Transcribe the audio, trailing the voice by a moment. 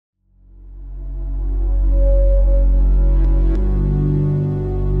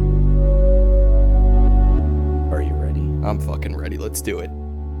let's do it.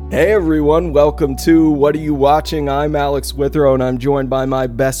 Hey everyone, welcome to What Are You Watching? I'm Alex Withrow, and I'm joined by my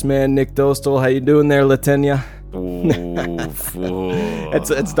best man, Nick Dostal. How you doing there, Latenya?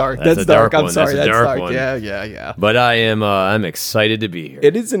 It's dark. That's dark. I'm sorry. That's dark. Yeah. But I'm excited to be here.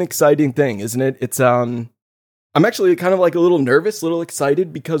 It is an exciting thing, isn't it? It's I'm actually kind of like a little nervous, a little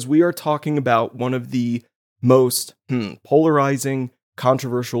excited, because we are talking about one of the most polarizing,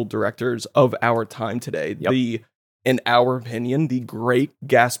 controversial directors of our time today. Yep. In our opinion, the great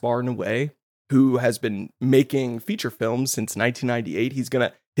Gaspar Noé, who has been making feature films since 1998.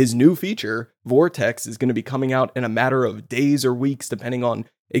 His new feature, Vortex, is going to be coming out in a matter of days or weeks, depending on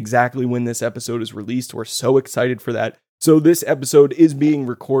exactly when this episode is released. We're so excited for that. So this episode is being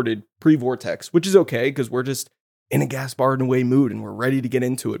recorded pre-Vortex, which is okay, because we're just in a Gaspar Noé mood and we're ready to get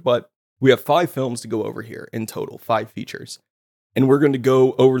into it. But we have 5 films to go over here in total, 5 features. And we're going to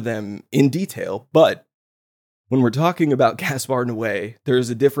go over them in detail, but when we're talking about Gaspar Noé,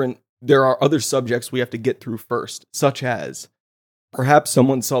 there are other subjects we have to get through first, such as perhaps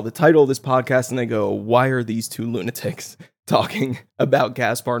someone saw the title of this podcast and they go, why are these two lunatics talking about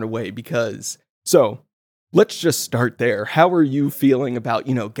Gaspar Noé? So let's just start there. How are you feeling about,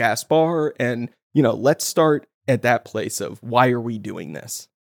 Gaspar? And, let's start at that place of why are we doing this?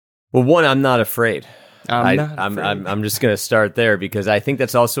 Well, one, I'm not afraid. I'm just going to start there because I think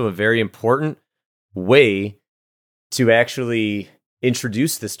that's also a very important way to actually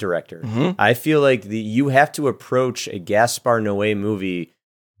introduce this director. Mm-hmm. I feel like you have to approach a Gaspar Noé movie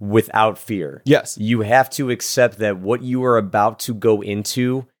without fear. Yes. You have to accept that what you are about to go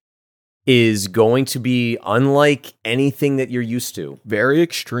into is going to be unlike anything that you're used to. Very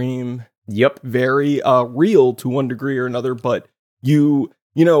extreme. Yep. Very real to one degree or another, but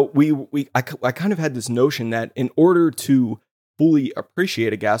I kind of had this notion that in order to fully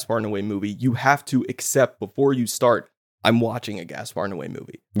appreciate a Gaspar Noé movie, you have to accept before you start, I'm watching a Gaspar Noé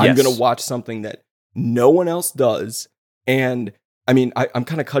movie. Yes. I'm going to watch something that no one else does. And I mean, I'm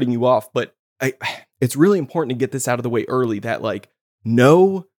kind of cutting you off, but it's really important to get this out of the way early that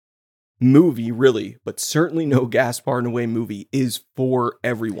no movie really, but certainly no Gaspar Noé movie is for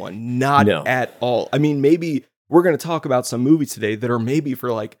everyone. Not at all. I mean, maybe we're going to talk about some movies today that are maybe for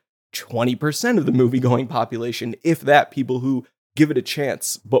 20% of the movie-going population, if that, people who give it a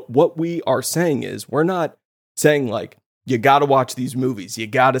chance. But what we are saying is, we're not saying you got to watch these movies, you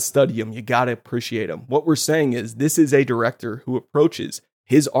got to study them, you got to appreciate them. What we're saying is, this is a director who approaches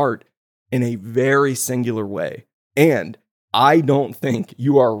his art in a very singular way. And I don't think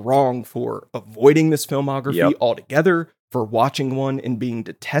you are wrong for avoiding this filmography altogether, for watching one and being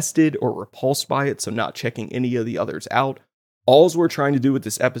detested or repulsed by it, so not checking any of the others out. All we're trying to do with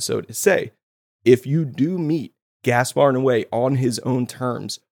this episode is say, if you do meet Gaspar Noé on his own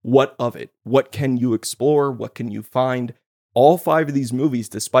terms, what of it? What can you explore? What can you find? All 5 of these movies,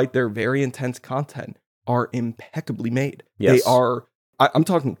 despite their very intense content, are impeccably made. Yes. They are, I'm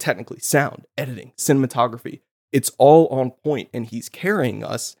talking technically, sound, editing, cinematography. It's all on point, and he's carrying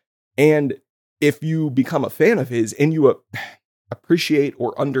us. And if you become a fan of his and you appreciate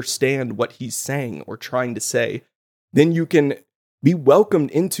or understand what he's saying or trying to say, then you can be welcomed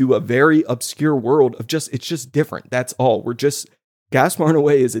into a very obscure world of it's just different. That's all. Gaspar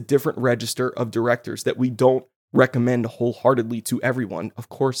Noé is a different register of directors that we don't recommend wholeheartedly to everyone. Of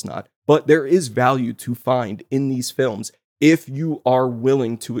course not. But there is value to find in these films if you are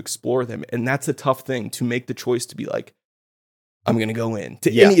willing to explore them. And that's a tough thing, to make the choice to be I'm going to go into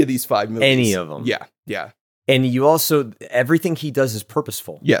any of these 5 movies. Any of them. Yeah. And you also, everything he does is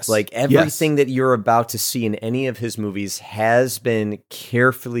purposeful. Yes. Everything that you're about to see in any of his movies has been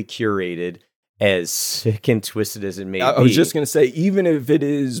carefully curated, as sick and twisted as it may be. I was just going to say, even if it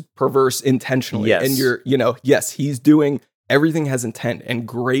is perverse intentionally, and he's doing, everything has intent and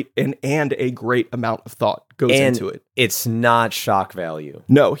a great amount of thought goes into it. It's not shock value.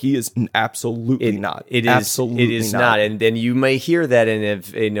 No, he is absolutely not. It is not. And then you may hear that, and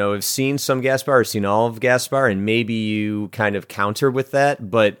have seen some Gaspar, or seen all of Gaspar, and maybe you kind of counter with that.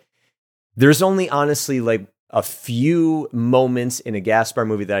 But there's only honestly a few moments in a Gaspar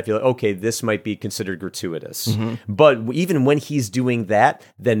movie that I feel okay, this might be considered gratuitous. Mm-hmm. But even when he's doing that,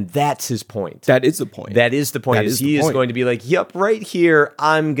 then that's his point. That is the point. He is going to be yep, right here,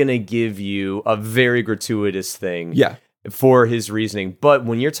 I'm going to give you a very gratuitous thing for his reasoning. But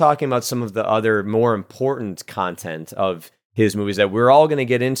when you're talking about some of the other more important content of his movies that we're all going to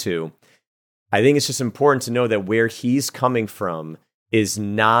get into, I think it's just important to know that where he's coming from is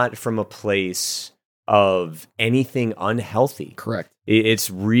not from a place of anything unhealthy. Correct. It's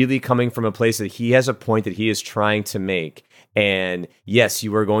really coming from a place that he has a point that he is trying to make. And yes,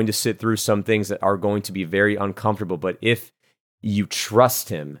 you are going to sit through some things that are going to be very uncomfortable. But if you trust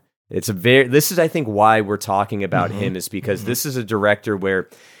him. This is, I think, why we're talking about him, is because this is a director where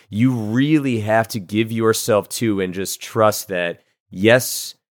you really have to give yourself to and just trust that,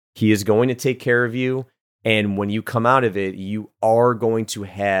 yes, he is going to take care of you. And when you come out of it, you are going to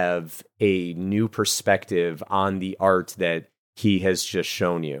have a new perspective on the art that he has just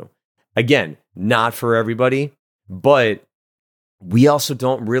shown you. Again, not for everybody, but we also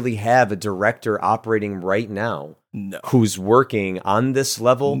don't really have a director operating right now who's working on this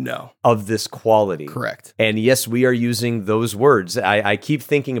level of this quality. Correct. And yes, we are using those words. I keep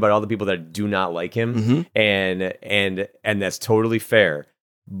thinking about all the people that do not like him, and that's totally fair.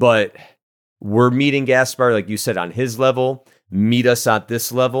 But we're meeting Gaspar, like you said, on his level. Meet us at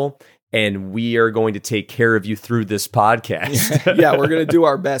this level, and we are going to take care of you through this podcast. Yeah, we're going to do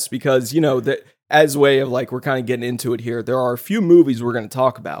our best because, that as way of like, we're kind of getting into it here. There are a few movies we're going to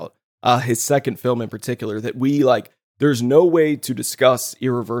talk about. His second film in particular, that we like, there's no way to discuss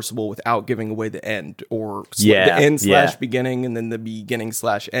Irreversible without giving away the end or the end / beginning and then the beginning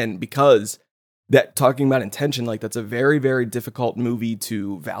 / end, because that talking about intention, like that's a very, very difficult movie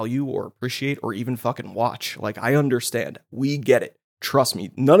to value or appreciate or even fucking watch. Like, I understand. We get it. Trust me.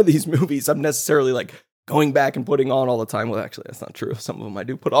 None of these movies I'm necessarily like going back and putting on all the time. Well, actually, that's not true. Some of them I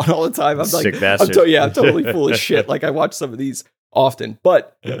do put on all the time. I'm sick like, bastard. I'm totally full of shit. Like, I watch some of these often,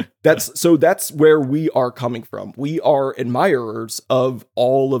 but that's where we are coming from. We are admirers of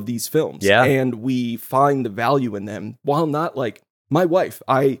all of these films, and we find the value in them. While not like my wife,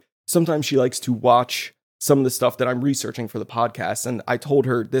 sometimes she likes to watch some of the stuff that I'm researching for the podcast, and I told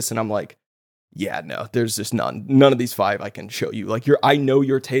her this, and I'm like, yeah, no, there's just none of these 5 I can show you. Like, I know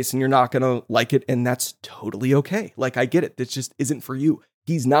your taste, and you're not gonna like it, and that's totally okay. Like, I get it. This just isn't for you.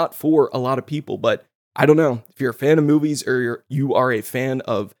 He's not for a lot of people, but I don't know if you're a fan of movies or you are a fan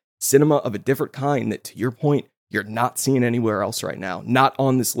of cinema of a different kind that, to your point, you're not seeing anywhere else right now, not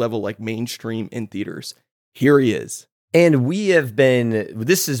on this level, like mainstream in theaters. Here he is. And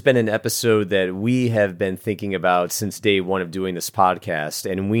this has been an episode that we have been thinking about since day one of doing this podcast.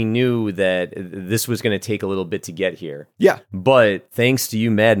 And we knew that this was going to take a little bit to get here. Yeah. But thanks to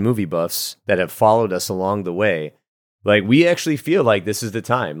you mad movie buffs that have followed us along the way, like, we actually feel like this is the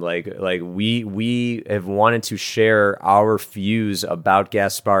time. Like we have wanted to share our views about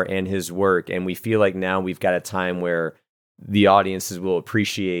Gaspar and his work, and we feel like now we've got a time where the audiences will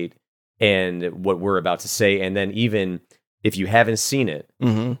appreciate and what we're about to say. And then even if you haven't seen it,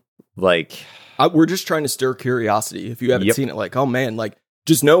 like, we're just trying to stir curiosity. If you haven't seen it, like, oh man, like,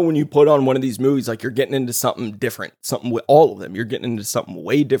 just know when you put on one of these movies, like, you're getting into something different, something with all of them. You're getting into something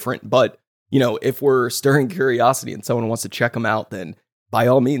way different, but if we're stirring curiosity and someone wants to check them out, then by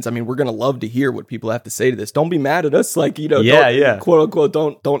all means, I mean, we're going to love to hear what people have to say to this. Don't be mad at us. Like, quote unquote,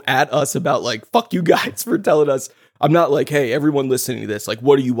 don't at us about like, fuck you guys for telling us. I'm not like, hey, everyone listening to this, like,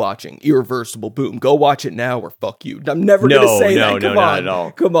 what are you watching? Irreversible, boom, go watch it now or fuck you. I'm never going to say that. Come on, not at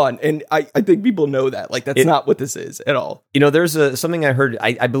all. Come on. And I think people know that. Like, that's not what this is at all. There's something I heard,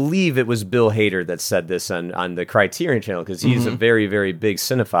 I believe it was Bill Hader that said this on the Criterion channel, because he's a very, very big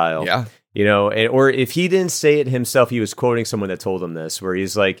cinephile. Yeah. Or if he didn't say it himself, he was quoting someone that told him this, where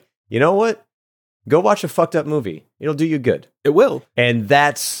he's like, you know what? Go watch a fucked up movie. It'll do you good. It will. And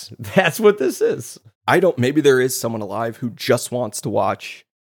that's what this is. Maybe there is someone alive who just wants to watch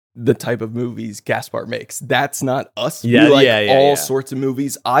the type of movies Gaspar makes. That's not us. We like all sorts of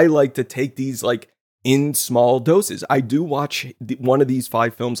movies. I like to take these like in small doses. I do watch one of these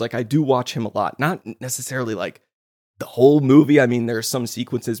 5 films. Like, I do watch him a lot. Not necessarily like the whole movie. I mean, there are some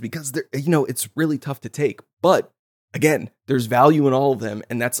sequences because it's really tough to take. But again, there's value in all of them,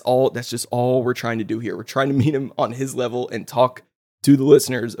 and that's just all we're trying to do here. We're trying to meet him on his level and talk to the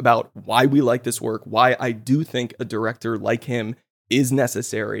listeners about why we like this work, why I do think a director like him is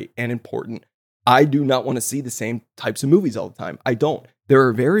necessary and important. I do not want to see the same types of movies all the time. I don't. There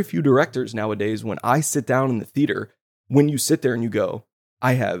are very few directors nowadays, when I sit down in the theater, when you sit there and you go,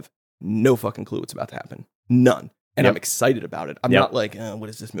 I have no fucking clue what's about to happen. None. And I'm excited about it. I'm not like, what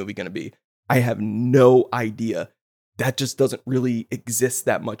is this movie going to be? I have no idea. That just doesn't really exist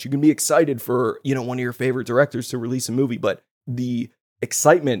that much. You can be excited for, one of your favorite directors to release a movie, but the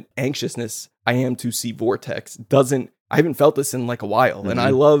excitement, anxiousness I am to see Vortex I haven't felt this in like a while. And I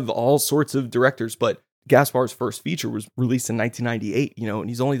love all sorts of directors, but Gaspar's first feature was released in 1998, and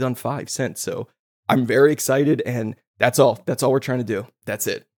he's only done 5 since. So I'm very excited, and that's all we're trying to do. That's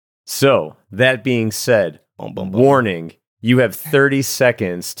it. So that being said, warning, you have 30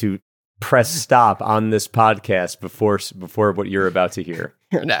 seconds to press stop on this podcast before what you're about to hear.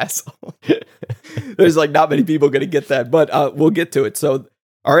 You're an asshole. There's like not many people going to get that, but we'll get to it. So,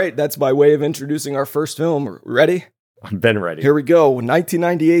 all right, that's my way of introducing our first film. Ready? I've been ready. Here we go.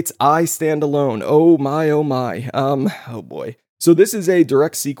 1998's I Stand Alone. Oh my, oh my. Oh boy. So this is a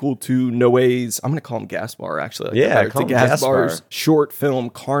direct sequel to Noé's, I'm going to call him Gaspar, actually. Call him Gaspar's short film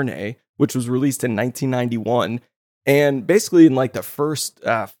Carne, which was released in 1991. And basically in like the first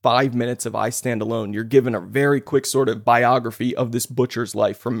 5 minutes of I Stand Alone, you're given a very quick sort of biography of this butcher's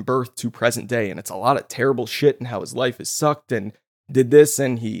life from birth to present day. And it's a lot of terrible shit and how his life is sucked and did this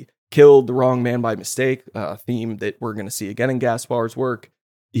and he killed the wrong man by mistake, a theme that we're going to see again in Gaspar's work.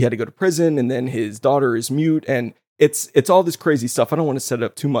 He had to go to prison and then his daughter is mute and it's all this crazy stuff. I don't want to set it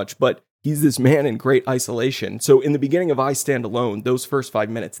up too much, but he's this man in great isolation. So in the beginning of I Stand Alone, those first 5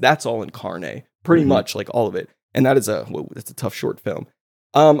 minutes, that's all in Carne, pretty much like all of it. And that's a tough short film.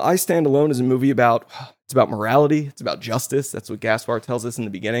 I Stand Alone is a movie about morality. It's about justice. That's what Gaspar tells us in the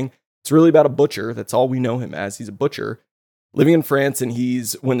beginning. It's really about a butcher. That's all we know him as. He's a butcher living in France. And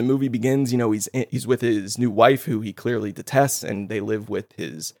when the movie begins, he's with his new wife, who he clearly detests. And they live with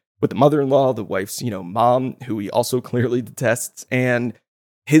the mother-in-law, the wife's, mom, who he also clearly detests. And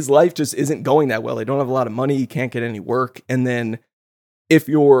his life just isn't going that well. They don't have a lot of money. He can't get any work. And then if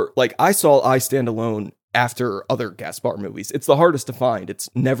you're like, I saw I Stand Alone after other Gaspar movies. It's the hardest to find. It's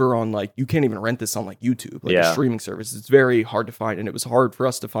never on you can't even rent this on YouTube, a streaming service. It's very hard to find. And it was hard for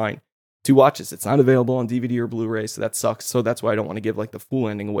us to find to watch this. It's not available on DVD or Blu-ray, so that sucks. So that's why I don't want to give the full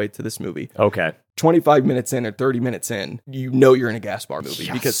ending away to this movie. Okay. 25 minutes in or 30 minutes in, you're in a Gaspar movie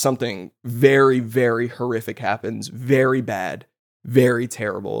because something very, very horrific happens. Very bad, very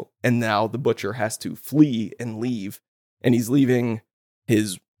terrible. And now the butcher has to flee and leave. And he's leaving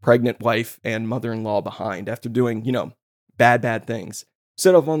his pregnant wife and mother-in-law behind after doing, bad things.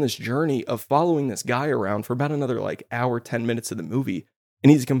 Set off on this journey of following this guy around for about another hour, 10 minutes of the movie. And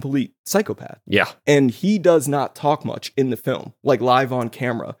he's a complete psychopath. Yeah. And he does not talk much in the film, live on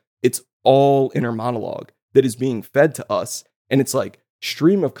camera. It's all inner monologue that is being fed to us. And it's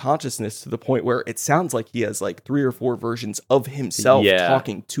stream of consciousness to the point where it sounds like he has 3 or 4 versions of himself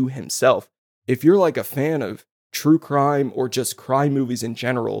talking to himself. If you're a fan of true crime or just crime movies in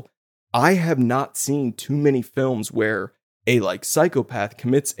general, I have not seen too many films where a psychopath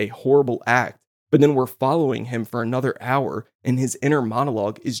commits a horrible act, but then we're following him for another hour and his inner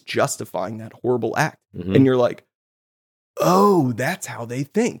monologue is justifying that horrible act. Mm-hmm. And you're like, oh, that's how they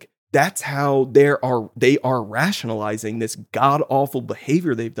think. That's how they are rationalizing this god-awful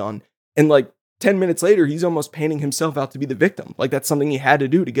behavior they've done. And 10 minutes later, he's almost painting himself out to be the victim. That's something he had to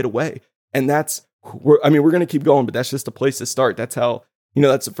do to get away. And we're going to keep going, but that's just a place to start. That's how,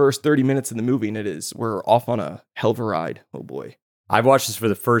 that's the first 30 minutes of the movie. And we're off on a hell of a ride. Oh boy. I watched this for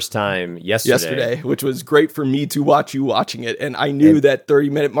the first time yesterday, which was great for me to watch you watching it. And I knew that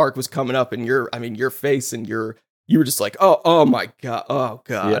 30-minute mark was coming up and your face and you were just like, oh my God. Oh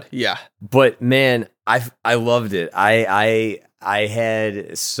God. Yeah. But man, I loved it. I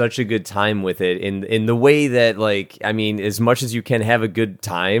had such a good time with it in the way that as much as you can have a good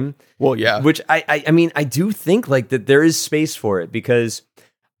time. Well, yeah. Which I do think that there is space for it because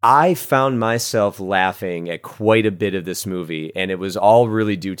I found myself laughing at quite a bit of this movie, and it was all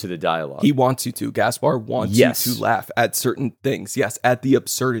really due to the dialogue. He wants you to. Gaspar wants you to laugh at certain things. Yes, at the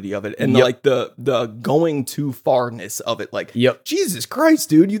absurdity of it, and the going too farness of it. Jesus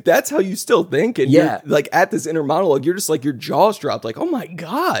Christ, dude, that's how you still think. And you're, at this inner monologue, you're just your jaw's dropped. Oh my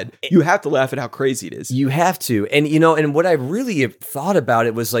God, you have to laugh at how crazy it is. You have to, and and what I really thought about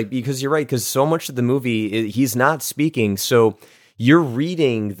it was because you're right, because so much of the movie he's not speaking, so. You're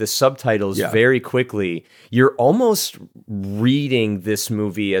reading the subtitles very quickly. You're almost reading this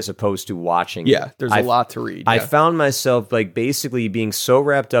movie as opposed to watching it. Yeah, there's a lot to read. I found myself basically being so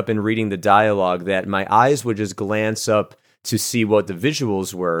wrapped up in reading the dialogue that my eyes would just glance up to see what the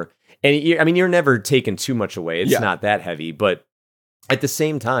visuals were. And you're never taken too much away. It's not that heavy, but at the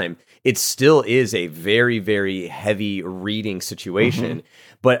same time, it still is a very, very heavy reading situation. Mm-hmm.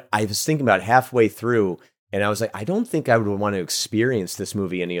 But I was thinking about halfway through, and I was like, I don't think I would want to experience this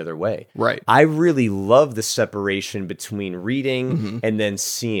movie any other way. Right. I really love the separation between reading and then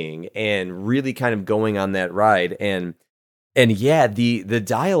seeing and really kind of going on that ride. And the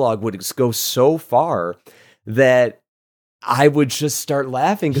dialogue would go so far that I would just start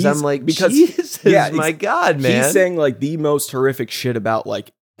laughing because I'm like, Jesus, my God, man. He's saying the most horrific shit about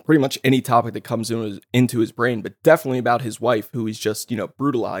pretty much any topic that comes into his brain, but definitely about his wife who he's just,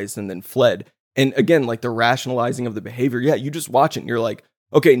 brutalized and then fled. And again, the rationalizing of the behavior. Yeah, you just watch it and you're like,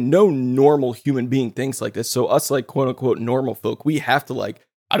 okay, no normal human being thinks like this. So us, quote unquote, normal folk, we have to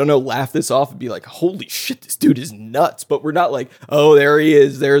I don't know, laugh this off and be like, holy shit, this dude is nuts. But we're not like, oh, there he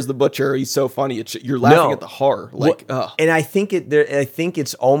is. There's the butcher. He's so funny. You're laughing at the horror. Like, and I think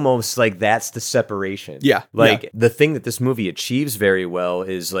it's almost like that's the separation. Yeah. Like the thing that this movie achieves very well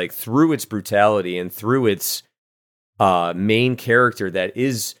is like through its brutality and through its main character that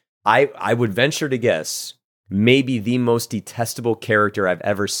is, I would venture to guess, maybe the most detestable character I've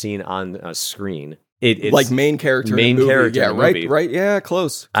ever seen on a screen. It's like main character, main in the movie. character, yeah, in the right, movie. right, yeah,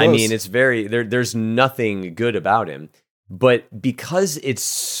 close. I mean, it's very there's nothing good about him, but because it's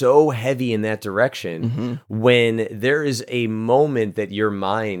so heavy in that direction, when there is a moment that your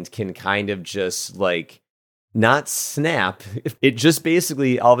mind can kind of just like not snap, it just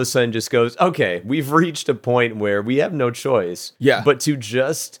basically all of a sudden just goes, okay, we've reached a point where we have no choice, but to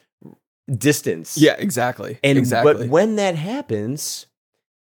just distance. Yeah, exactly. But when that happens,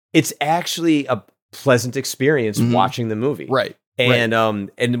 it's actually a pleasant experience watching the movie. Right. And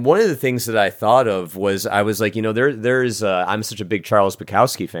one of the things that I thought of was I was like, there's I'm such a big Charles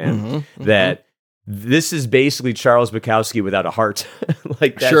Bukowski fan that this is basically Charles Bukowski without a heart.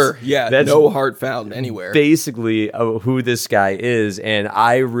 Like that's no heart found anywhere. Basically who this guy is, and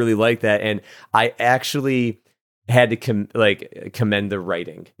I really like that, and I actually had to commend the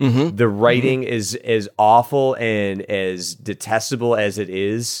writing. The writing is as awful and as detestable as it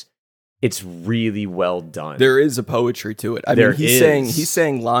is. It's really well done. There is a poetry to it. I mean, he's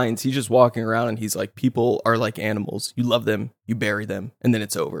saying lines. He's just walking around and he's like, people are like animals. You love them, you bury them, and then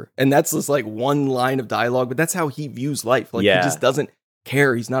it's over. And that's just like one line of dialogue, but that's how he views life. Like he just doesn't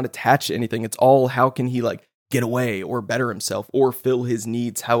care. He's not attached to anything. It's all how can he like get away or better himself or fill his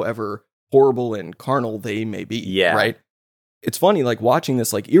needs, however horrible and carnal they may be. Yeah. Right. It's funny, like watching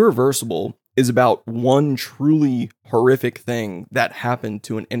this, like Irreversible is about one truly horrific thing that happened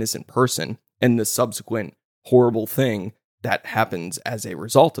to an innocent person and the subsequent horrible thing that happens as a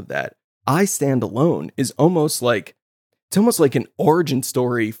result of that. I Stand Alone is almost like an origin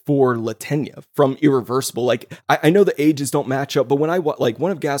story for Latenya from Irreversible. Like I know the ages don't match up, but when I like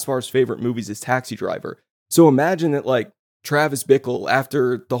one of Gaspar's favorite movies is Taxi Driver. So imagine that like Travis Bickle,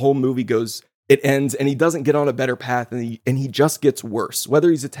 after the whole movie it ends and he doesn't get on a better path and he just gets worse, whether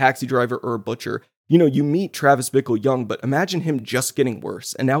he's a taxi driver or a butcher. You meet Travis Bickle young, but imagine him just getting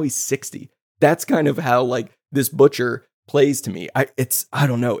worse. And now he's 60. That's kind of how like this butcher plays to me. I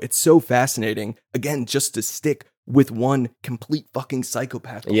don't know. It's so fascinating. Again, just to stick with one complete fucking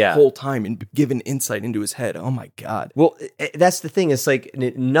psychopath the whole time and give an insight into his head. Oh my God. Well, that's the thing. It's like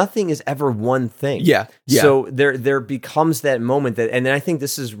nothing is ever one thing. Yeah. So there becomes that moment and then I think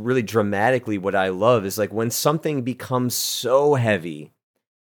this is really dramatically what I love is like when something becomes so heavy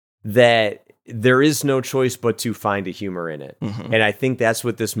that there is no choice but to find a humor in it. And I think that's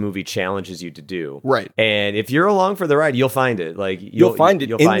what this movie challenges you to do. Right. And if you're along for the ride, you'll find it. Like you'll find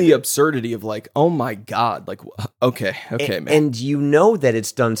it in the absurdity of like, oh my God, like, okay, man. And you know that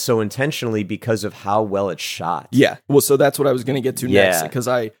it's done so intentionally because of how well it's shot. Yeah. Well, so that's what I was going to get to next, because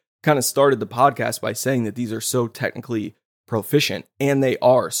I kind of started the podcast by saying that these are so technically proficient, and they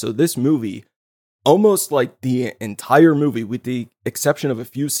are. So this movie, almost like the entire movie, with the exception of a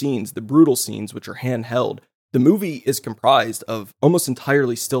few scenes, the brutal scenes, which are handheld, the movie is comprised of almost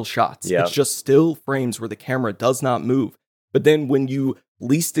entirely still shots. Yep. It's just still frames where the camera does not move. But then when you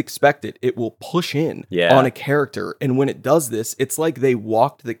least expect it, it will push in on a character. And when it does this, it's like they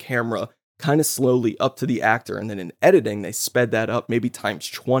walked the camera kind of slowly up to the actor. And then in editing, they sped that up maybe times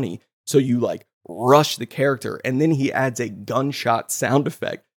 20. So you like rush the character. And then he adds a gunshot sound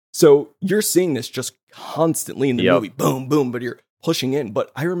effect. So you're seeing this just constantly in the movie, boom, boom, but you're pushing in. But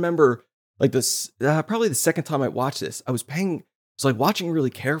I remember like this, probably the second time I watched this, I was like watching really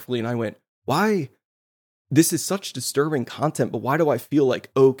carefully, and I went, why? This is such disturbing content, but why do I feel like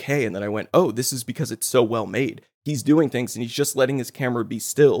okay? And then I went, oh, this is because it's so well made. He's doing things and he's just letting his camera be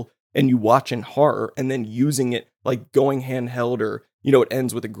still, and you watch in horror and then using it like going handheld, or, it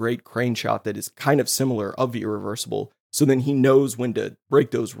ends with a great crane shot that is kind of similar of Irreversible. So then he knows when to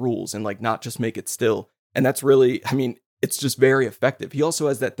break those rules and like not just make it still. And that's really, I mean, it's just very effective. He also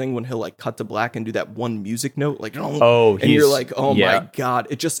has that thing when he'll like cut to black and do that one music note, like, and you're like, oh my God,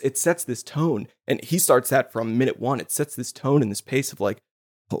 it sets this tone. And he starts that from minute one. It sets this tone and this pace of like,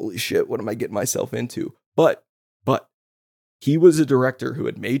 holy shit, what am I getting myself into? But he was a director who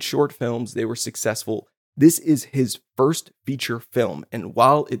had made short films. They were successful. This is his first feature film. And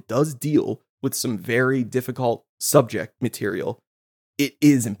while it does deal with some very difficult subject material, it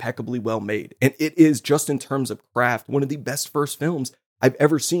is impeccably well made. And it is, just in terms of craft, one of the best first films I've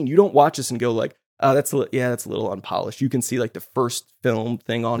ever seen. You don't watch this and go like, that's a little unpolished. You can see like the first film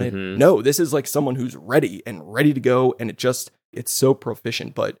thing on it. No, this is like someone who's ready to go. And it just, it's so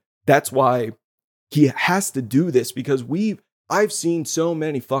proficient. But that's why he has to do this, because I've seen so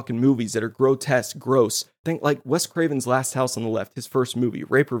many fucking movies that are grotesque, gross. Think like Wes Craven's Last House on the Left, his first movie,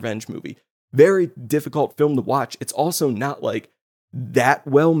 rape revenge movie. Very difficult film to watch. It's also not like that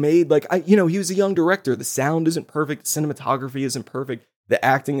well made. Like, he was a young director. The sound isn't perfect. The cinematography isn't perfect. The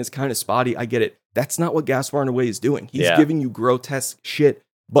acting is kind of spotty. I get it. That's not what Gaspar Noé is doing. He's giving you grotesque shit,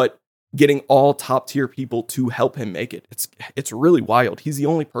 but getting all top tier people to help him make it. It's really wild. He's the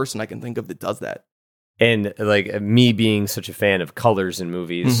only person I can think of that does that. And like me being such a fan of colors in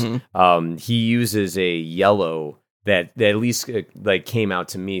movies, he uses a yellow that at least like came out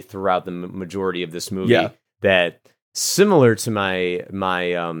to me throughout the majority of this movie. That similar to my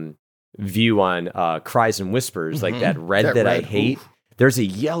view on Cries and Whispers, like that red that I hate. Oof. There's a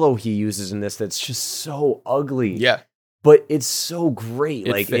yellow he uses in this that's just so ugly. Yeah. But it's so great.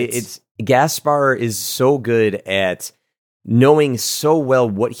 It's Gaspar is so good at knowing so well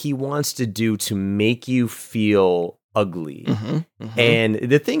what he wants to do to make you feel ugly. And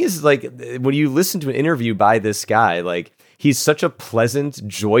the thing is, like, when you listen to an interview by this guy, like, he's such a pleasant,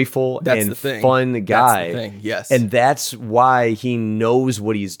 joyful, and fun guy. That's the thing. Yes. And that's why he knows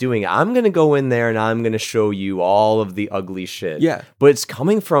what he's doing. I'm going to go in there and I'm going to show you all of the ugly shit. Yeah. But it's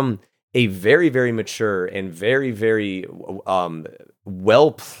coming from a very, very mature and very, very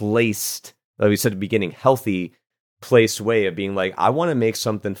well-placed, like we said at the beginning, healthy placed way of being like, I want to make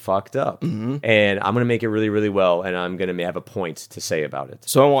something fucked up and I'm going to make it really, really well. And I'm going to have a point to say about it.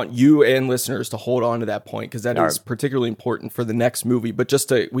 So I want you and listeners to hold on to that point, because that is particularly important for the next movie. But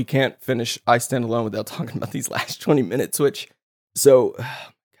we can't finish I Stand Alone without talking about these last 20 minutes, God,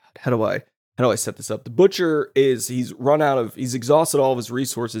 how do I set this up? The butcher he's exhausted all of his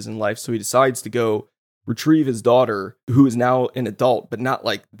resources in life. So he decides to go retrieve his daughter, who is now an adult, but not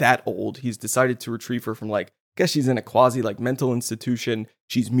like that old. He's decided to retrieve her from like, I guess she's in a quasi like mental institution.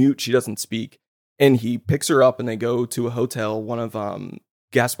 She's mute. She doesn't speak. And he picks her up and they go to a hotel. One of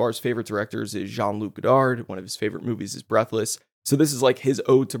Gaspar's favorite directors is Jean-Luc Godard. One of his favorite movies is Breathless. So this is like his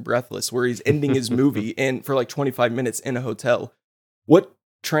ode to Breathless, where he's ending his movie for like 25 minutes in a hotel. What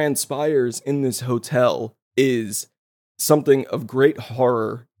transpires in this hotel is something of great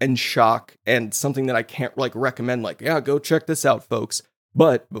horror and shock, and something that I can't like recommend, like, yeah, go check this out, folks.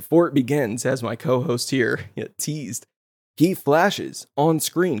 But before it begins, as my co-host here teased, he flashes on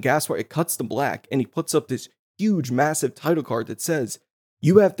screen. Gaspar, it cuts to black, and he puts up this huge, massive title card that says,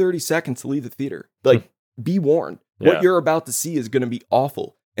 you have 30 seconds to leave the theater. Like, be warned. What you're about to see is going to be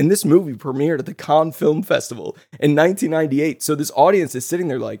awful. And this movie premiered at the Cannes Film Festival in 1998. So this audience is sitting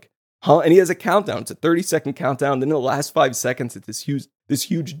there like, huh? And he has a countdown. It's a 30-second countdown. Then in the last 5 seconds, it's this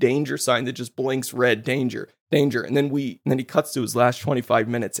huge danger sign that just blinks red, danger. And then he cuts to his last 25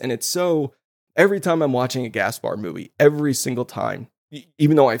 minutes. And it's so, every time I'm watching a Gaspar movie, every single time,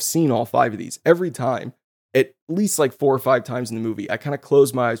 even though I've seen all 5 of these, every time, at least like 4 or 5 times in the movie, I kind of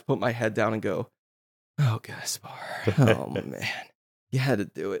close my eyes, put my head down and go, oh, Gaspar, oh man, you had to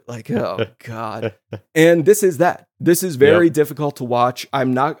do it. Like, oh God. And this is that. This is very difficult to watch. I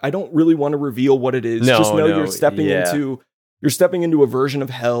don't really want to reveal what it is. Just know you're stepping into a version of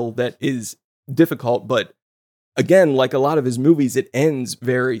hell that is difficult. But again, like a lot of his movies, it ends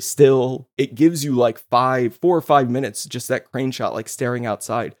very still. It gives you like 4 or 5 minutes, just that crane shot, like staring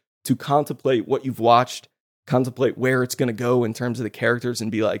outside, to contemplate what you've watched, contemplate where it's going to go in terms of the characters,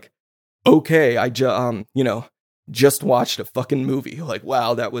 and be like, okay, I just watched a fucking movie. Like,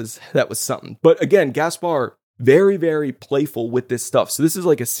 wow, that was something. But again, Gaspar, very, very playful with this stuff. So this is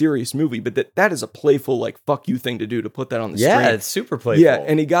like a serious movie, but that is a playful, like, fuck you thing to do, to put that on the screen. Yeah, it's super playful. Yeah,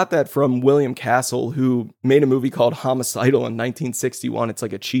 and he got that from William Castle, who made a movie called Homicidal in 1961. It's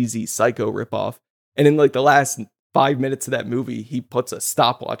like a cheesy Psycho ripoff. And in like the last 5 minutes of that movie, he puts a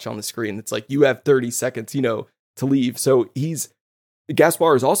stopwatch on the screen. It's like, you have 30 seconds, to leave. So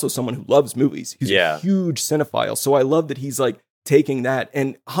Gaspar is also someone who loves movies. He's a huge cinephile. So I love that he's like taking that,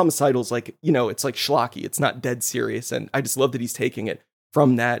 and Homicidal's like, it's like schlocky. It's not dead serious. And I just love that he's taking it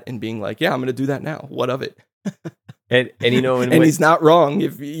from that and being like, yeah, I'm going to do that now. What of it? and he's not wrong.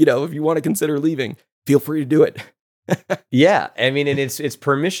 If you want to consider leaving, feel free to do it. Yeah. I mean, and it's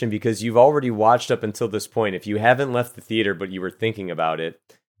permission, because you've already watched up until this point. If you haven't left the theater, but you were thinking about it,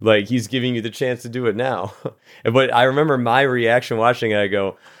 like, he's giving you the chance to do it now. But I remember my reaction watching it. I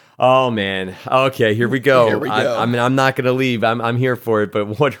go, oh man, okay, here we go. I mean, I'm not gonna leave. I'm here for it.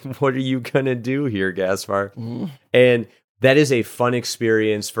 But what are you gonna do here, Gaspar? Mm-hmm. And that is a fun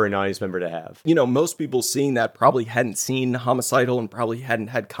experience for an audience member to have. Most people seeing that probably hadn't seen Homicidal and probably hadn't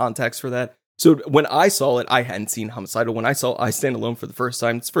had context for that. So when I saw it, I hadn't seen Homicidal. When I saw I Stand Alone for the first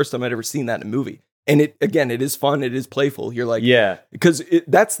time, it's the first time I'd ever seen that in a movie. And it is fun. It is playful. You're like, yeah, because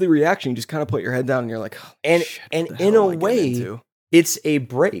that's the reaction. You just kind of put your head down and you're like, oh, and in a way, it's a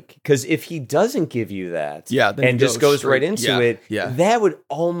break, because if he doesn't give you that, and just goes right into it, that would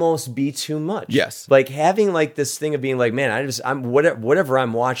almost be too much. Yes, like having like this thing of being like, man, I'm whatever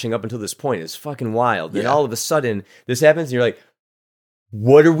I'm watching up until this point is fucking wild. Then all of a sudden this happens, and you're like,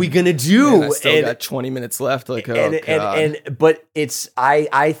 what are we gonna do? Man, I still got 20 minutes left. Like, but it's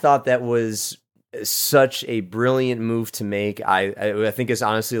I thought that was such a brilliant move to make. I think it's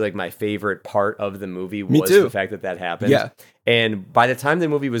honestly like my favorite part of the movie was the fact that happened. Yeah. And by the time the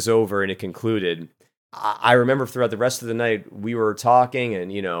movie was over and it concluded, I remember throughout the rest of the night we were talking, and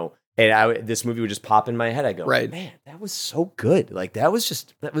this movie would just pop in my head. I go, man, that was so good. Like that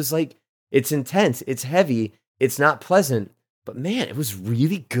was like, it's intense, it's heavy, it's not pleasant, but man, it was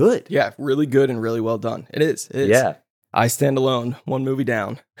really good. Yeah, really good and really well done. It is. Yeah. I Stand Alone, one movie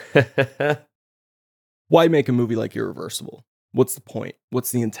down. Why make a movie like Irreversible? What's the point?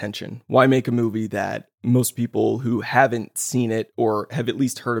 What's the intention? Why make a movie that most people who haven't seen it or have at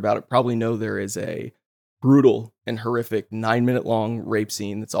least heard about it probably know there is a brutal and horrific 9-minute long rape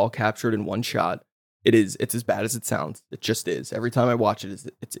scene that's all captured in one shot? It's as bad as it sounds. It just is. Every time I watch it,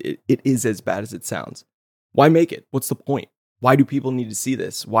 it is as bad as it sounds. Why make it? What's the point? Why do people need to see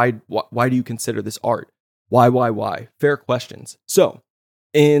this? Why do you consider this art? Why? Fair questions. So,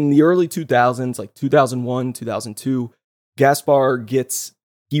 in the early 2000s, like 2001, 2002, Gaspar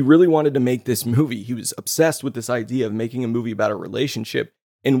he really wanted to make this movie. He was obsessed with this idea of making a movie about a relationship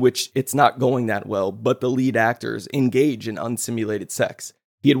in which it's not going that well, but the lead actors engage in unsimulated sex.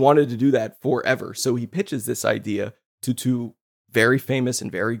 He had wanted to do that forever. So he pitches this idea to two very famous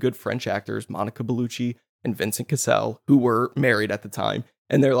and very good French actors, Monica Bellucci and Vincent Cassel, who were married at the time.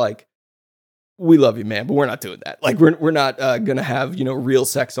 And they're like, we love you, man, but we're not doing that. Like, we're not going to have, real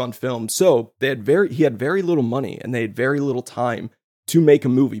sex on film. So he had very little money, and they had very little time to make a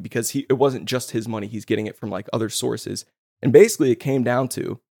movie, because it wasn't just his money. He's getting it from like other sources. And basically it came down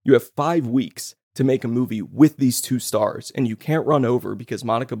to, you have 5 weeks to make a movie with these two stars, and you can't run over because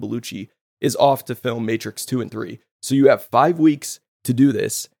Monica Bellucci is off to film Matrix 2 and 3. So you have 5 weeks to do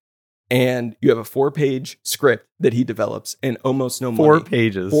this. And you have a 4-page script that he develops and almost no money. 4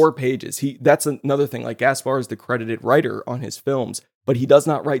 pages. 4 pages. That's another thing. Like, Gaspar is the credited writer on his films, but he does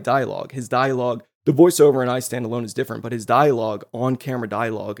not write dialogue. His dialogue, the voiceover in I Stand Alone is different, but his dialogue, on-camera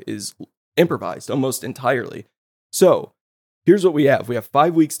dialogue, is improvised almost entirely. So here's what we have. We have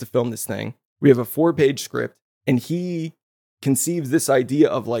 5 weeks to film this thing. We have a 4-page script, and he conceives this idea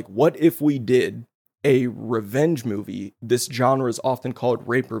of like, what if we did a revenge movie? This genre is often called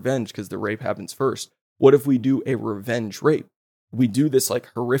rape revenge because the rape happens first. What if we do a revenge rape? We do this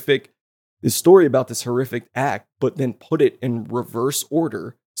story about this horrific act, but then put it in reverse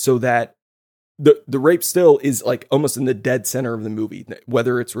order so that the rape still is like almost in the dead center of the movie,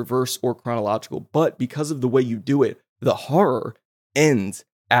 whether it's reverse or chronological. But because of the way you do it, the horror ends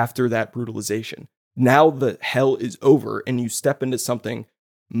after that brutalization. Now the hell is over, and you step into something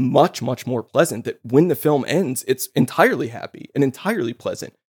much, much more pleasant, that when the film ends, it's entirely happy and entirely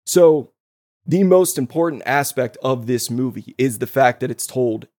pleasant. So the most important aspect of this movie is the fact that it's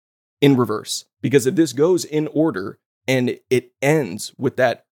told in reverse. Because if this goes in order and it ends with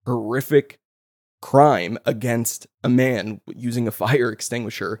that horrific crime against a man using a fire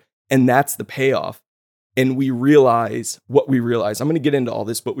extinguisher, and that's the payoff, and we realize what we realize, I'm going to get into all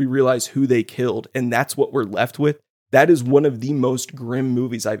this, but we realize who they killed, and that's what we're left with. That is one of the most grim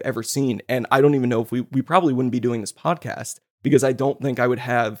movies I've ever seen. And I don't even know if we probably wouldn't be doing this podcast, because I don't think I would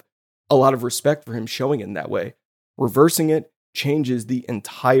have a lot of respect for him showing it in that way. Reversing it changes the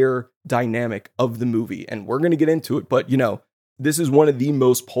entire dynamic of the movie. And we're going to get into it. But, this is one of the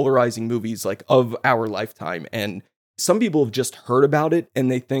most polarizing movies like of our lifetime. And some people have just heard about it and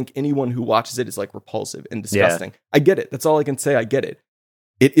they think anyone who watches it is like repulsive and disgusting. Yeah. I get it. That's all I can say. I get it.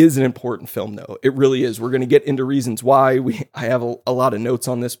 It is an important film, though. It really is. We're going to get into reasons why. I have a lot of notes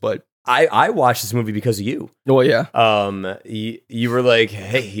on this, but I watched this movie because of you. Oh yeah. You were like,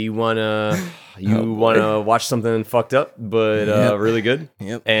 hey, you wanna watch something fucked up but really good?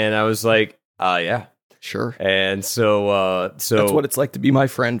 Yep. And I was like, yeah, sure. And so that's what it's like to be my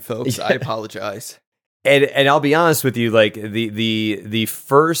friend, folks. I apologize. And I'll be honest with you, like the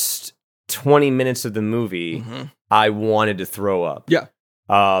first 20 minutes of the movie, I wanted to throw up. Yeah.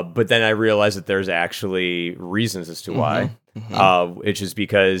 But then I realized that there's actually reasons as to why, which is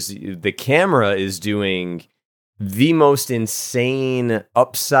because the camera is doing the most insane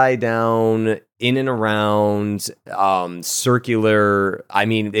upside down in and around, circular. I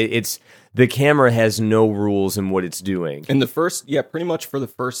mean, it's the camera has no rules in what it's doing. In the first, pretty much for the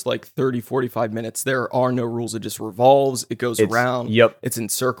first like 30, 45 minutes, there are no rules. It just revolves. It goes around. Yep. It's in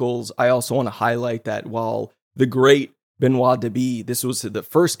circles. I also want to highlight that while the great Benoit Debie, this was the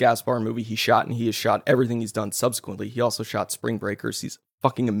first Gaspar movie he shot, and he has shot everything he's done subsequently. He also shot Spring Breakers. He's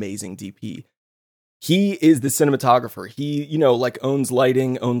fucking amazing DP. He is the cinematographer. He, like owns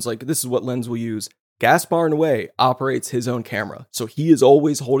lighting, owns like, this is what lens we'll use. Gaspar, in a way, operates his own camera. So he is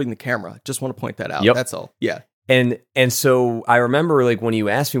always holding the camera. Just want to point that out. Yep. That's all. Yeah. And so I remember like when you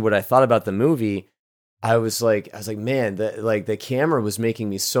asked me what I thought about the movie, I was like, man, the camera was making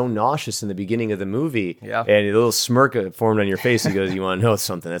me so nauseous in the beginning of the movie. Yeah. And a little smirk formed on your face. He goes, you want to know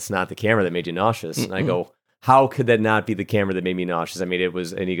something? That's not the camera that made you nauseous. And I go, how could that not be the camera that made me nauseous? I mean, it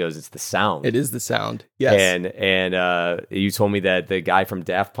was, and he goes, it's the sound. It is the sound. Yes. And you told me that the guy from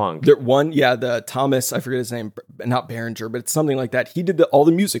Daft Punk. The Thomas, I forget his name, not Berenger, but it's something like that. He did all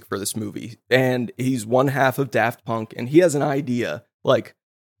the music for this movie, and he's one half of Daft Punk, and he has an idea, like,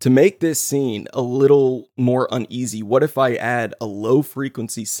 to make this scene a little more uneasy, what if I add a low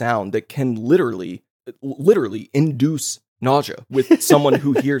frequency sound that can literally induce nausea with someone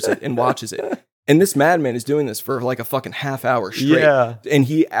who hears it and watches it? And this madman is doing this for like a fucking half hour straight. Yeah. And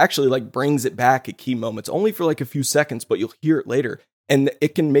he actually like brings it back at key moments, only for like a few seconds, but you'll hear it later. And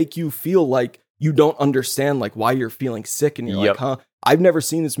it can make you feel like you don't understand like why you're feeling sick. And you're like, huh? I've never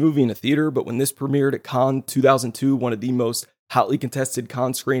seen this movie in a theater, but when this premiered at Cannes 2002, one of the most hotly contested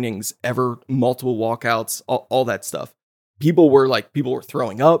Cannes screenings ever, multiple walkouts, all that stuff. People were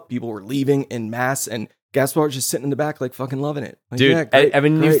throwing up, people were leaving en masse, and Gaspar's just sitting in the back, like fucking loving it. Like, dude, yeah, great, I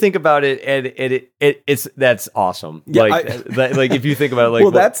mean, great. You think about it, and it's that's awesome. Yeah, like if you think about it, like,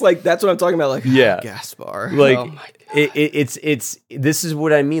 well, that's what I'm talking about. Like, yeah, Gaspar. Like, oh my God. It's this is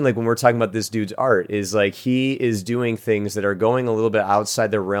what I mean. Like when we're talking about this dude's art, is like he is doing things that are going a little bit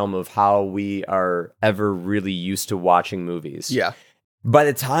outside the realm of how we are ever really used to watching movies. Yeah. By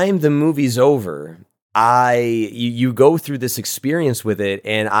the time the movie's over, you go through this experience with it,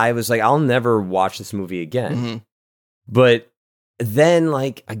 and I was like, I'll never watch this movie again. Mm-hmm. But then,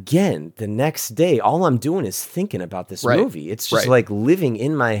 like, again, the next day, all I'm doing is thinking about this movie. It's just like living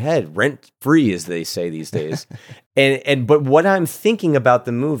in my head, rent free, as they say these days. But what I'm thinking about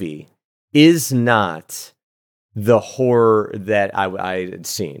the movie is not the horror that I had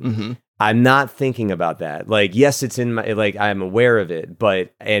seen. Mm-hmm. I'm not thinking about that. Like, yes, it's in my, like, I'm aware of it,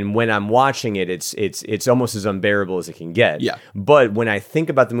 and when I'm watching it, it's almost as unbearable as it can get. Yeah. But when I think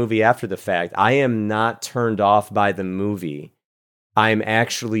about the movie after the fact, I am not turned off by the movie. I'm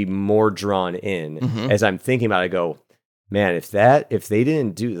actually more drawn in as I'm thinking about it. I go, man, if they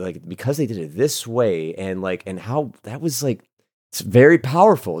didn't do, like, because they did it this way, and how that was, like, it's very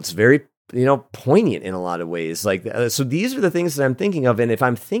powerful. It's very, poignant in a lot of ways. Like, so these are the things that I'm thinking of. And if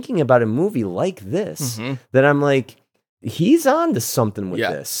I'm thinking about a movie like this, then I'm like, he's on to something with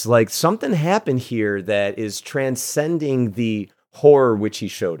this. Like, something happened here that is transcending the horror which he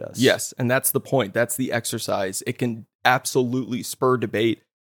showed us. Yes. And that's the point. That's the exercise. It can absolutely spur debate,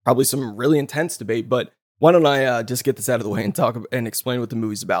 probably some really intense debate. But why don't I just get this out of the way and talk and explain what the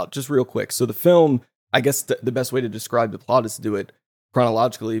movie's about just real quick. So the film, I guess the best way to describe the plot is to do it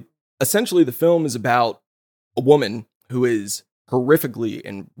chronologically. Essentially, the film is about a woman who is horrifically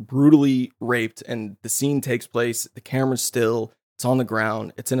and brutally raped, and the scene takes place, the camera's still, it's on the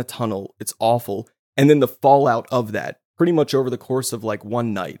ground, it's in a tunnel, it's awful. And then the fallout of that, pretty much over the course of like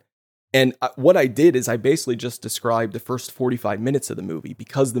one night. And what I did is I basically just described the first 45 minutes of the movie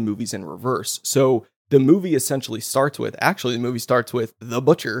because the movie's in reverse. So the movie essentially starts with, the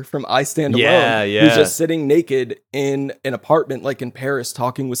butcher from I Stand Alone, who's just sitting naked in an apartment like in Paris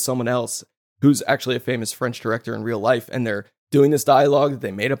talking with someone else who's actually a famous French director in real life. And they're doing this dialogue that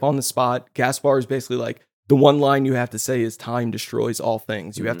they made up on the spot. Gaspar is basically like, the one line you have to say is time destroys all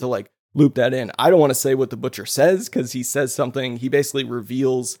things. You have to like loop that in. I don't want to say what the butcher says because he says something. He basically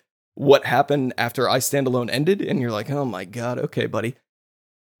reveals what happened after I Stand Alone ended. And you're like, oh my God, okay, buddy.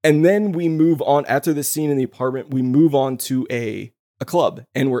 And then we move on, after the scene in the apartment, we move on to a club.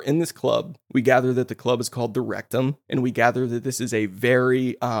 And we're in this club. We gather that the club is called The Rectum. And we gather that this is a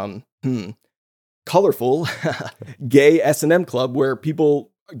very colorful gay S&M club where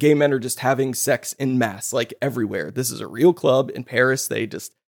gay men are just having sex en masse, like everywhere. This is a real club in Paris. They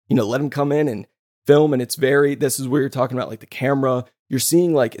just, let them come in and film. And this is where you're talking about like the camera. You're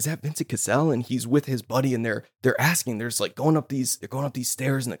seeing like, is that Vincent Cassel? And he's with his buddy, and they're asking, there's like going up these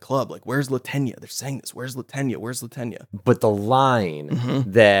stairs in the club. Like, where's Latenya? They're saying this. Where's Latenya? Where's Latenya? But the line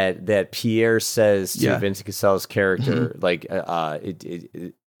that Pierre says to Vincent Cassel's character, like,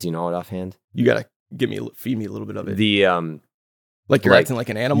 Do you know it offhand? You gotta feed me a little bit of it. Like you're acting like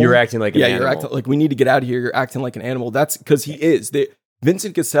an animal. You're acting like an animal. Yeah, you're acting like we need to get out of here. You're acting like an animal. That's because he is.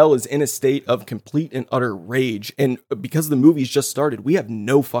 Vincent Cassel is in a state of complete and utter rage, and because the movie's just started, we have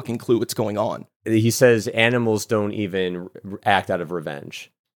no fucking clue what's going on. He says animals don't even act out of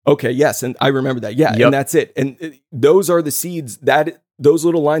revenge. Okay, yes, and I remember that. Yeah, and that's it. And those are the seeds those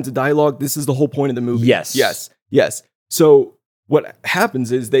little lines of dialogue. This is the whole point of the movie. Yes. So what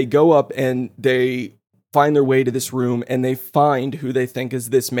happens is they go up and they find their way to this room, and they find who they think is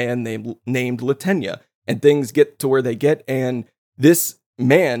this man named Latenya, and things get to where they get, and this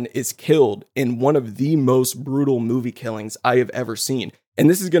man is killed in one of the most brutal movie killings I have ever seen. And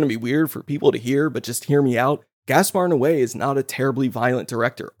this is going to be weird for people to hear, but just hear me out. Gaspar Noé is not a terribly violent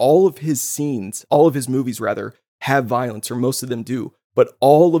director. All of his movies have violence, or most of them do. But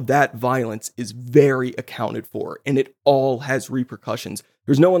all of that violence is very accounted for, and it all has repercussions.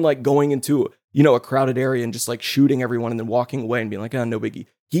 There's no one like going into a crowded area and just like shooting everyone and then walking away and being like, oh, no biggie.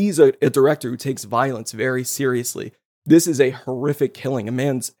 He's a director who takes violence very seriously. This is a horrific killing. A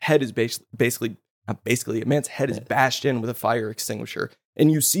man's head is a man's head is bashed in with a fire extinguisher.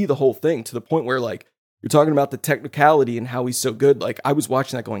 And you see the whole thing to the point where like, you're talking about the technicality and how he's so good. Like I was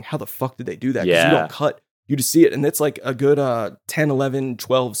watching that going, how the fuck did they do that? Because you don't cut, you just see it. And it's like a good 10, 11,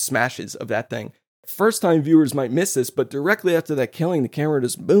 12 smashes of that thing. First time viewers might miss this, but directly after that killing, the camera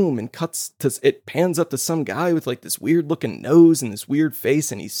just boom and it pans up to some guy with like this weird looking nose and this weird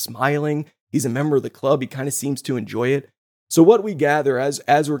face, and he's smiling. He's a member of the club. He kind of seems to enjoy it. So what we gather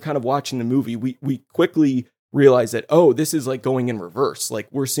as we're kind of watching the movie, we quickly realize that, oh, this is like going in reverse. Like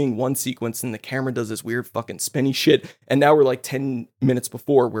we're seeing one sequence and the camera does this weird fucking spinny shit. And now we're like 10 minutes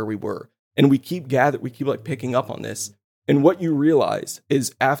before where we were. And we keep like picking up on this. And what you realize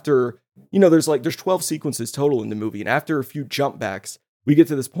is after, there's 12 sequences total in the movie. And after a few jump backs, we get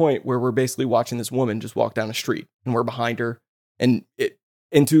to this point where we're basically watching this woman just walk down the street and we're behind her. And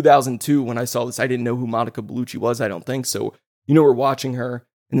in 2002, when I saw this, I didn't know who Monica Bellucci was. I don't think so. We're watching her,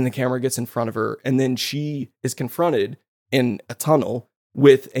 and then the camera gets in front of her, and then she is confronted in a tunnel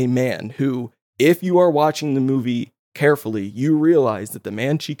with a man who, if you are watching the movie carefully, you realize that the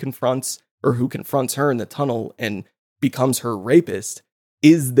man she confronts, or who confronts her in the tunnel and becomes her rapist,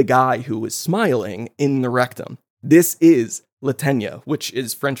 is the guy who was smiling in the rectum. This is Latenya, which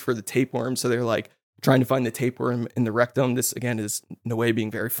is French for the tapeworm. So they're like trying to find the tapeworm in the rectum. This again is Noé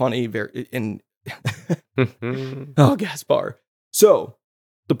being very funny, oh, Gaspar. So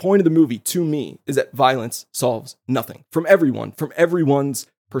the point of the movie to me is that violence solves nothing from everyone's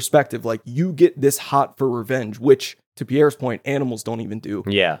perspective. Like you get this hot for revenge, which to Pierre's point, animals don't even do.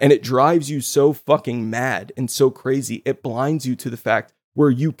 Yeah. And it drives you so fucking mad and so crazy. It blinds you to the fact where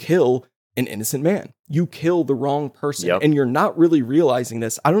you kill an innocent man. You kill the wrong person. Yep. And you're not really realizing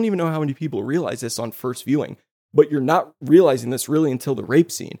this. I don't even know how many people realize this on first viewing, but you're not realizing this really until the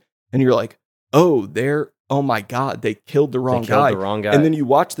rape scene. And you're like, oh my God, they killed the wrong guy. And then you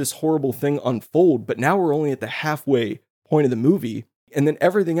watch this horrible thing unfold, but now we're only at the halfway point of the movie. And then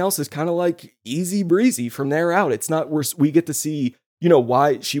everything else is kind of like easy breezy from there out. It's not where we get to see,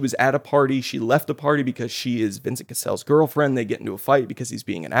 why she was at a party. She left the party because she is Vincent Cassel's girlfriend. They get into a fight because he's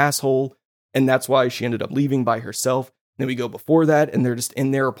being an asshole. And that's why she ended up leaving by herself. Then we go before that, and they're just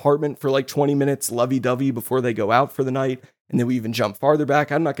in their apartment for like 20 minutes, lovey-dovey, before they go out for the night. And then we even jump farther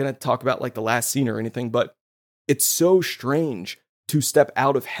back. I'm not going to talk about like the last scene or anything, but it's so strange to step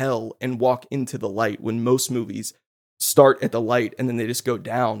out of hell and walk into the light when most movies start at the light and then they just go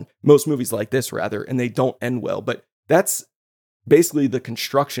down. Most movies like this, rather, and they don't end well. But that's basically the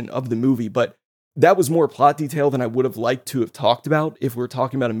construction of the movie. But that was more plot detail than I would have liked to have talked about if we were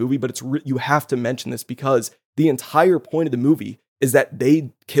talking about a movie. But you have to mention this because the entire point of the movie is that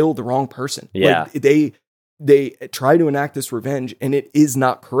they kill the wrong person. Yeah. Like they try to enact this revenge, and it is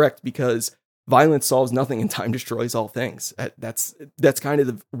not correct because violence solves nothing and time destroys all things. That's kind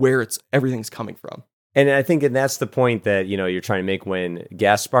of where everything's coming from. And I think that's the point that, you're trying to make when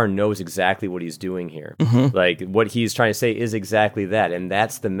Gaspar knows exactly what he's doing here. Mm-hmm. Like what he's trying to say is exactly that. And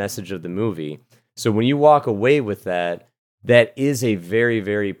that's the message of the movie. So when you walk away with that, that is a very,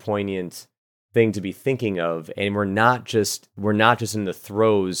 very poignant thing to be thinking of. And we're not just in the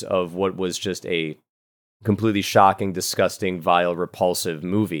throes of what was just a completely shocking, disgusting, vile, repulsive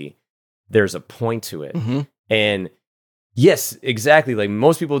movie. There's a point to it. Mm-hmm. And yes, exactly. Like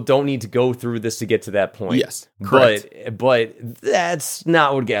most people don't need to go through this to get to that point. Yes, correct. But that's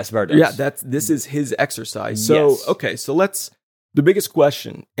not what Gaspar does. Yeah, this is his exercise. So, yes. Okay, so the biggest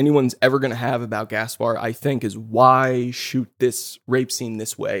question anyone's ever going to have about Gaspar, I think, is why shoot this rape scene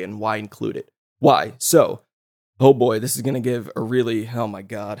this way and why include it? Why? So, Oh boy, this is going to give a really, oh my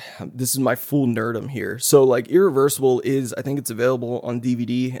God, this is my full nerdum here. So like Irreversible is, I think it's available on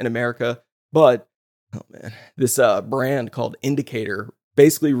DVD in America, but oh man, this brand called Indicator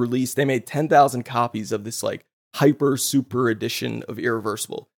basically released, they made 10,000 copies of this like hyper super edition of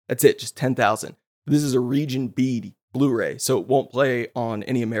Irreversible. That's it, just 10,000. This is a Region B Blu-ray, so it won't play on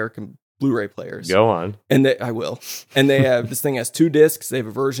any American Blu-ray players. Go on. And I will. And they have, this thing has 2 discs. They have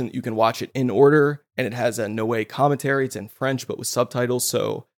a version that you can watch it in order, and it has a No Way commentary. It's in French, but with subtitles.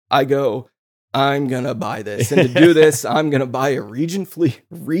 So I'm going to buy this. And to do this, I'm going to buy a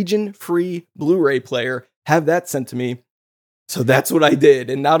region-free Blu-ray player, have that sent to me. So that's what I did.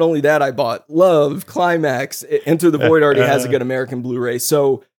 And not only that, I bought Love, Climax, Enter the Void already has a good American Blu-ray.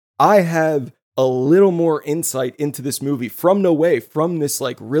 So I have a little more insight into this movie from No Way, from this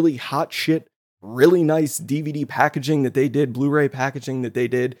like really hot shit, really nice DVD packaging that they did, Blu-ray packaging that they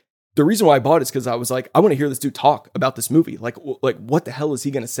did. The reason why I bought it is because I was like, I want to hear this dude talk about this movie. Like what the hell is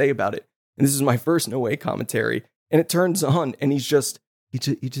he going to say about it? And this is my first No Way commentary. And it turns on and he just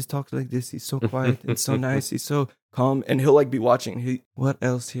talks like this. He's so quiet and so nice. He's so calm. And he'll like be watching. What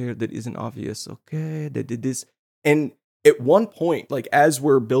else here that isn't obvious? Okay, they did this. And at one point, like as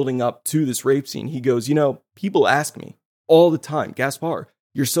we're building up to this rape scene, he goes, people ask me all the time, Gaspar,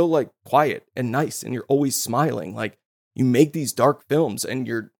 you're so like quiet and nice and you're always smiling. Like you make these dark films and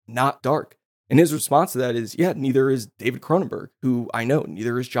you're not dark. And his response to that is, yeah, neither is David Cronenberg, who I know,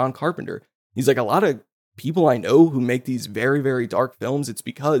 neither is John Carpenter. He's like, a lot of people I know who make these very, very dark films, it's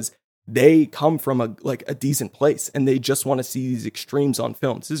because they come from a decent place and they just want to see these extremes on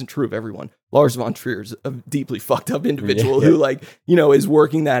film. This isn't true of everyone. Lars von Trier is a deeply fucked up individual who is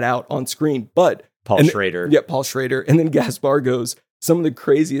working that out on screen. But Paul Schrader. Yeah, Paul Schrader. And then Gaspar goes, some of the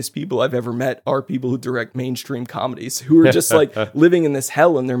craziest people I've ever met are people who direct mainstream comedies who are just like living in this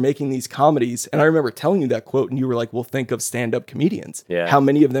hell and they're making these comedies. And I remember telling you that quote and you were like, well, think of stand-up comedians. Yeah. How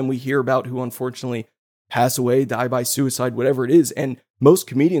many of them we hear about who unfortunately pass away, die by suicide, whatever it is. And most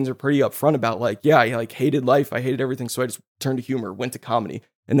comedians are pretty upfront about like, yeah, I like hated life. I hated everything. So I just turned to humor, went to comedy.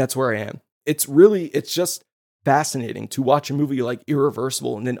 And that's where I am. It's just fascinating to watch a movie like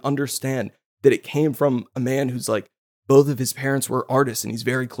Irreversible and then understand that it came from a man who's like, both of his parents were artists and he's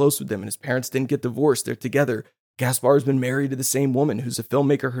very close with them and his parents didn't get divorced. They're together. Gaspar's been married to the same woman who's a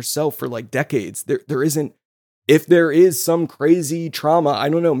filmmaker herself for like decades. There isn't, if there is some crazy trauma, I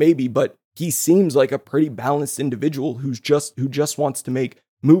don't know, maybe, but he seems like a pretty balanced individual who just wants to make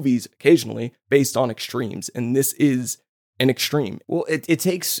movies occasionally based on extremes. And this is an extreme. Well, it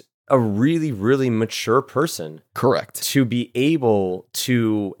takes a really, really mature person. Correct. To be able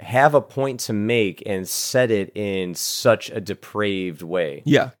to have a point to make and set it in such a depraved way.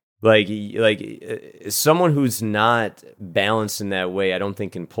 Yeah. Like someone who's not balanced in that way, I don't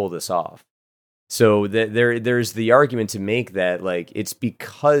think can pull this off. So there's the argument to make that like it's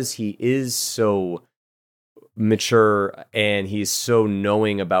because he is so mature and he's so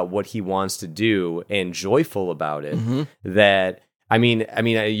knowing about what he wants to do and joyful about it that I mean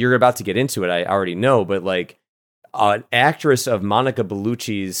you're about to get into it, I already know, but like an actress of Monica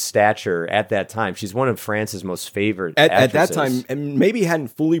Bellucci's stature at that time, she's one of France's most favorite actresses. At that time, and maybe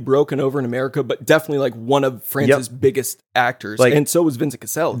hadn't fully broken over in America, but definitely like one of France's biggest actors. Like, and so was Vincent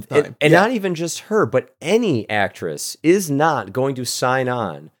Cassel at the time. And not even just her, but any actress is not going to sign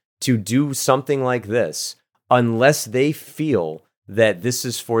on to do something like this unless they feel that this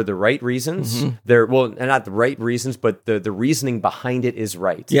is for the right reasons. They're not the right reasons, but the reasoning behind it is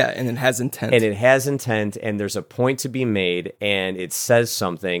right. Yeah, and it has intent. And there's a point to be made, and it says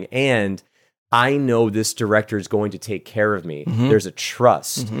something, and I know this director is going to take care of me. There's a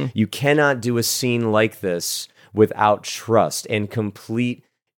trust. You cannot do a scene like this without trust and complete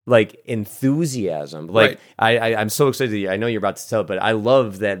like enthusiasm. Like I'm so excited. I know you're about to tell, but I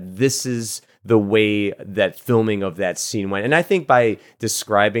love that this is the way that filming of that scene went. And I think by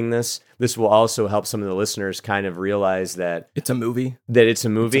describing this will also help some of the listeners kind of realize that it's a movie.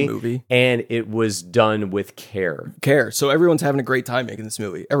 And it was done with care. So everyone's having a great time making this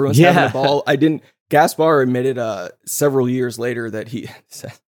movie. Everyone's having a ball. Gaspar admitted several years later that he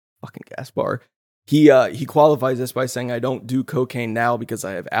fucking Gaspar. He qualifies this by saying, I don't do cocaine now because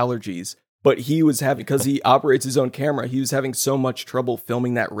I have allergies. But he was having, because he operates his own camera, he was having so much trouble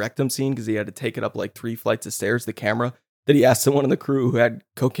filming that rectum scene because he had to take it up like 3 flights of stairs, the camera, that he asked someone in the crew who had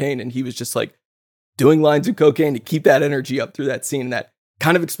cocaine, and he was just like doing lines of cocaine to keep that energy up through that scene. And that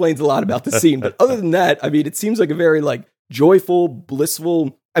kind of explains a lot about the scene. But other than that, I mean, it seems like a very like joyful,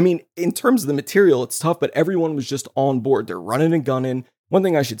 blissful, I mean, in terms of the material, it's tough, but everyone was just on board. They're running and gunning. One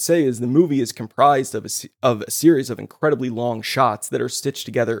thing I should say is the movie is comprised of a series of incredibly long shots that are stitched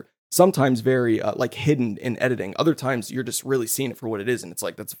together sometimes very like hidden in editing. Other times you're just really seeing it for what it is. And it's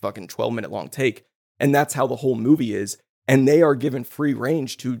like, that's a fucking 12-minute long take. And that's how the whole movie is. And they are given free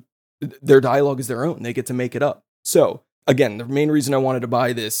range to, their dialogue is their own. They get to make it up. So again, the main reason I wanted to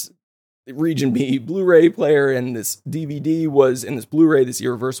buy this Region B Blu-ray player and this DVD was, and this Blu-ray, this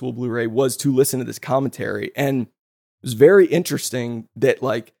irreversible Blu-ray, was to listen to this commentary. And it was very interesting that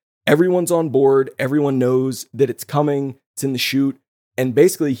like everyone's on board. Everyone knows that it's coming. It's in the shoot. And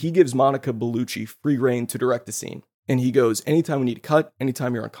basically he gives Monica Bellucci free reign to direct the scene. And he goes, anytime we need to cut,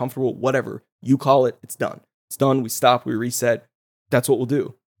 anytime you're uncomfortable, whatever, you call it, it's done. It's done. We stop, we reset. That's what we'll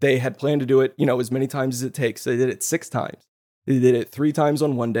do. They had planned to do it, as many times as it takes. They did it 6 times. They did it 3 times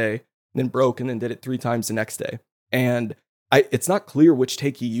on one day, then broke, and then did it 3 times the next day. And it's not clear which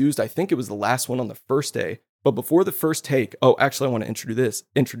take he used. I think it was the last one on the first day. But before the first take, actually, I want to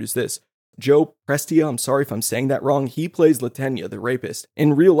introduce this. Joe Prestia, I'm sorry if I'm saying that wrong. He plays Latanya, the rapist.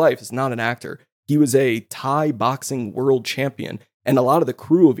 In real life, is not an actor. He was a Thai boxing world champion. And a lot of the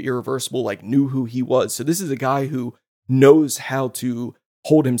crew of Irreversible knew who he was. So this is a guy who knows how to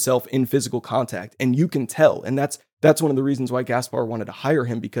hold himself in physical contact. And you can tell. And that's one of the reasons why Gaspar wanted to hire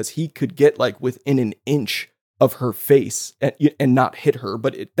him, because he could get within an inch of her face and not hit her.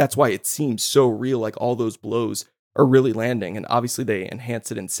 But that's why it seems so real. Like all those blows are really landing. And obviously they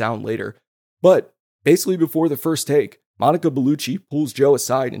enhance it in sound later. But basically before the first take, Monica Bellucci pulls Joe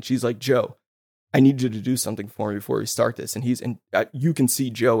aside and she's like, Joe, I need you to do something for me before we start this. And you can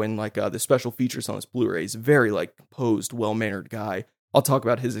see Joe in the special features on this Blu-ray. He's a very composed, well-mannered guy. I'll talk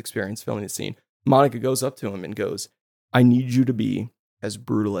about his experience filming the scene. Monica goes up to him and goes, I need you to be as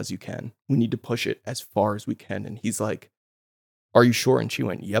brutal as you can. We need to push it as far as we can. And he's like, are you sure? And she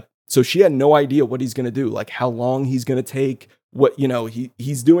went, yep. So she had no idea what he's going to do, how long he's going to take, what,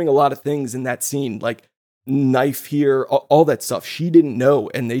 he's doing a lot of things in that scene, knife here, all that stuff. She didn't know.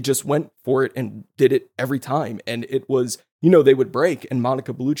 And they just went for it and did it every time. And it was, they would break. And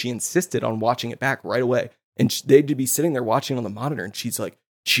Monica Bellucci insisted on watching it back right away. And they'd be sitting there watching on the monitor. And she's like,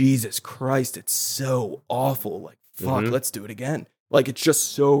 Jesus Christ, it's so awful. Fuck, let's do it again. It's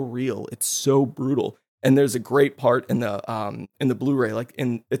just so real. It's so brutal. And there's a great part in the Blu-ray,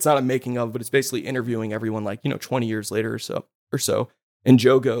 it's not a making of, but it's basically interviewing everyone 20 years later or so. And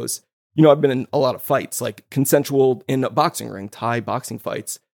Joe goes, I've been in a lot of fights, consensual in a boxing ring, Thai boxing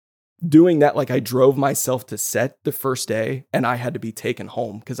fights. Doing that, I drove myself to set the first day and I had to be taken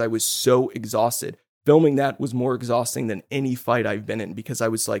home because I was so exhausted. Filming that was more exhausting than any fight I've been in because I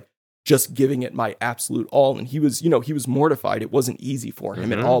was just giving it my absolute all. And he was mortified. It wasn't easy for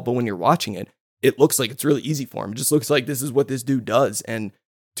him at all. But when you're watching it, it looks like it's really easy for him. It just looks like this is what this dude does. And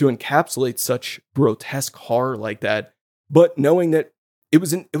to encapsulate such grotesque horror like that, but knowing that it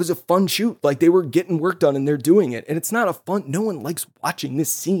was a fun shoot. They were getting work done and they're doing it. And it's not a fun, no one likes watching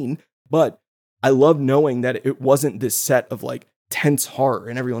this scene, but I love knowing that it wasn't this set of tense horror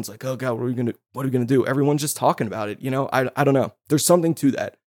and everyone's like, oh God, what are we going to do? Everyone's just talking about it. I don't know. There's something to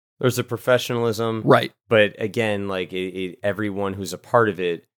that. There's a professionalism. Right. But again, everyone who's a part of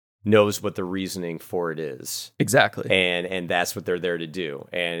it knows what the reasoning for it is. Exactly. And that's what they're there to do.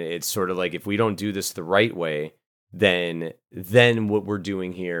 And it's sort of if we don't do this the right way, then what we're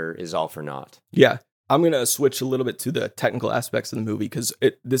doing here is all for naught. Yeah. I'm going to switch a little bit to the technical aspects of the movie because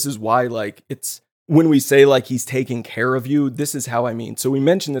this is why it's when we say he's taking care of you, this is how I mean. So we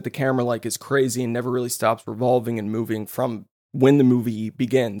mentioned that the camera is crazy and never really stops revolving and moving from when the movie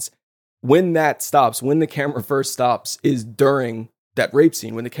begins. When that stops, when the camera first stops is during that rape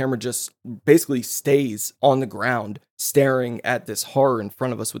scene, when the camera just basically stays on the ground staring at this horror in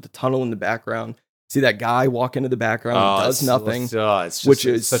front of us with the tunnel in the background. See that guy walk into the background and does nothing, it's just, which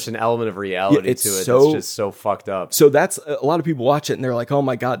is such an element of reality to it. It's just so fucked up. So that's a lot of people watch it and they're like, oh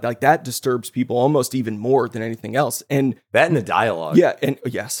my God, that disturbs people almost even more than anything else. And that and the dialogue. Yeah. And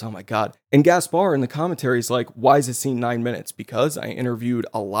yes, oh my God. And Gaspar in the commentary is like, why is this scene 9 minutes? Because I interviewed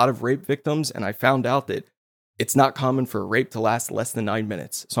a lot of rape victims and I found out that it's not common for a rape to last less than 9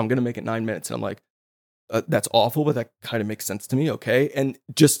 minutes. So I'm going to make it 9 minutes. And I'm like, that's awful, but that kind of makes sense to me. Okay. And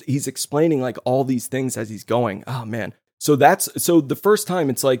just, he's explaining all these things as he's going, oh man. So the first time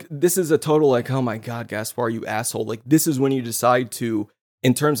it's this is a total oh my God, Gaspar, you asshole. This is when you decide to,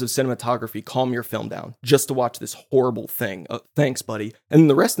 in terms of cinematography, calm your film down just to watch this horrible thing. Thanks, buddy. And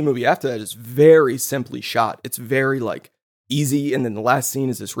the rest of the movie after that is very simply shot. It's very easy. And then the last scene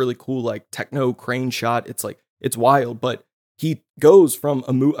is this really cool, techno crane shot. It's wild, but he goes from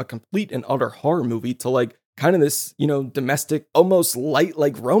a complete and utter horror movie to kind of this, domestic, almost light,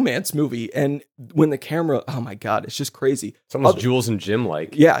 like romance movie. And when the camera, oh my God, it's just crazy. It's almost Jules and Jim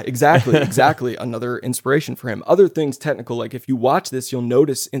like. Yeah, exactly. Another inspiration for him. Other things technical, like if you watch this, you'll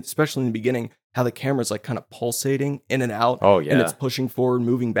notice, especially in the beginning, how the camera's like kind of pulsating in and out. Oh, yeah. And it's pushing forward,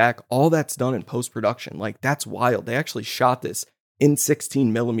 moving back. All that's done in post-production. Like, that's wild. They actually shot this in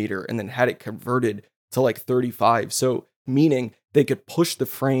 16 millimeter and then had it converted to like 35. So meaning they could push the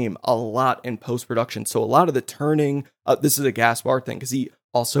frame a lot in post-production. So a lot of the turning, this is a Gaspar thing, because he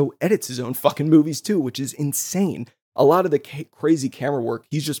also edits his own fucking movies too, which is insane. A lot of the crazy camera work,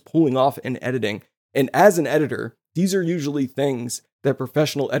 he's just pulling off and editing. And as an editor, these are usually things that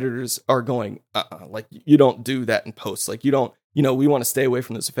professional editors are going, like, you don't do that in post. Like, you don't, we want to stay away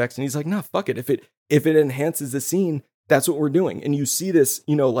from those effects. And he's like, no, fuck it. If it enhances the scene, that's what we're doing. And you see this,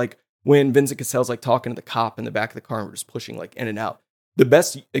 like when Vincent Cassel's like talking to the cop in the back of the car and we're just pushing like in and out. The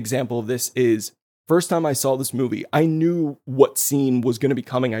best example of this is first time I saw this movie, I knew what scene was going to be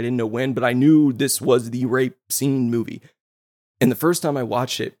coming. I didn't know when, but I knew this was the rape scene movie. And the first time I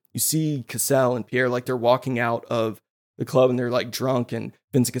watched it, you see Cassel and Pierre, like they're walking out of the club and they're like drunk and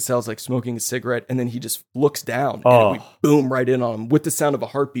Vincent Cassel's like smoking a cigarette. And then he just looks down and we boom right in on him with the sound of a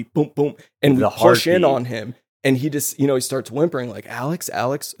heartbeat, boom, boom. And we push in on him. And he just, he starts whimpering like, Alex,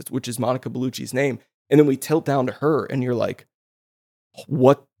 which is Monica Bellucci's name. And then we tilt down to her and you're like,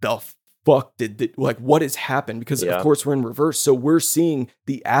 what the fuck what has happened? Because of course we're in reverse. So we're seeing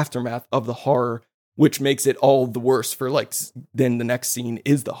the aftermath of the horror, which makes it all the worse for like, then the next scene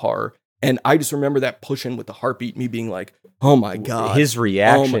is the horror. And I just remember that pushing with the heartbeat, me being like, oh my God. His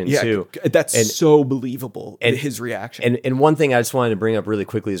reaction too. That's so believable. And his reaction. And one thing I just wanted to bring up really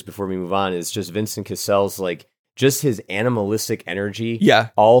quickly is before we move on is just Vincent Cassel's like, just his animalistic energy. Yeah.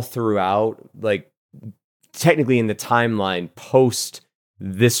 All throughout, like technically in the timeline post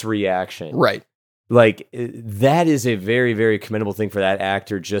this reaction. Right. Like that is a very, very commendable thing for that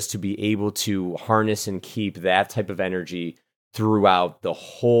actor just to be able to harness and keep that type of energy throughout the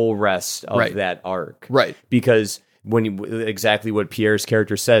whole rest of that arc. Right. Because exactly what Pierre's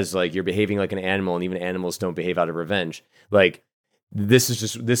character says, like you're behaving like an animal and even animals don't behave out of revenge. Like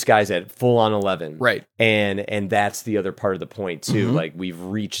this guy's at full on 11. Right. And that's the other part of the point too. Mm-hmm. Like we've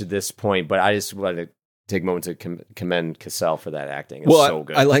reached this point, but I just wanted to take a moment to commend Cassel for that acting. It's so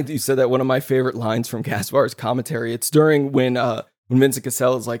good. I like that you said that. One of my favorite lines from Gaspar's commentary, it's during when Vincent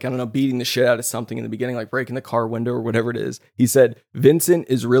Cassel is like, I don't know, beating the shit out of something in the beginning, like breaking the car window or whatever it is. He said, Vincent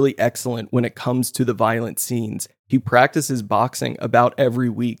is really excellent when it comes to the violent scenes. He practices boxing about every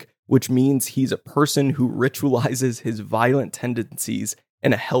week, which means he's a person who ritualizes his violent tendencies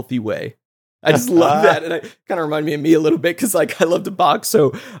in a healthy way. I just love that. And it kind of reminded me of me a little bit because like I love to box.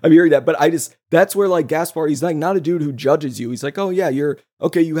 So I'm hearing that. But that's where like Gaspar, he's like not a dude who judges you. He's like, oh yeah, you're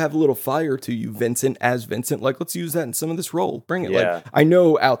okay. You have a little fire to you, Vincent, as Vincent. Like, let's use that in some of this role. Bring it. Yeah. Like, I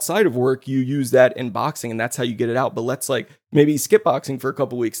know outside of work, you use that in boxing and that's how you get it out. But let's like maybe skip boxing for a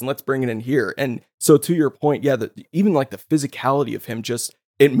couple weeks and let's bring it in here. And so to your point, yeah, even like the physicality of him,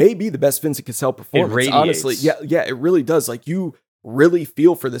 it may be the best Vincent Cassel performance. Honestly. Yeah, it really does. Like you really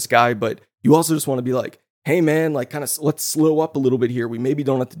feel for this guy, but you also just want to be like, hey man, like kind of let's slow up a little bit here. We maybe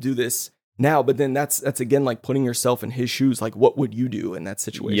don't have to do this now, but then that's again like putting yourself in his shoes. Like what would you do in that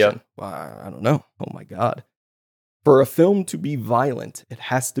situation? Yep. Well, I don't know. Oh my God. For a film to be violent, it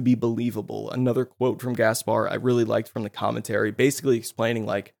has to be believable. Another quote from Gaspar I really liked from the commentary, basically explaining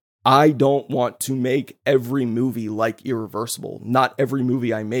like, I don't want to make every movie like Irreversible. Not every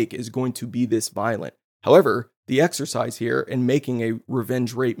movie I make is going to be this violent. However, the exercise here in making a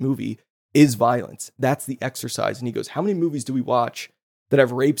revenge rape movie is violence. That's the exercise. And he goes, how many movies do we watch that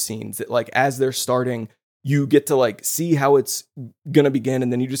have rape scenes that like as they're starting, you get to like see how it's going to begin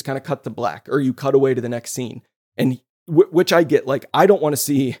and then you just kind of cut to black or you cut away to the next scene. And which I get, like, I don't want to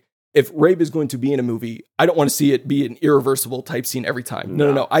see, if rape is going to be in a movie, I don't want to see it be an Irreversible type scene every time.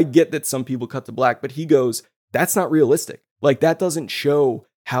 No. I get that some people cut to black, but he goes, that's not realistic. Like that doesn't show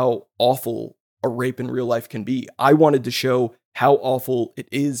how awful a rape in real life can be. I wanted to show how awful it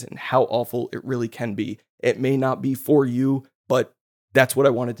is and how awful it really can be. It may not be for you, but that's what I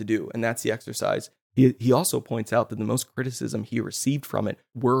wanted to do. And that's the exercise. He also points out that the most criticism he received from it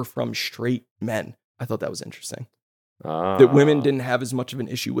were from straight men. I thought that was interesting. That women didn't have as much of an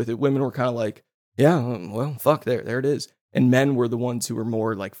issue with it. Women were kind of like, yeah, well, fuck, there it is. And men were the ones who were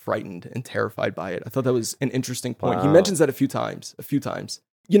more like frightened and terrified by it. I thought that was an interesting point. Wow. He mentions that a few times.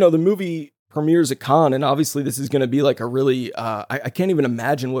 The movie premieres at Cannes, and obviously this is going to be like a really, I can't even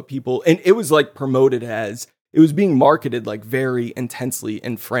imagine what people, and it was like promoted as, it was being marketed like very intensely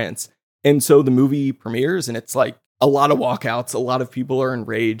in France. And so the movie premieres and it's like a lot of walkouts, a lot of people are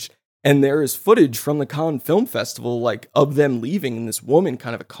enraged. And there is footage from the Cannes Film Festival, like, of them leaving, and this woman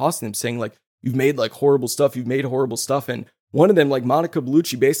kind of accosting them, saying, like, you've made, like, horrible stuff. You've made horrible stuff. And one of them, like, Monica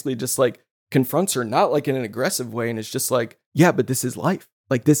Bellucci, basically just, like, confronts her, not, like, in an aggressive way. And it's just like, yeah, but this is life.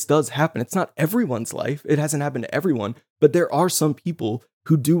 Like, this does happen. It's not everyone's life. It hasn't happened to everyone. But there are some people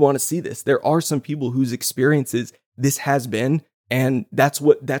who do want to see this. There are some people whose experiences this has been. And that's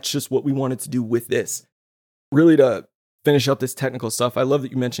just what we wanted to do with this. Really, to finish up this technical stuff, I love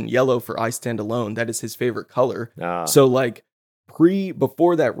that you mentioned yellow for I Stand Alone. That is his favorite color. So, like,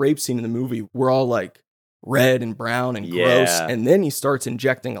 before that rape scene in the movie, we're all like red and brown and gross. And then he starts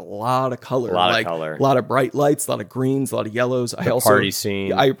injecting a lot of color. A lot of bright lights, a lot of greens, a lot of yellows. Party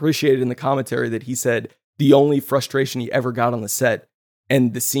scene. I appreciated in the commentary that he said the only frustration he ever got on the set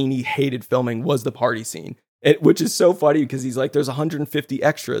and the scene he hated filming was the party scene. Which is so funny because he's like, there's 150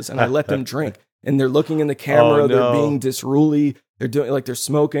 extras and I let them drink. And they're looking in the camera, they're being disruly, they're doing, like, they're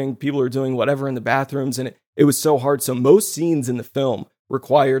smoking, people are doing whatever in the bathrooms, and it was so hard. So most scenes in the film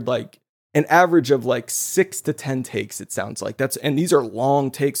required, like, an average of, like, 6 to 10 takes, it sounds like. And these are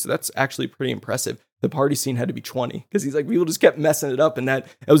long takes, so that's actually pretty impressive. The party scene had to be 20, because he's like, people just kept messing it up, and that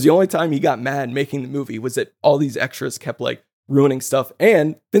was the only time he got mad making the movie, was that all these extras kept, like, ruining stuff.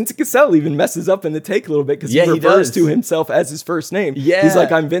 And Vincent Cassel even messes up in the take a little bit because he refers to himself as his first name. He's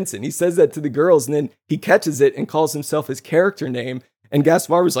like, I'm Vincent. He says that to the girls, and then he catches it and calls himself his character name. And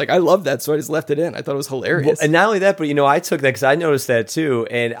Gaspar was like, I love that, so I just left it in. I thought it was hilarious. Well, and not only that, but, you know, I took that because I noticed that too.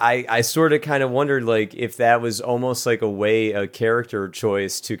 And I sort of kind of wondered, like, if that was almost like a character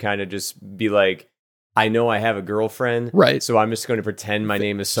choice to kind of just be like, I know I have a girlfriend, right? So I'm just going to pretend my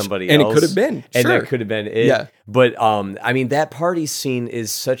name is somebody else. And it could have been. And that could have been it. Yeah. But, I mean, that party scene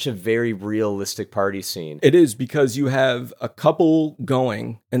is such a very realistic party scene. It is, because you have a couple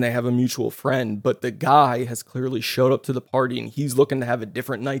going and they have a mutual friend, but the guy has clearly showed up to the party and he's looking to have a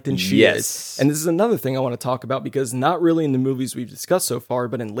different night than she is. And this is another thing I want to talk about, because not really in the movies we've discussed so far,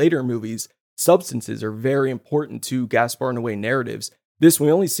 but in later movies, substances are very important to Gaspar Noé narratives.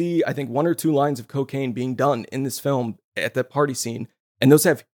 We only see, I think, 1 or 2 lines of cocaine being done in this film at that party scene. And those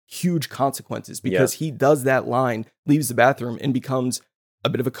have huge consequences, because he does that line, leaves the bathroom, and becomes a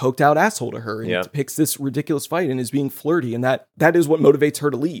bit of a coked out asshole to her, and depicts this ridiculous fight and is being flirty. And that is what motivates her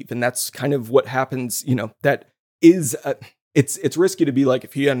to leave. And that's kind of what happens, you know, that is... It's risky to be like,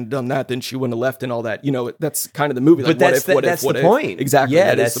 if he hadn't done that, then she wouldn't have left and all that. You know, that's kind of the movie. Like, but that's the point. Exactly.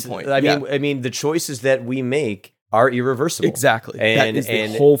 Yeah, that's the point. I mean, the choices that we make are irreversible. Exactly. And, that is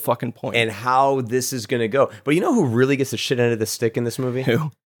the whole fucking point. And how this is going to go. But you know who really gets the shit end of the stick in this movie?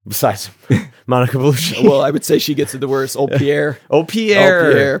 Who? Besides Monica Bellucci. Well, I would say she gets it the worst. Pierre.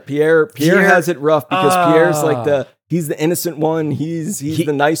 Pierre has it rough, because Pierre's like he's the innocent one. He's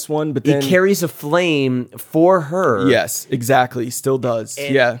the nice one, but then he carries a flame for her. Yes, exactly. He still does.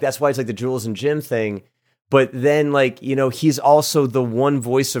 And that's why it's like the Jules and Jim thing. But then, like, you know, he's also the one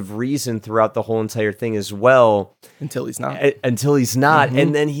voice of reason throughout the whole entire thing as well. Until he's not. Mm-hmm.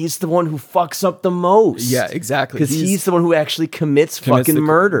 And then he's the one who fucks up the most. Yeah, exactly. Because he's the one who actually commits fucking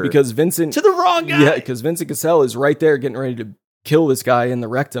murder. Because Vincent... To the wrong guy! Yeah, because Vincent Cassel is right there getting ready to kill this guy in the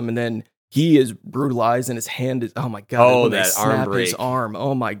rectum, and then he is brutalized, and his hand is... Oh, my God. Oh, that arm break. His arm.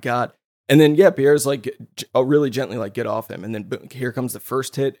 Oh, my God. And then, Pierre's like, really gently, like, get off him. And then boom, here comes the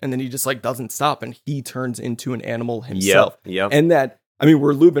first hit. And then he just, like, doesn't stop. And he turns into an animal himself. Yep. And that, I mean,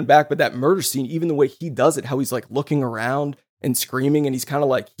 we're looping back, but that murder scene, even the way he does it, how he's, like, looking around and screaming. And he's kind of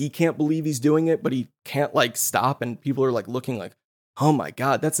like, he can't believe he's doing it, but he can't, like, stop. And people are, like, looking like, oh, my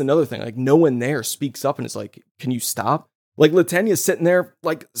God. That's another thing. Like, no one there speaks up and is like, can you stop? Like, Latanya's sitting there,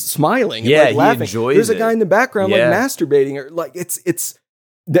 like, smiling and, like, laughing. He enjoys There's a guy in the background, like, masturbating. Or, like, it's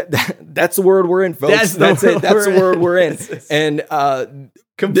that's the word we're in, folks. That's it. That's the word we're in. And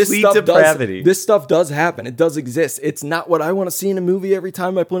complete depravity. This stuff does happen. It does exist. It's not what I want to see in a movie every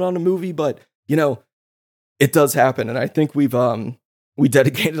time I put on a movie, but, you know, it does happen. And I think we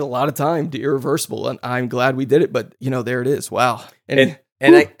dedicated a lot of time to Irreversible, and I'm glad we did it. But, you know, there it is. Wow. And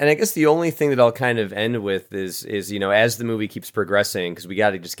I guess the only thing that I'll kind of end with is you know, as the movie keeps progressing, because we got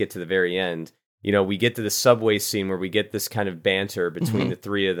to just get to the very end. You know, we get to the subway scene where we get this kind of banter between the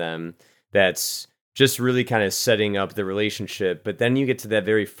three of them that's just really kind of setting up the relationship. But then you get to that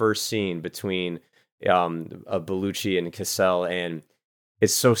very first scene between Bellucci and Cassel, and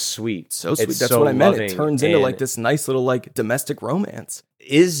it's so sweet. So sweet. It's that's so what I meant. loving. It turns into like this nice little like domestic romance.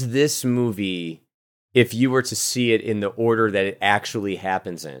 Is this movie, if you were to see it in the order that it actually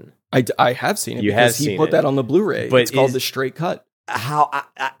happens in? I have seen it. Because he put that on the Blu-ray. But it's called the straight cut. How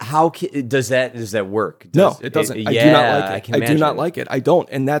does that work? No, it doesn't. I do not like it. I do not like it. I don't.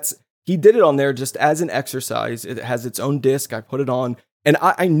 And he did it on there just as an exercise. It has its own disc. I put it on, And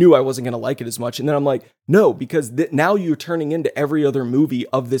I knew I wasn't going to like it as much. And then I'm like, no, because now you're turning into every other movie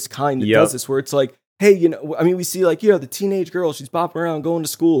of this kind that does this, where it's like, hey, you know, I mean, we see like, the teenage girl, she's bopping around going to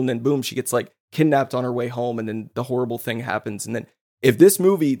school, and then boom, she gets like kidnapped on her way home, and then the horrible thing happens. And then if this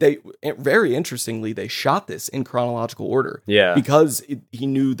movie, very interestingly, they shot this in chronological order. Yeah. Because he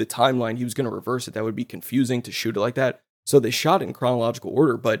knew the timeline, he was going to reverse it. That would be confusing to shoot it like that. So they shot it in chronological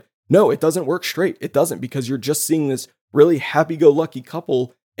order, but no, it doesn't work straight. It doesn't, because you're just seeing this really happy-go-lucky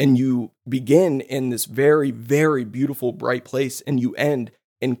couple, and you begin in this very, very beautiful, bright place, and you end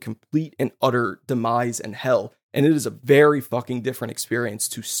in complete and utter demise and hell. And it is a very fucking different experience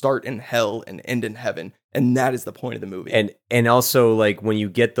to start in hell and end in heaven. And that is the point of the movie. And also, like, when you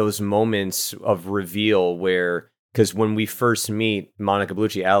get those moments of reveal where, because when we first meet Monica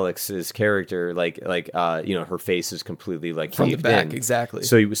Bellucci, Alex's character, like her face is completely like from the back, in. Exactly.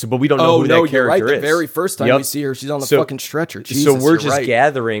 So but we don't know who that character you're right. is. The very first time we see her, she's on the fucking stretcher. Jesus, so we're just right.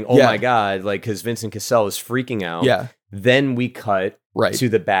 gathering. Oh my god! Like, because Vincent Cassel is freaking out. Yeah. Then we cut right to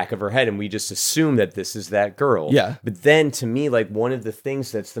the back of her head, and we just assume that this is that girl. Yeah. But then, to me, like, one of the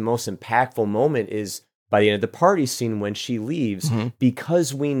things that's the most impactful moment is by the end of the party scene when she leaves,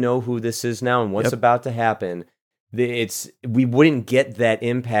 because we know who this is now and what's about to happen. We wouldn't get that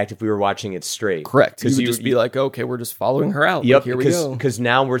impact if we were watching it straight. Correct. Because you would just be like, okay, we're just following her out. Yep. Like, here we go. Because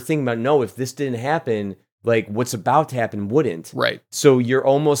now we're thinking about, no, if this didn't happen, like, what's about to happen wouldn't. Right. So you're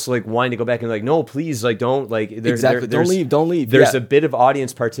almost like wanting to go back and like, no, please, like, don't, like, exactly. Don't leave. There's a bit of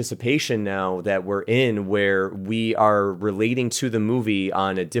audience participation now that we're in, where we are relating to the movie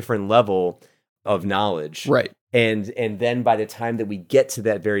on a different level of knowledge. Right. And then by the time that we get to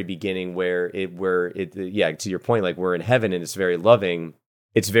that very beginning where to your point, like, we're in heaven and it's very loving,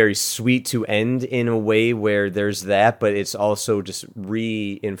 it's very sweet to end in a way where there's that, but it's also just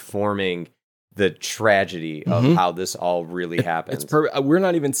re-informing the tragedy of how this all really happened. It's perfect. We're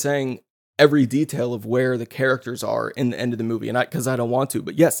not even saying every detail of where the characters are in the end of the movie, and because I don't want to,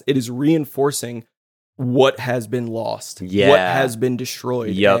 but yes, it is reinforcing what has been lost, what has been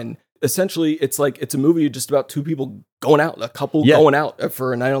destroyed, and essentially, it's like it's a movie just about two people going out, a couple going out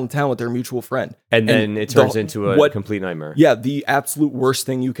for a night on the town with their mutual friend. And then it turns into a complete nightmare. Yeah, the absolute worst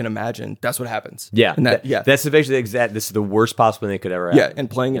thing you can imagine. That's what happens. Yeah. And that's basically this is the worst possible thing that could ever happen. Yeah, and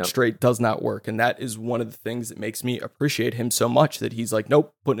playing it straight does not work. And that is one of the things that makes me appreciate him so much, that he's like,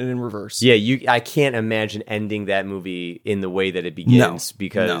 nope, putting it in reverse. Yeah, I can't imagine ending that movie in the way that it begins,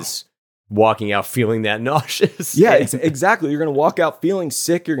 because walking out feeling that nauseous. Yeah, exactly. You're going to walk out feeling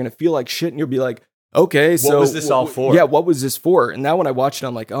sick. You're going to feel like shit, and you'll be like, okay, so what was this all for? Yeah, what was this for? And now when I watch it,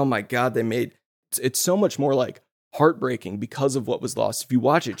 I'm like, oh my God, it's so much more like heartbreaking because of what was lost. If you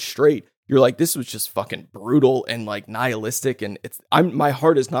watch it straight, you're like, this was just fucking brutal and like nihilistic, and my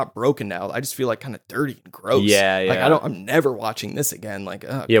heart is not broken now. I just feel like kind of dirty and gross. Yeah. Like I'm never watching this again. Like,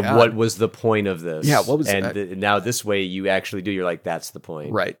 oh God. What was the point of this? Yeah, what was now this way you actually do. You're like, that's the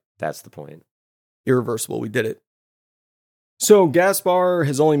point. Right. That's the point. Irreversible. We did it. So Gaspar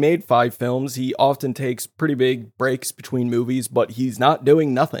has only made 5 films. He often takes pretty big breaks between movies, but he's not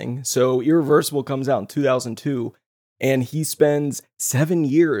doing nothing. So Irreversible comes out in 2002, and he spends 7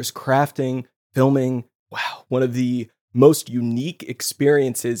 years crafting, filming, one of the most unique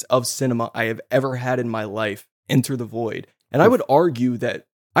experiences of cinema I have ever had in my life, Enter the Void. And I would argue that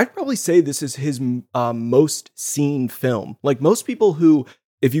I'd probably say this is his most seen film. Like, most people who,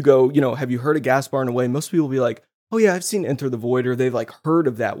 if you go, have you heard of Gaspar in a way? Most people will be like, oh yeah, I've seen Enter the Void, or they've like heard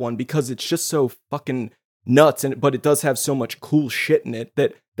of that one because it's just so fucking nuts. But it does have so much cool shit in it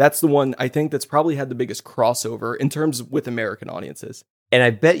that's the one I think that's probably had the biggest crossover in terms with American audiences. And I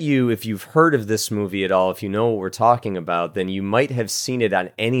bet you, if you've heard of this movie at all, if you know what we're talking about, then you might have seen it on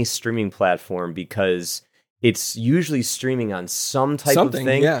any streaming platform, because it's usually streaming on some type of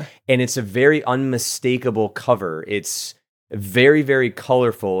thing. Yeah. And it's a very unmistakable cover. It's very, very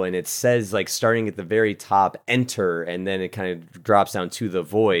colorful, and it says, like, starting at the very top, enter, and then it kind of drops down to the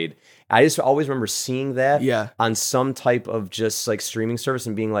void. I just always remember seeing that on some type of just like streaming service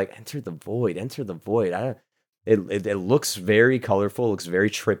and being like, enter the void. It looks very colorful, looks very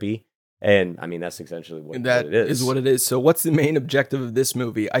trippy. And I mean, that's essentially what it is. That is what it is. So what's the main objective of this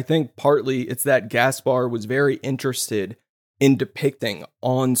movie? I think partly it's that Gaspar was very interested in depicting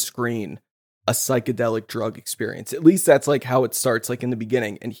on screen a psychedelic drug experience. At least that's like how it starts, like in the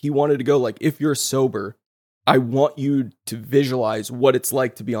beginning. And he wanted to go like, if you're sober, I want you to visualize what it's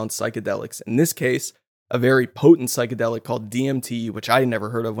like to be on psychedelics. In this case, a very potent psychedelic called DMT, which I had never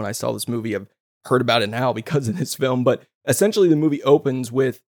heard of when I saw this movie. I've heard about it now because of this film. But essentially the movie opens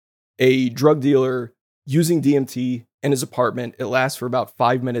with a drug dealer using DMT in his apartment. It lasts for about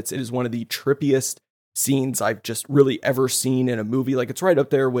 5 minutes. It is one of the trippiest scenes I've just really ever seen in a movie. Like, it's right up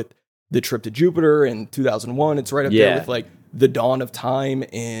there with the trip to Jupiter in 2001. It's right up there with like the dawn of time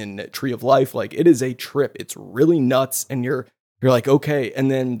in Tree of Life. Like, it is a trip. It's really nuts. And you're like, okay. And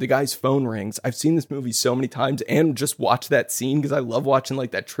then the guy's phone rings. I've seen this movie so many times and just watch that scene because I love watching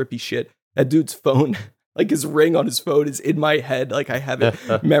like that trippy shit. That dude's phone, like his ring on his phone is in my head. Like, I have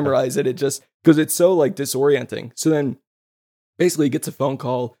it memorized. It just, because it's so like disorienting. So then basically he gets a phone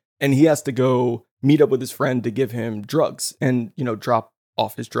call and he has to go meet up with his friend to give him drugs and, you know, drop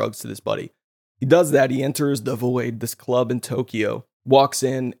off his drugs to this buddy. He does that. He enters the Void, this club in Tokyo, walks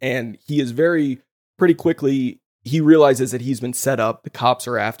in, and he is pretty quickly, he realizes that he's been set up. The cops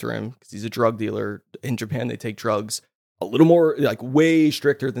are after him because he's a drug dealer. In Japan, they take drugs a little more, like way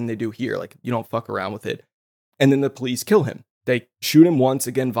stricter than they do here. Like, you don't fuck around with it. And then the police kill him. They shoot him once.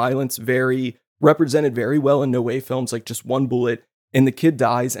 Again, violence very represented very well in No Way films, like just one bullet. And the kid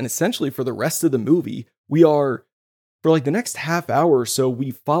dies. And essentially for the rest of the movie, for like the next half hour or so, we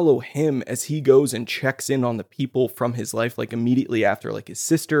follow him as he goes and checks in on the people from his life, like immediately after, like his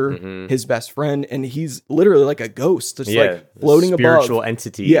sister, his best friend. And he's literally like a ghost, just like floating above. Spiritual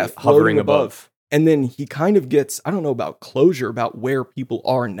entity hovering above. And then he kind of gets, I don't know about closure, about where people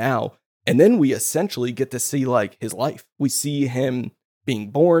are now. And then we essentially get to see like his life. We see him being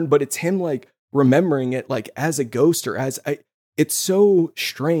born, but it's him like remembering it like as a ghost or it's so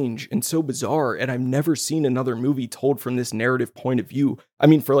strange and so bizarre, and I've never seen another movie told from this narrative point of view. I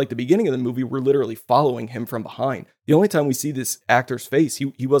mean, for like the beginning of the movie, we're literally following him from behind. The only time we see this actor's face,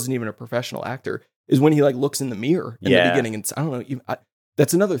 he wasn't even a professional actor, is when he like looks in the mirror in the beginning. And I don't know,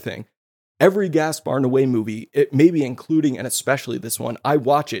 that's another thing. Every Gaspar Noé movie, it maybe including and especially this one, I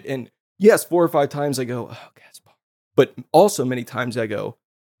watch it, and yes, 4 or 5 times I go, oh, Gaspar. But also many times I go,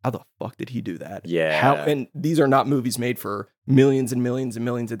 how the fuck did he do that? Yeah. And these are not movies made for millions and millions and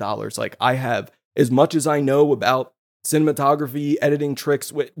millions of dollars. Like, I have, as much as I know about cinematography, editing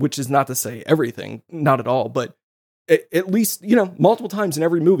tricks, which is not to say everything, not at all, but at least, you know, multiple times in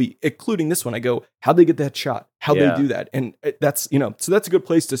every movie, including this one, I go, how'd they get that shot? How'd they do that? And that's, you know, so that's a good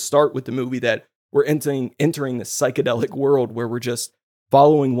place to start with the movie, that we're entering this psychedelic world where we're just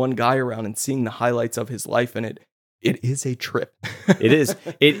following one guy around and seeing the highlights of his life. And it is a trip. It is.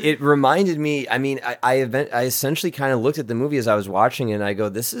 It reminded me, I mean, I essentially kind of looked at the movie as I was watching it and I go,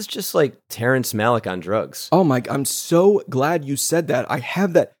 this is just like Terrence Malick on drugs. Oh my, I'm so glad you said that. I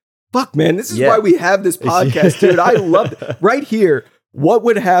have that. Fuck, man, this is why we have this podcast, dude. I love it. Right here, what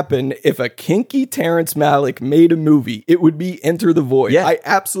would happen if a kinky Terrence Malick made a movie? It would be Enter the Void. Yeah. I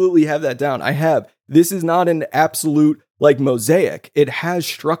absolutely have that down. This is not an absolute like mosaic. It has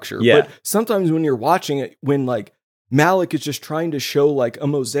structure. Yeah. But sometimes when you're watching it, when like Malick is just trying to show like a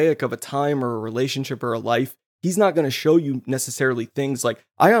mosaic of a time or a relationship or a life, he's not going to show you necessarily things like,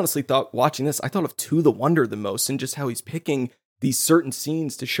 I honestly thought watching this, I thought of To the Wonder the most, and just how he's picking these certain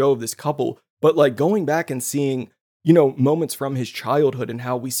scenes to show of this couple. But like going back and seeing, you know, moments from his childhood and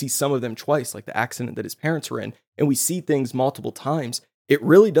how we see some of them twice, like the accident that his parents were in, and we see things multiple times. It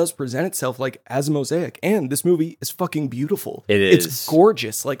really does present itself like as a mosaic. And this movie is fucking beautiful. It's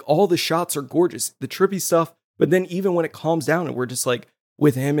gorgeous. Like, all the shots are gorgeous. The trippy stuff. But then even when it calms down and we're just like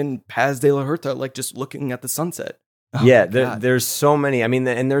with him and Paz de la Huerta, like just looking at the sunset. Oh yeah, there's so many. I mean,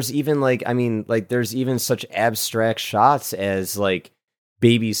 and there's even like, there's even such abstract shots as like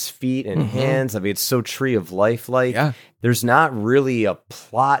baby's feet and hands. I mean, it's so Tree of Life like. Yeah. There's not really a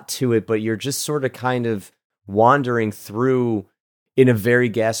plot to it, but you're just sort of kind of wandering through in a very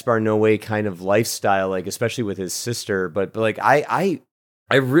Gaspar Noé kind of lifestyle, like especially with his sister. But like I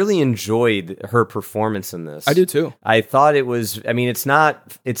really enjoyed her performance in this. I do too. I thought it was, I mean, it's not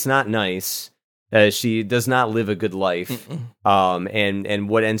nice. She does not live a good life. And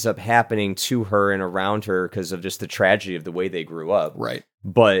what ends up happening to her and around her because of just the tragedy of the way they grew up. Right.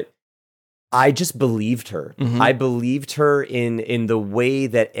 But I just believed her. I believed her in the way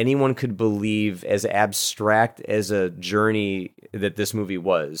that anyone could believe, as abstract as a journey that this movie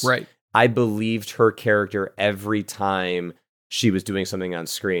was. Right. I believed her character every time she was doing something on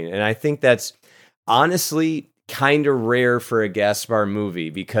screen. And I think that's honestly kind of rare for a Gaspar movie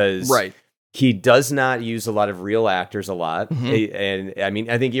because he does not use a lot of real actors a lot. And I mean,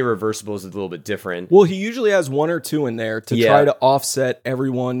 I think Irreversible is a little bit different. Well, he usually has 1 or 2 in there to try to offset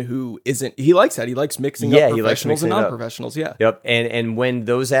everyone who isn't. He likes that. He likes mixing up professionals and non-professionals. Yeah. Yep. And when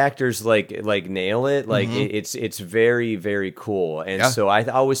those actors like nail it, like it's very, very cool. And so I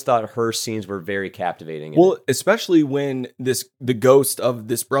always thought her scenes were very captivating. Well, especially when the ghost of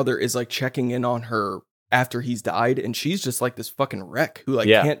this brother is like checking in on her after he's died, and she's just like this fucking wreck who like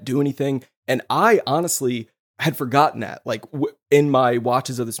can't do anything. And I honestly, had forgotten that, like, in my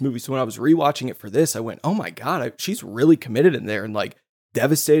watches of this movie. So when I was rewatching it for this, I went, oh my God, she's really committed in there and like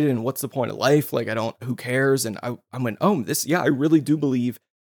devastated. And what's the point of life? Like, who cares? And I went, oh, I really do believe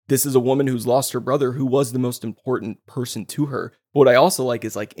this is a woman who's lost her brother, who was the most important person to her. But what I also like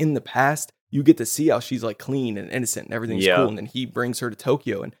is, like, in the past, you get to see how she's like clean and innocent and everything's cool. And then he brings her to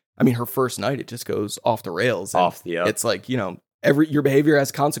Tokyo. And I mean, her first night, it just goes off the rails. It's like, your behavior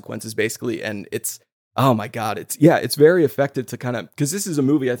has consequences basically. And it's, oh my God, it's very effective to kind of, because this is a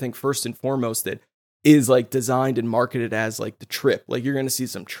movie, I think, first and foremost, that is like designed and marketed as like the trip. Like, you're going to see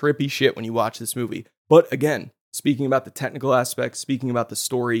some trippy shit when you watch this movie. But again, speaking about the technical aspects, speaking about the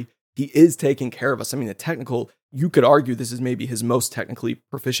story, he is taking care of us. I mean, the technical, you could argue this is maybe his most technically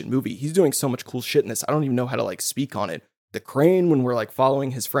proficient movie. He's doing so much cool shit in this. I don't even know how to like speak on it. The crane, when we're like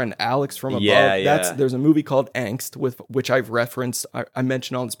following his friend Alex from above, there's a movie called Angst, which I've referenced. I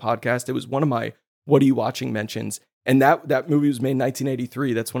mentioned on this podcast. It was one of my What Are You Watching mentions. And that movie was made in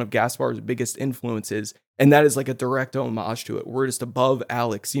 1983. That's one of Gaspar's biggest influences. And that is like a direct homage to it. We're just above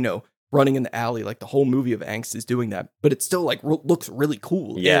Alex, running in the alley. Like, the whole movie of Angst is doing that. But it still like looks really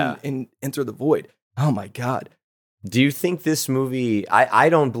cool in Enter the Void. Oh my God. Do you think this movie, I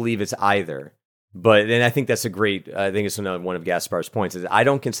don't believe it's either. But then I think that's I think it's another one of Gaspar's points, is I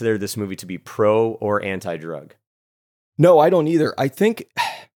don't consider this movie to be pro or anti-drug. No, I don't either. I think,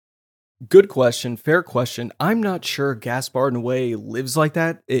 good question, fair question. I'm not sure Gaspar in a way lives like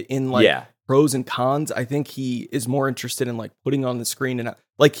that in like pros and cons. I think he is more interested in like putting on the screen, and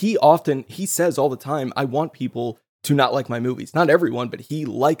like he says all the time, I want people to not like my movies. Not everyone, but he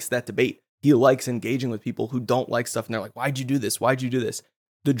likes that debate. He likes engaging with people who don't like stuff, and they're like, why'd you do this? Why'd you do this?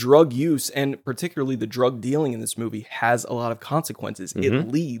 The drug use, and particularly the drug dealing in this movie, has a lot of consequences. Mm-hmm.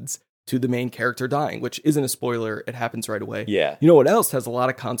 It leads to the main character dying, which isn't a spoiler. It happens right away. Yeah. You know what else has a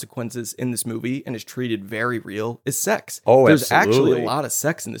lot of consequences in this movie and is treated very real is sex. Oh, there's absolutely. Actually a lot of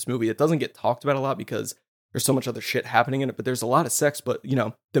sex in this movie. It doesn't get talked about a lot because there's so much other shit happening in it, but there's a lot of sex. But,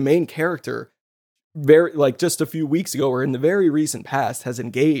 the main character, just a few weeks ago or in the very recent past, has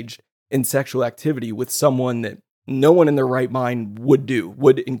engaged in sexual activity with someone that no one in their right mind would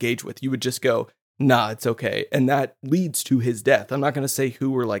engage with. You would just go, nah, it's okay. And that leads to his death. I'm not going to say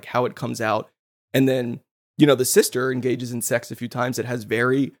who or like how it comes out. And then, the sister engages in sex a few times. It has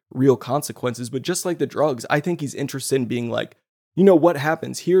very real consequences. But just like the drugs, I think he's interested in being like, what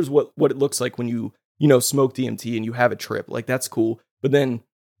happens? Here's what it looks like when you, smoke DMT and you have a trip. Like, that's cool. But then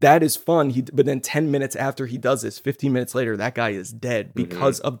that is fun. But then 10 minutes after he does this, 15 minutes later, that guy is dead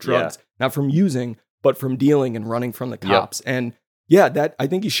because of drugs. Yeah. Not from using, but from dealing and running from the cops. Yep. And that I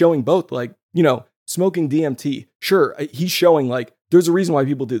think he's showing both, like, smoking DMT. Sure, he's showing like there's a reason why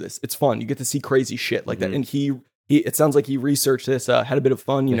people do this. It's fun. You get to see crazy shit like that. And he it sounds like he researched this, had a bit of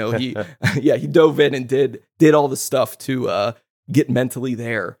fun. He he dove in and did all the stuff to get mentally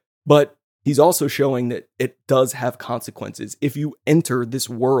there. But he's also showing that it does have consequences if you enter this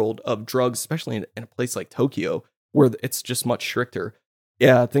world of drugs, especially in a place like Tokyo, where it's just much stricter.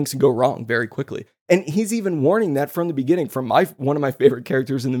 Yeah, things can go wrong very quickly. And he's even warning that from the beginning from one of my favorite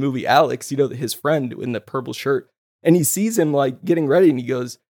characters in the movie, Alex, his friend in the purple shirt. And he sees him like getting ready and he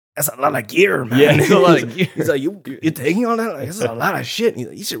goes, that's a lot of gear, man. Yeah, it's a lot of gear. He's like, you're taking all that? Like, that's a lot of shit. And he's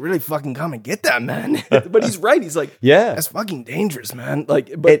like, you should really fucking come and get that, man. But he's right. He's like, yeah, that's fucking dangerous, man.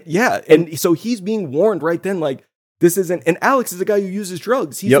 Like, but And so he's being warned right then, like, this isn't, and Alex is the guy who uses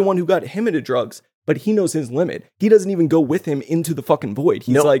drugs. He's the one who got him into drugs. But he knows his limit. He doesn't even go with him into the fucking void.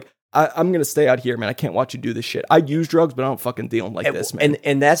 He's like, I'm going to stay out here, man. I can't watch you do this shit. I use drugs, but I don't fucking deal like this, man.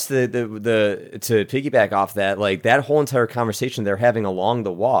 And that's the to piggyback off that, like that whole entire conversation they're having along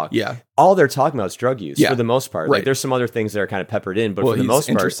the walk. Yeah. All they're talking about is drug use for the most part. Right. Like there's some other things that are kind of peppered in, but for the most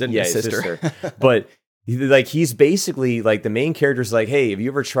part, in his sister. But like he's basically like the main character's like, hey, have you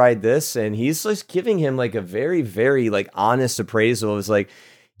ever tried this? And he's just giving him like a very, very like honest appraisal. It's like,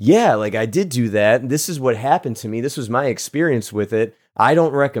 yeah, like I did do that. This is what happened to me. This was my experience with it. I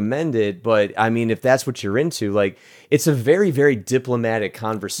don't recommend it, but I mean, if that's what you're into, like it's a very, very diplomatic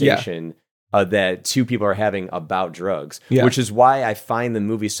conversation that two people are having about drugs, which is why I find the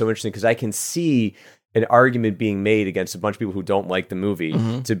movie so interesting, because I can see an argument being made against a bunch of people who don't like the movie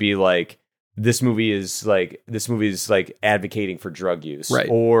to be like, this movie is like advocating for drug use, right?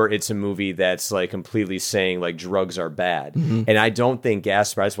 Or it's a movie that's like completely saying like drugs are bad. And I don't think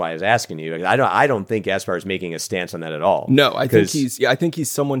Gaspar. That's why I was asking you. Like, I don't think Gaspar is making a stance on that at all. No, I think he's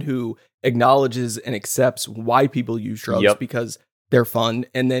someone who acknowledges and accepts why people use drugs because they're fun,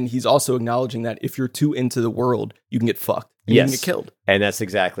 and then he's also acknowledging that if you're too into the world, you can get fucked. And you can get killed. And that's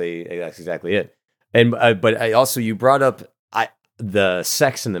exactly it. And but I also, you brought up the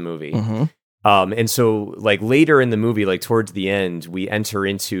sex in the movie. And so like later in the movie, like towards the end, we enter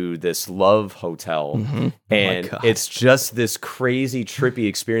into this love hotel, and it's just this crazy trippy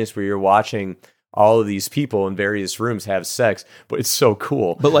experience where you're watching all of these people in various rooms have sex, but it's so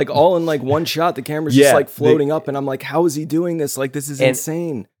cool. But like all in like one shot, the camera's just like floating up, and I'm like, how is he doing this? Like, this is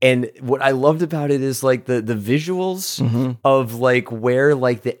insane. And what I loved about it is like the visuals of like where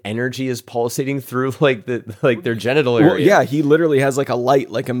like the energy is pulsating through like their genital area. Well, yeah, he literally has like a light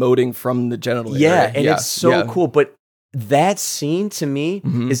like emoting from the genital area. And it's so cool. But that scene to me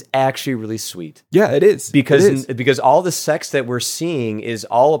is actually really sweet. Yeah, it is. Because all the sex that we're seeing is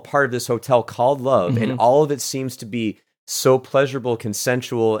all a part of this hotel called love, and all of it seems to be so pleasurable,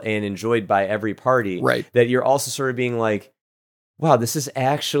 consensual, and enjoyed by every party. Right. That you're also sort of being like, wow, this is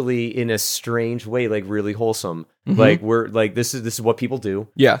actually in a strange way, like really wholesome. Like we're like this is what people do.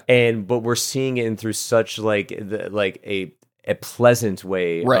 Yeah. But we're seeing it through such like a pleasant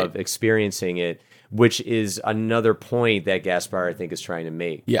way of experiencing it. Which is another point that Gaspar, I think, is trying to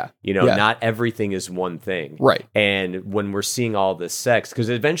make. Yeah. Not everything is one thing. Right. And when we're seeing all this sex, because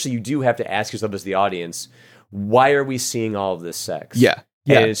eventually you do have to ask yourself as the audience, why are we seeing all of this sex? Yeah.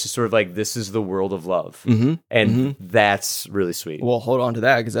 And it's just sort of like, this is the world of love. And that's really sweet. Well, hold on to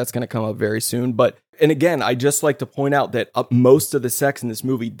that because that's going to come up very soon. And again, I just like to point out that most of the sex in this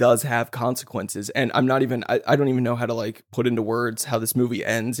movie does have consequences. And I don't even know how to like put into words how this movie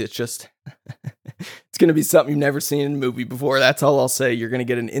ends. It's just, it's going to be something you've never seen in a movie before. That's all I'll say. You're going to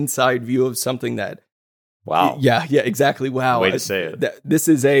get an inside view of something that. Wow. Yeah, exactly. Wow. Way to say it. This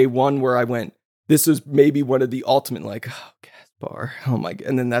is a one where I went, this was maybe one of the ultimate like, Gaspar. Oh my God.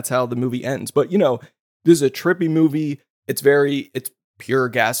 And then that's how the movie ends. But this is a trippy movie. It's pure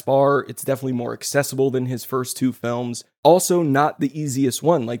Gaspar. It's definitely more accessible than his first two films. Also not the easiest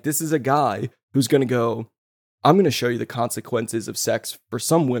one. Like this is a guy who's going to go, I'm going to show you the consequences of sex for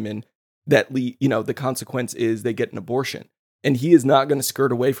some women that the consequence is they get an abortion. And he is not going to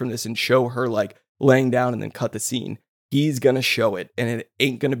skirt away from this and show her like laying down and then cut the scene. He's going to show it and it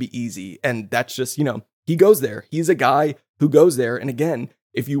ain't going to be easy. And that's just, he goes there. He's a guy who goes there. And again,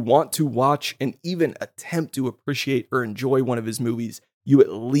 if you want to watch and even attempt to appreciate or enjoy one of his movies, you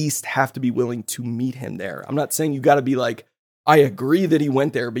at least have to be willing to meet him there. I'm not saying you got to be like, I agree that he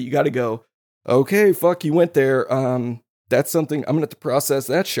went there, but you got to go, okay, fuck, he went there. That's something I'm going to have to process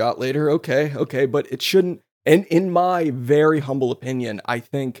that shot later. Okay. But it shouldn't. And in my very humble opinion, I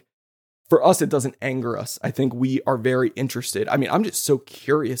think for us, it doesn't anger us. I think we are very interested. I mean, I'm just so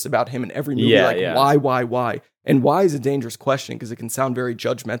curious about him in every movie. Why? And why is a dangerous question because it can sound very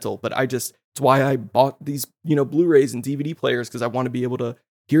judgmental, but it's why I bought these, Blu-rays and DVD players because I want to be able to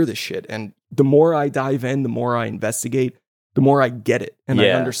hear this shit. And the more I dive in, the more I investigate, the more I get it and I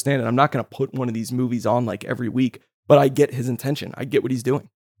understand it. I'm not going to put one of these movies on like every week, but I get his intention. I get what he's doing.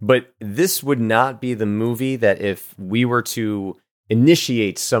 But this would not be the movie that if we were to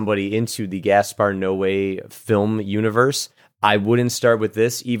initiate somebody into the Gaspar Noé film universe, I wouldn't start with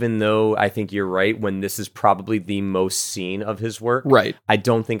this, even though I think you're right when this is probably the most seen of his work. Right. I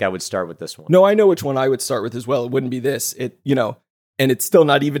don't think I would start with this one. No, I know which one I would start with as well. It wouldn't be this. And it's still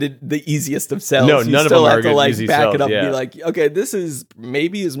not even the easiest of sells. No, none of them are good easy back sells, it up and be like, okay, this is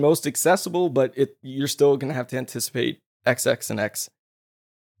maybe his most accessible, but you're still going to have to anticipate XX and X.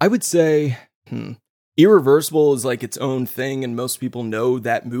 I would say, Irreversible is like its own thing, and most people know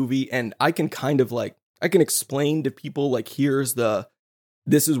that movie, and I can kind of like, I can explain to people like,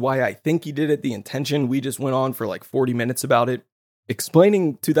 this is why I think he did it, the intention. We just went on for like 40 minutes about it.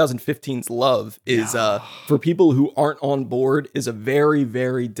 Explaining 2015's Love is, for people who aren't on board, is a very,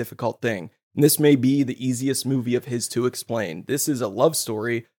 very difficult thing. And this may be the easiest movie of his to explain. This is a love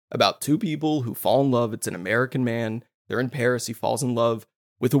story about two people who fall in love. It's an American man. They're in Paris. He falls in love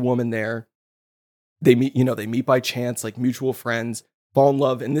with a woman there. They meet by chance, like mutual friends, fall in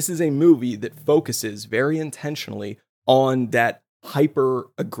love. And this is a movie that focuses very intentionally on that hyper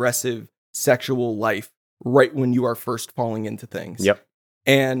aggressive sexual life right when you are first falling into things. Yep.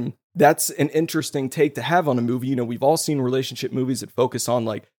 And that's an interesting take to have on a movie. We've all seen relationship movies that focus on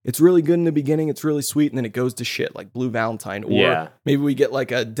like, it's really good in the beginning, it's really sweet, and then it goes to shit, like Blue Valentine. Or maybe we get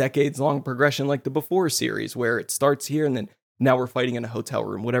like a decades-long progression like the Before series, where it starts here and then now we're fighting in a hotel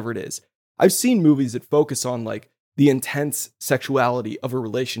room, whatever it is. I've seen movies that focus on like the intense sexuality of a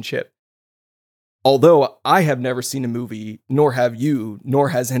relationship. Although I have never seen a movie, nor have you, nor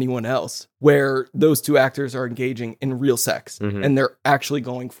has anyone else, where those two actors are engaging in real sex and they're actually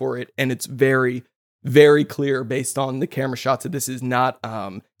going for it. And it's very, very clear based on the camera shots that this is not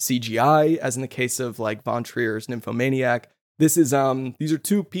CGI, as in the case of like Von Trier's Nymphomaniac. This is, these are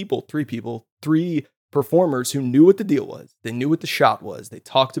three performers who knew what the deal was. They knew what the shot was. They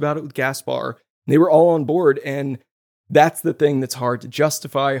talked about it with Gaspar. They were all on board. And that's the thing that's hard to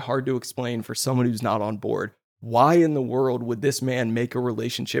justify, hard to explain for someone who's not on board. Why in the world would this man make a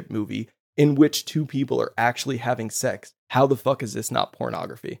relationship movie in which two people are actually having sex? How the fuck is this not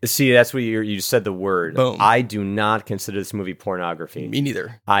pornography? See, that's what you said the word. Boom. I do not consider this movie pornography. Me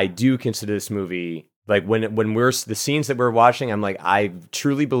neither. I do consider this movie, like when we're the scenes that we're watching, I'm like, I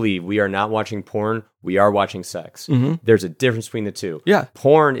truly believe we are not watching porn. We are watching sex. Mm-hmm. There's a difference between the two. Yeah.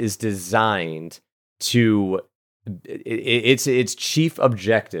 Porn is designed to, its chief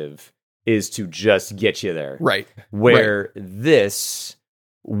objective is to just get you there. Right. Where this,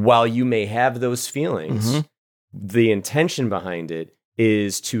 while you may have those feelings, mm-hmm. the intention behind it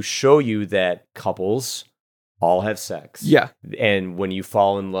is to show you that couples all have sex. Yeah. And when you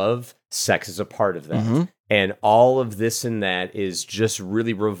fall in love, sex is a part of that. Mm-hmm. And all of this and that is just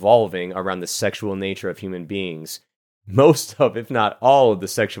really revolving around the sexual nature of human beings. Most of, if not all of the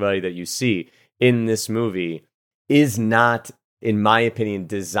sexuality that you see in this movie is not, in my opinion,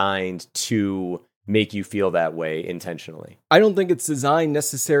 designed to make you feel that way intentionally. I don't think it's designed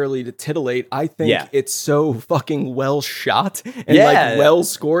necessarily to titillate. I think it's so fucking well shot and like well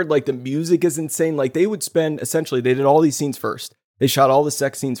scored. Like the music is insane. Like they would spend, essentially, they did all these scenes first. They shot all the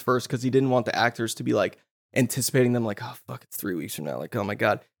sex scenes first because he didn't want the actors to be like anticipating them like, oh fuck, it's 3 weeks from now. Like, oh my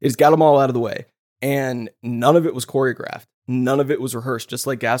God. It just got them all out of the way. And none of it was choreographed. None of it was rehearsed, just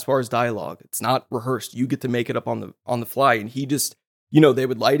like Gaspar's dialogue. It's not rehearsed. You get to make it up on the fly. And he just, they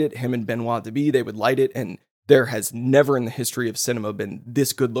would light it, him and Benoit Debie, they would light it, and there has never in the history of cinema been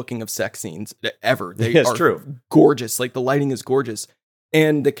this good looking of sex scenes ever. They are true. Gorgeous. Like the lighting is gorgeous.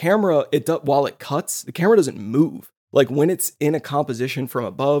 And the camera, while it cuts, the camera doesn't move. Like when it's in a composition from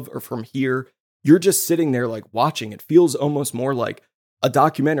above or from here, you're just sitting there like watching. It feels almost more like a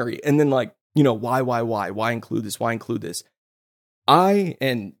documentary. And then like, why include this? Why include this? I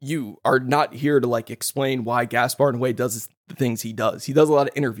and you are not here to like explain why Gaspar Noé does the things he does. He does a lot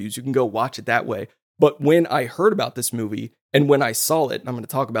of interviews. You can go watch it that way. But when I heard about this movie and when I saw it, and I'm going to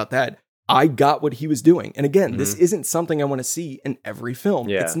talk about that, I got what he was doing. And again, this isn't something I want to see in every film.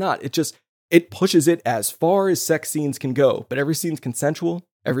 Yeah. It's not. It pushes it as far as sex scenes can go. But every scene's consensual.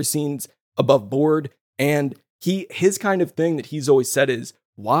 Every scene's above board. And his kind of thing that he's always said is,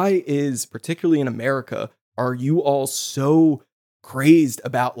 why is, particularly in America, are you all so crazed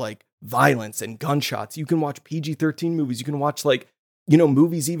about like violence and gunshots? You can watch PG-13 movies. You can watch like,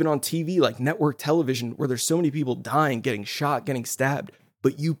 movies even on TV, like network television, where there's so many people dying, getting shot, getting stabbed.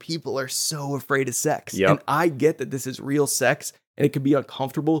 But you people are so afraid of sex. Yep. And I get that this is real sex and it can be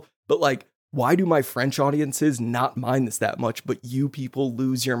uncomfortable. But like, why do my French audiences not mind this that much, but you people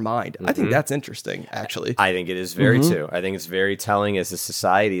lose your mind? I think that's interesting, actually. I think it is very too. I think it's very telling as a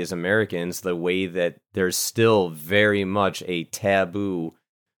society, as Americans, the way that there's still very much a taboo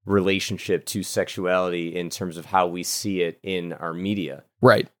relationship to sexuality in terms of how we see it in our media.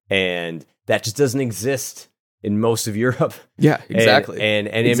 Right. And that just doesn't exist in most of Europe. Yeah, exactly. And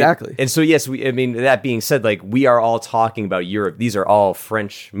exactly. And so, yes, that being said, like we are all talking about Europe. These are all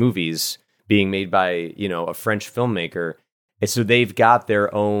French movies being made by, a French filmmaker. And so they've got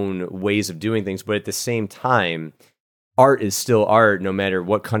their own ways of doing things. But at the same time, art is still art no matter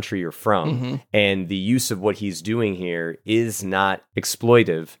what country you're from. And the use of what he's doing here is not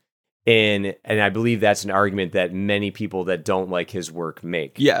exploitive. And I believe that's an argument that many people that don't like his work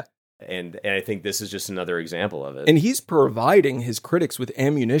make. Yeah. And I think this is just another example of it. And he's providing his critics with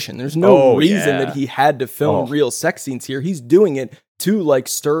ammunition. There's no reason that he had to film real sex scenes here. He's doing it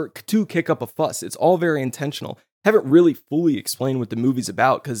to kick up a fuss. It's all very intentional. Haven't really fully explained what the movie's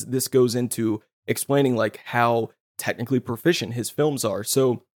about because this goes into explaining like how technically proficient his films are.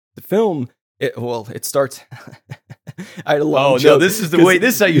 So the film, it starts. I had a long joke. No, this is the way.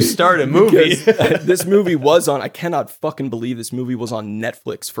 This is how you start a movie. This movie was on. I cannot fucking believe this movie was on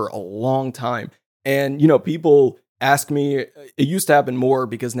Netflix for a long time. And people ask me. It used to happen more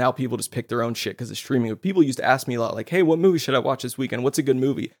because now people just pick their own shit because of streaming. But people used to ask me a lot, like, "Hey, what movie should I watch this weekend? What's a good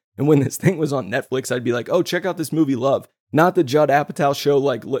movie?" And when this thing was on Netflix, I'd be like, "Oh, check out this movie, Love." Not the Judd Apatow show.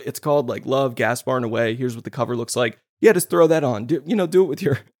 Like it's called like Love, Gaspar Noé. Here's what the cover looks like. Yeah, just throw that on. Do it with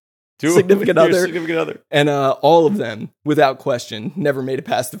your significant other. And all of them, without question, never made it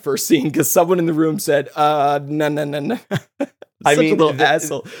past the first scene because someone in the room said, no. Such a little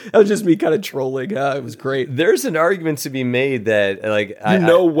asshole. That was just me kind of trolling. It was great. There's an argument to be made that, like, you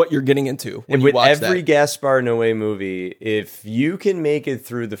know what you're getting into when you watch every Gaspar Noé movie. If you can make it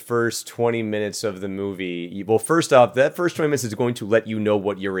through the first 20 minutes of the movie, well, first off, that first 20 minutes is going to let you know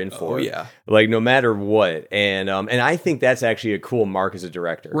what you're in for. Oh, yeah. Like, no matter what. And I think that's actually a cool mark as a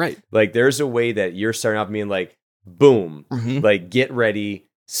director. Right. Like, there's a way that you're starting off being like, boom, like, get ready.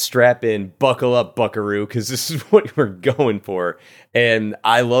 Strap in, buckle up, buckaroo, because this is what we're going for. And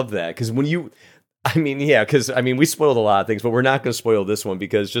I love that, because when you, we spoiled a lot of things, but we're not going to spoil this one,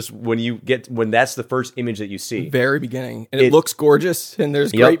 because just when that's the first image that you see. Very beginning. And it looks gorgeous, and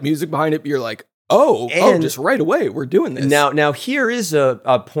there's great music behind it, but you're like, oh, just right away, we're doing this. Now here is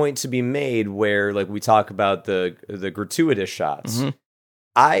a point to be made where, like, we talk about the gratuitous shots.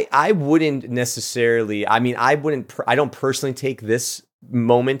 I wouldn't necessarily, I don't personally take this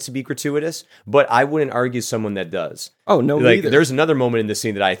moment to be gratuitous, but I wouldn't argue someone that does. Oh, no, like, neither. There's another moment in this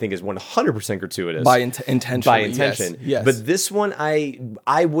scene that I think is 100% gratuitous. By intention. Yes. But this one,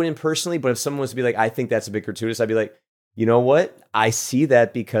 I wouldn't personally, but if someone was to be like, I think that's a bit gratuitous, I'd be like, you know what? I see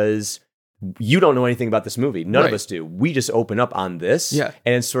that because you don't know anything about this movie. None of us do. We just open up on this. Yeah.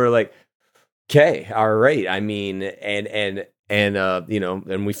 And it's sort of like, okay, all right. I mean, and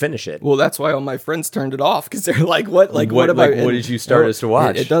we finish it. Well, that's why all my friends turned it off, because they're like, what did you start us to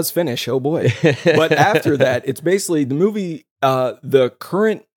watch? It does finish. Oh boy. But after that, it's basically the movie, the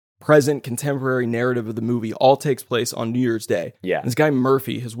current, present, contemporary narrative of the movie all takes place on New Year's Day. Yeah. And this guy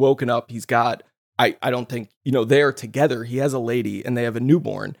Murphy has woken up. He's got, I don't think, they're together. He has a lady and they have a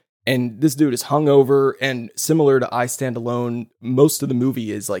newborn. And this dude is hungover, and similar to I Stand Alone, most of the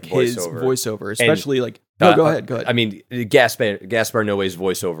movie is like his voiceover, especially go ahead. I mean, Gaspar Noé's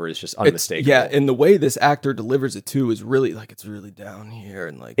voiceover is just unmistakable. Yeah, and the way this actor delivers it too is really like, it's really down here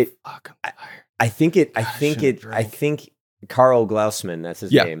and like, fuck, I'm tired. I think Carl Glusman, that's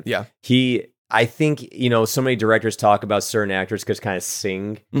his name. Yeah. I think, so many directors talk about certain actors because kind of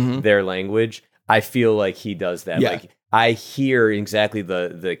sing their language. I feel like he does that. Yeah. Like, I hear exactly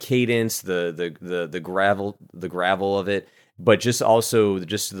the cadence, the gravel of it, but just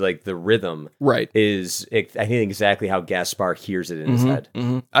like the rhythm, right? Is I think exactly how Gaspar hears it in his head.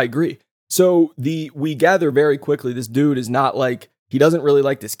 I agree. So we gather very quickly, this dude is not like, he doesn't really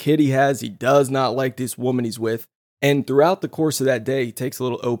like this kid he has. He does not like this woman he's with. And throughout the course of that day, he takes a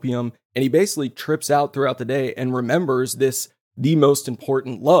little opium and he basically trips out throughout the day and remembers the most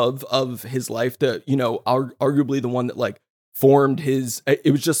important love of his life, arguably the one that like formed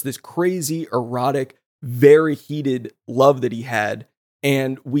it was just this crazy, erotic, very heated love that he had.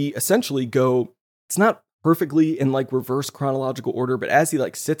 And we essentially go, it's not perfectly in like reverse chronological order, but as he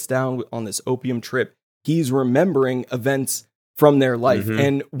like sits down on this opium trip, he's remembering events from their life.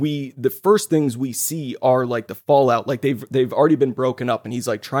 And the first things we see are like the fallout, like they've already been broken up and he's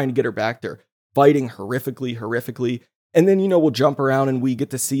like trying to get her back there, fighting horrifically. And then, we'll jump around and we get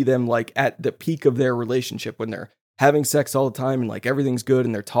to see them like at the peak of their relationship when they're having sex all the time and like everything's good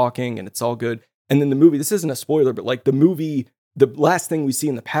and they're talking and it's all good. And then the movie, this isn't a spoiler, but like the movie, the last thing we see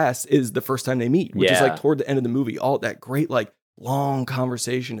in the past is the first time they meet, which is like toward the end of the movie, all that great, like long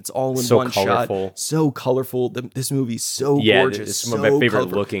conversation. It's all in one shot. So colorful. This movie's so gorgeous. It's one of my favorite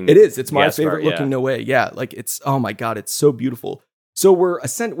looking. It is. It's my favorite looking Noé. Yeah. Like it's, oh my God, it's so beautiful. So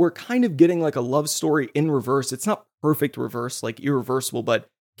we're kind of getting like a love story in reverse. It's not perfect reverse, like irreversible, but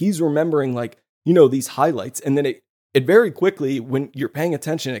he's remembering like, these highlights. And then it very quickly, when you're paying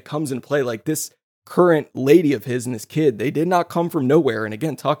attention, it comes into play like this current lady of his and this kid, they did not come from nowhere. And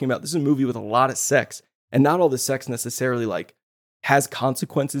again, talking about this is a movie with a lot of sex, and not all the sex necessarily like has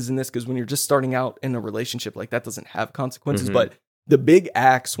consequences in this, because when you're just starting out in a relationship, like that doesn't have consequences. But the big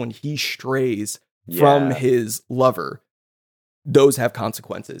acts when he strays from his lover, those have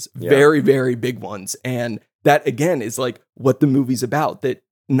consequences, very, very big ones. And that again is like what the movie's about, that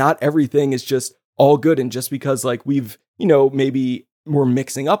not everything is just all good. And just because like we've, maybe we're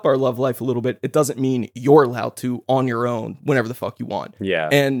mixing up our love life a little bit, it doesn't mean you're allowed to on your own whenever the fuck you want. Yeah.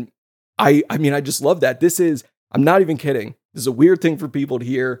 And I just love that. I'm not even kidding. This is a weird thing for people to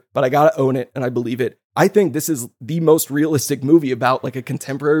hear, but I gotta own it and I believe it. I think this is the most realistic movie about like a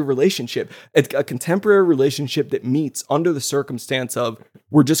contemporary relationship. It's a contemporary relationship that meets under the circumstance of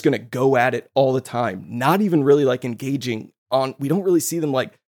we're just going to go at it all the time. Not even really like engaging on, we don't really see them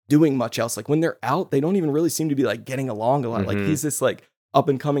like doing much else. Like when they're out, they don't even really seem to be like getting along a lot. Like he's this like up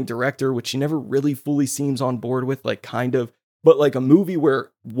and coming director, which he never really fully seems on board with, like kind of, but like a movie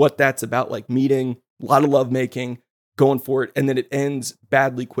where what that's about, like meeting, a lot of love making, going for it, and then it ends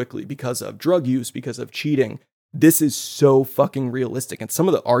badly quickly because of drug use, because of cheating. this is so fucking realistic. And some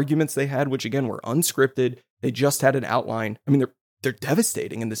of the arguments they had, which again were unscripted, they just had an outline. I mean, they're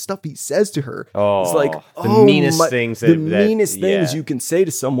devastating, and the stuff he says to her is like the meanest things. The meanest things you can say to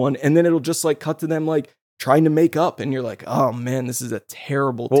someone, and then it'll just like cut to them like trying to make up, and you're like, oh man, this is a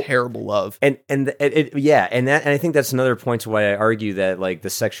terrible love. And I think that's another point to why I argue that like the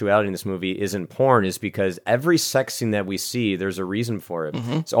sexuality in this movie isn't porn, is because every sex scene that we see, there's a reason for it.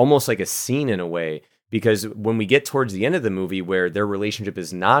 Mm-hmm. It's almost like a scene in a way. Because when we get towards the end of the movie where their relationship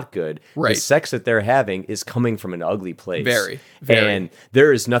is not good, the sex that they're having is coming from an ugly place. Very. And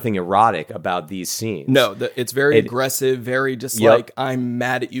there is nothing erotic about these scenes. No, it's very aggressive, very just like, I'm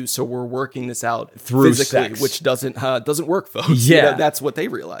mad at you, so we're working this out through physically, sex. Which doesn't work, folks. Yeah. You know, that's what they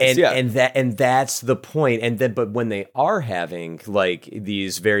realize. And that's the point. But when they are having like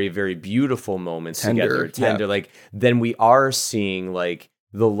these very, very beautiful moments together, like then we are seeing like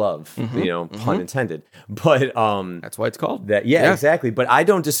the love, pun intended. But that's why it's called that. Yeah, exactly. But I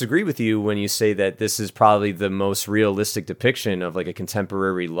don't disagree with you when you say that this is probably the most realistic depiction of like a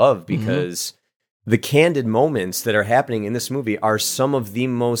contemporary love, because the candid moments that are happening in this movie are some of the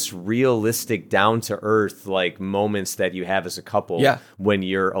most realistic, down to earth like moments that you have as a couple when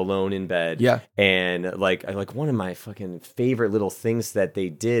you're alone in bed. Yeah. And like one of my fucking favorite little things that they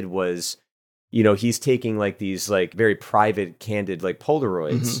did was, you know, he's taking like these like very private, candid like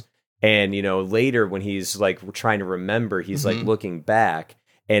Polaroids. And, you know, later when he's like trying to remember, he's like looking back.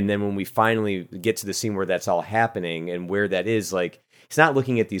 And then when we finally get to the scene where that's all happening and where that is, like, he's not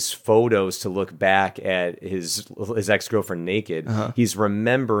looking at these photos to look back at his ex-girlfriend naked. He's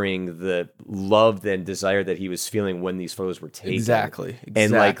remembering the love and desire that he was feeling when these photos were taken. Exactly.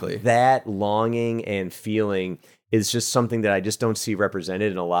 And like that longing and feeling is just something that I just don't see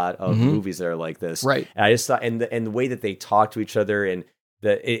represented in a lot of movies that are like this. Right. And I just thought, and the way that they talk to each other, and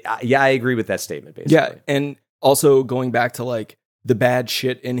I agree with that statement, basically. Yeah. And also going back to like the bad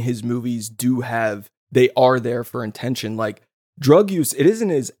shit in his movies they are there for intention. Like drug use, it isn't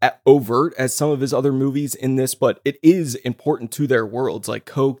as overt as some of his other movies in this, but it is important to their worlds, like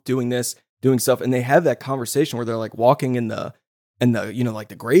Coke doing this, doing stuff. And they have that conversation where they're like walking in the, you know, like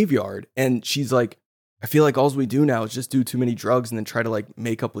the graveyard. And she's like, I feel like all we do now is just do too many drugs and then try to like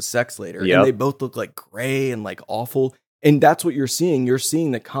make up with sex later. Yep. And they both look like gray and like awful. And that's what you're seeing. You're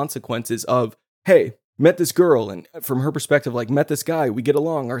seeing the consequences of, hey, met this girl. And from her perspective, like met this guy, we get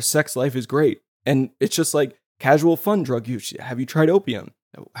along. Our sex life is great. And it's just like casual fun drug use. Have you tried opium?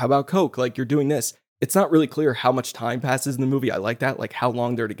 How about Coke? Like you're doing this. It's not really clear how much time passes in the movie. I like that, like how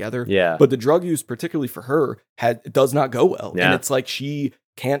long they're together. Yeah. But the drug use, particularly for her, does not go well. Yeah. And it's like she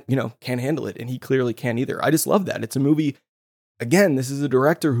can't handle it. And he clearly can't either. I just love that. It's a movie. Again, this is a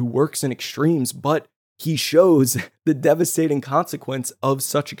director who works in extremes, but he shows the devastating consequence of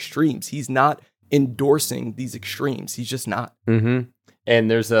such extremes. He's not endorsing these extremes. He's just not. Mm-hmm.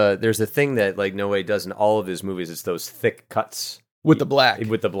 And there's a thing that like No Way does in all of his movies. It's those thick cuts with the black.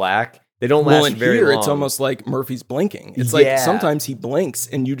 They don't last very long. It's almost like Murphy's blinking. It's like sometimes he blinks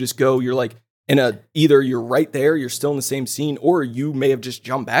and you just go, you're like, either you're right there, you're still in the same scene, or you may have just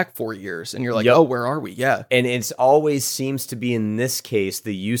jumped back 4 years and you're like, oh, where are we? Yeah. And it's always seems to be in this case,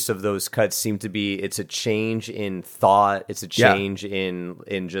 the use of those cuts seem to be, it's a change in thought. It's a change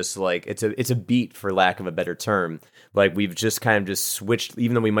in just like, it's a beat, for lack of a better term. Like we've just kind of just switched,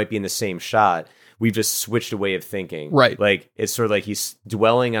 even though we might be in the same shot, we've just switched a way of thinking. Right. Like it's sort of like he's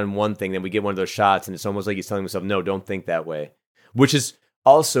dwelling on one thing, then we get one of those shots and it's almost like he's telling himself, no, don't think that way. Which is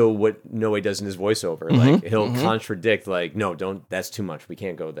also what No Way does in his voiceover. Like he'll contradict, like, no, don't, that's too much. We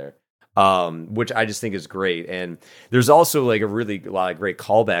can't go there. Which I just think is great. And there's also like a lot of great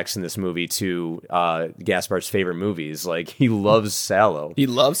callbacks in this movie to Gaspar's favorite movies. Like he loves Salò. He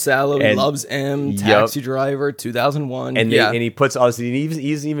loves M, Taxi Driver, 2001. And he puts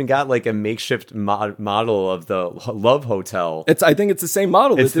he's even got like a makeshift model of the Love Hotel. I think it's the same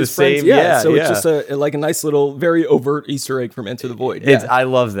model with his friends. So it's just a nice little very overt Easter egg from Enter the Void. I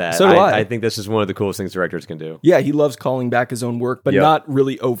love that. So do I. I think this is one of the coolest things directors can do. Yeah, he loves calling back his own work, but not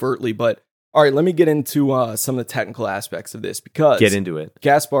really overtly. But all right, let me get into some of the technical aspects of this, because get into it.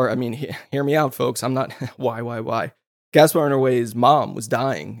 Gaspar, I mean, hear me out, folks. I'm not why. Gaspar Noé's mom was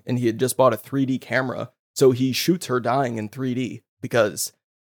dying, and he had just bought a 3D camera, so he shoots her dying in 3D because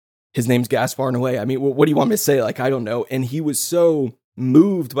his name's Gaspar Noé. I mean, what do you want me to say? Like, I don't know. And he was so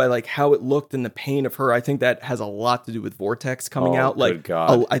moved by like how it looked and the pain of her. I think that has a lot to do with Vortex coming out. Like,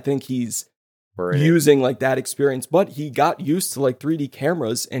 I think he's using like that experience, but he got used to like 3D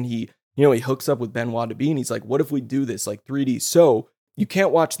cameras, and he hooks up with Benoit Debie and he's like, what if we do this like 3D? So you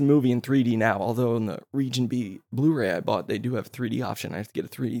can't watch the movie in 3D now, although in the Region B Blu-ray I bought, they do have a 3D option. I have to get a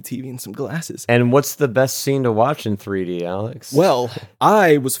 3D TV and some glasses. And what's the best scene to watch in 3D, Alex? Well,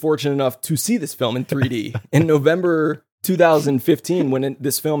 I was fortunate enough to see this film in 3D in November 2015 when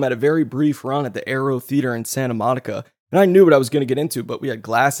this film had a very brief run at the Aero Theater in Santa Monica. And I knew what I was going to get into, but we had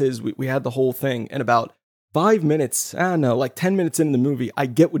glasses, we had the whole thing. And about 5 minutes, I don't know, like 10 minutes into the movie, I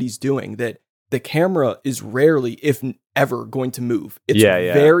get what he's doing, that the camera is rarely, if ever, going to move. It's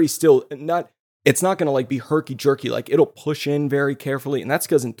very still, it's not going to like be herky-jerky, like it'll push in very carefully. And that's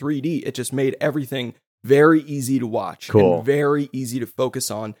because in 3D, it just made everything very easy to watch. Cool. And very easy to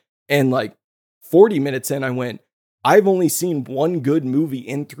focus on. And like 40 minutes in, I went, I've only seen one good movie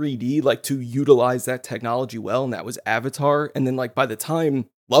in 3D, like to utilize that technology well, and that was Avatar. And then like by the time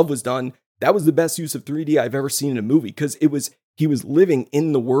Love was done, that was the best use of 3D I've ever seen in a movie, because he was living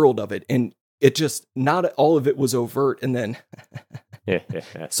in the world of it, and it just, not all of it was overt. And then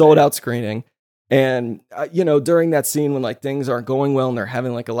sold out screening. And, during that scene when like things aren't going well and they're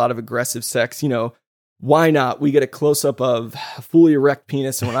having like a lot of aggressive sex, why not? We get a close up of a fully erect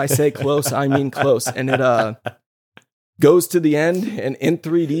penis. And when I say close, I mean close. And it goes to the end, and in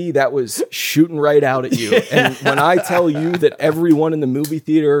 3D, that was shooting right out at you. And when I tell you that everyone in the movie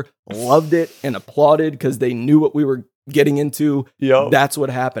theater loved it and applauded because they knew what we were getting into, that's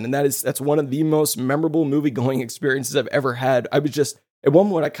what happened. And that's one of the most memorable movie going experiences I've ever had. I was just, at one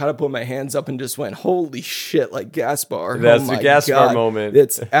point I kind of put my hands up and just went, holy shit, like Gaspar. That's the Gaspar moment.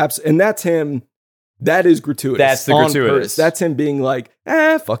 It's and that's him. That is gratuitous. That's the gratuitous. Purpose. That's him being like,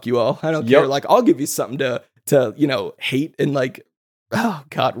 fuck you all. I don't care. Like, I'll give you something to hate and like, oh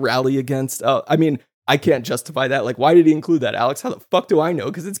God, rally against. I mean, I can't justify that. Like, why did he include that, Alex? How the fuck do I know?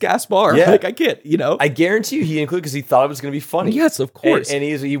 Because it's Gaspar. Yeah. Like, I can't, I guarantee you he included because he thought it was going to be funny. Yes, of course. And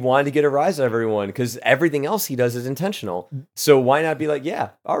he wanted to get a rise out of everyone because everything else he does is intentional. So why not be like, yeah,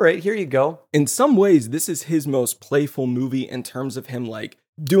 all right, here you go. In some ways, this is his most playful movie in terms of him like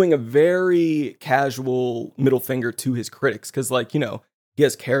doing a very casual middle finger to his critics. Because like, he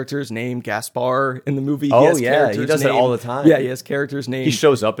has characters named Gaspar in the movie. He does it all the time. Yeah, he has characters named. He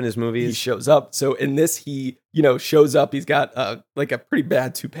shows up in his movies. He shows up. So in this, he, shows up. He's got like a pretty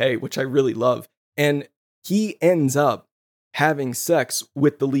bad toupee, which I really love. And he ends up having sex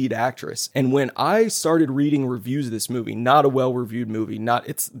with the lead actress. And when I started reading reviews of this movie, not a well-reviewed movie,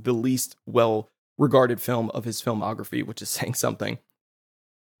 it's the least well-regarded film of his filmography, which is saying something.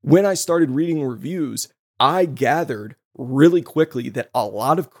 When I started reading reviews, I gathered really quickly that a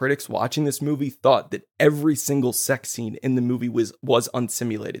lot of critics watching this movie thought that every single sex scene in the movie was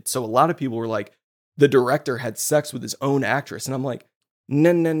unsimulated. So a lot of people were like, the director had sex with his own actress. And I'm like,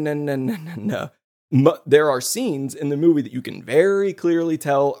 no. There are scenes in the movie that you can very clearly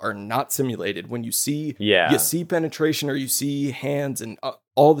tell are not simulated. When you see, you see penetration or you see hands and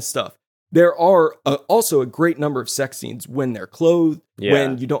all the stuff. There are also a great number of sex scenes when they're clothed,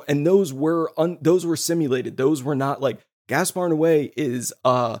 when you don't, and those were simulated. Those were not like, Gaspar in a way is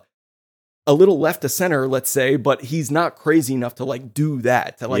a little left of center, let's say, but he's not crazy enough to like do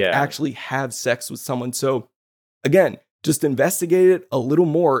that, to like actually have sex with someone. So again, just investigate it a little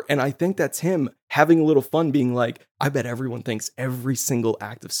more. And I think that's him having a little fun being like, I bet everyone thinks every single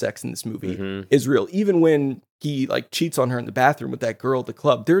act of sex in this movie is real. Even when he like cheats on her in the bathroom with that girl at the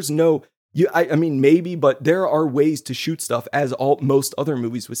club, there's no, I mean, maybe, but there are ways to shoot stuff as most other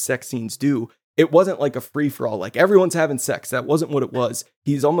movies with sex scenes do. It wasn't like a free for all, like everyone's having sex. That wasn't what it was.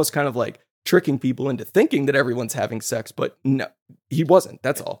 He's almost kind of like tricking people into thinking that everyone's having sex, but no, he wasn't.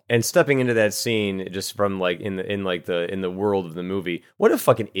 That's all. And stepping into that scene just from like in the world of the movie, what a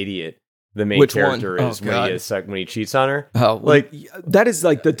fucking idiot the main character is when he cheats on her. Oh, like that is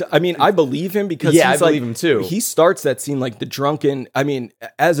like I believe him because I believe him too. He starts that scene like the drunken. I mean,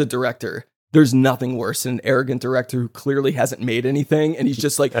 as a director, there's nothing worse than an arrogant director who clearly hasn't made anything. And he's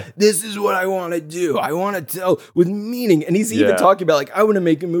just like, this is what I want to do. I want to tell with meaning. And he's even talking about like, I want to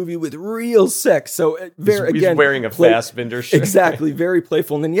make a movie with real sex. So he's wearing a Fassbinder shirt. Exactly. Very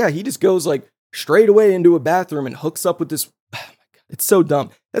playful. And then, he just goes like straight away into a bathroom and hooks up with this. Oh my God. It's so dumb.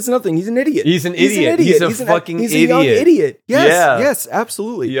 That's nothing. He's an idiot. He's a fucking idiot. He's a young idiot. Yes. Yes,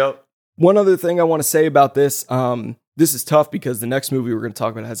 absolutely. Yep. One other thing I want to say about this, this is tough because the next movie we're going to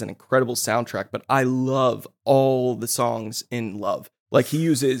talk about has an incredible soundtrack, but I love all the songs in Love. Like he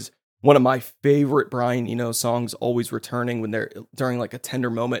uses one of my favorite Brian Eno songs, Always Returning, when they're during like a tender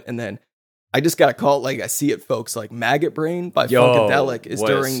moment. And then I just got to call it like I see it, folks, like Maggot Brain by Funkadelic is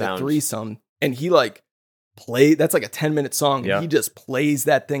during the threesome. And he like that's like a 10-minute song. And he just plays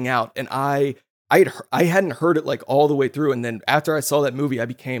that thing out. And I hadn't heard it like all the way through. And then after I saw that movie, I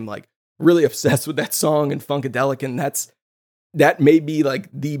became like really obsessed with that song and Funkadelic, and that's that may be like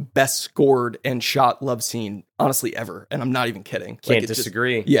the best scored and shot love scene, honestly, ever. And I'm not even kidding. Can't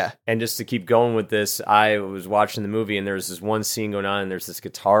disagree. Yeah. And just to keep going with this, I was watching the movie and there's this one scene going on and there's this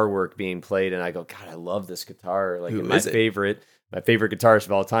guitar work being played. And I go, God, I love this guitar. Like, my favorite guitarist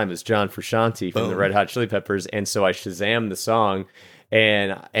of all time is John Frusciante from the Red Hot Chili Peppers. And so I Shazammed the song.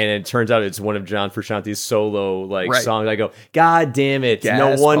 And it turns out it's one of John Frusciante's solo songs. I go, God damn it.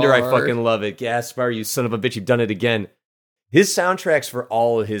 Gaspar. No wonder I fucking love it. Gaspar, you son of a bitch, you've done it again. His soundtracks for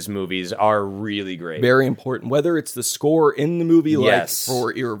all of his movies are really great. Very important. Whether it's the score in the movie, like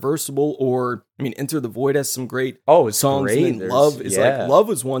for Irreversible, or Enter the Void has some great songs. Great. And Love is Love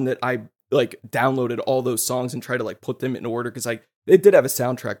was one that I downloaded all those songs and tried to put them in order because it did have a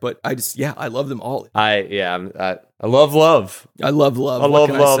soundtrack, but I love them all. I love Love. I love Love. What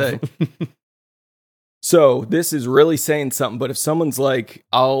can I say? So this is really saying something. But if someone's like,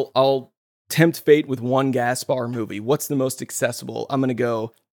 I'll tempt fate with one Gaspar movie, what's the most accessible? I'm gonna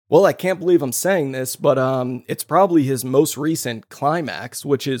go, well, I can't believe I'm saying this, but it's probably his most recent Climax,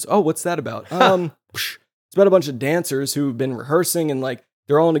 which is, what's that about? It's about a bunch of dancers who've been rehearsing and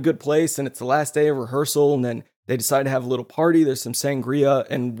they're all in a good place, and it's the last day of rehearsal, and then they decide to have a little party. There's some sangria,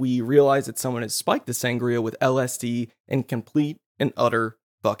 and we realize that someone has spiked the sangria with LSD, and complete and utter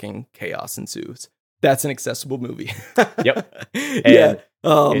fucking chaos ensues. That's an accessible movie. Yep. Yeah.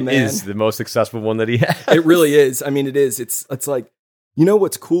 Oh, man. It is the most accessible one that he has. It really is. I mean, it is. It's like,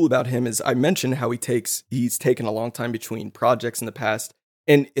 what's cool about him is I mentioned how he's taken a long time between projects in the past.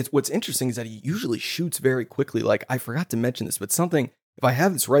 And what's interesting is that he usually shoots very quickly. I forgot to mention this, but something, if I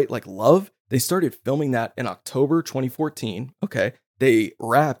have this right, Love, they started filming that in October 2014. Okay. They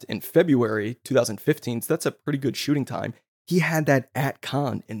wrapped in February 2015. So that's a pretty good shooting time. He had that at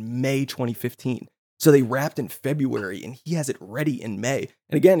Cannes in May 2015. So they wrapped in February and he has it ready in May.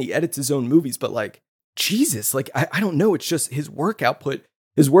 And again, he edits his own movies, but Jesus, I don't know. It's just his work output.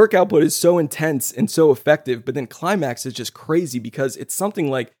 His work output is so intense and so effective, but then Climax is just crazy because it's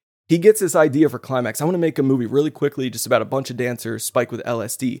something he gets this idea for Climax. I want to make a movie really quickly, just about a bunch of dancers spiked with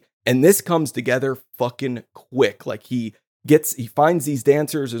LSD. And this comes together fucking quick. He finds these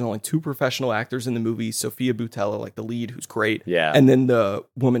dancers. There's only 2 professional actors in the movie. Sofia Boutella, the lead, who's great. Yeah. And then the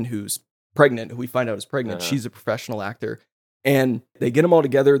woman who's pregnant, who we find out is pregnant. She's a professional actor. And they get them all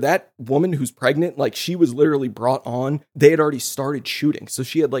together. That woman who's pregnant, she was literally brought on. They had already started shooting. So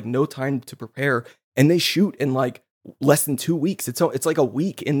she had no time to prepare. And they shoot in less than 2 weeks. It's a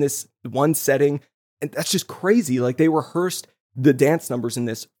week in this one setting. And that's just crazy. They rehearsed the dance numbers in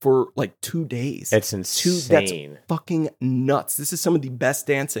this for 2 days. It's insane. That's fucking nuts. This is some of the best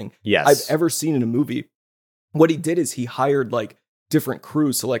dancing I've ever seen in a movie. What he did is he hired different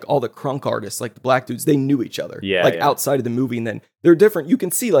crews. So all the crunk artists, the black dudes, they knew each other. Outside of the movie. And then they're different. You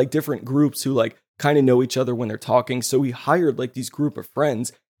can see different groups who kind of know each other when they're talking. So he hired these group of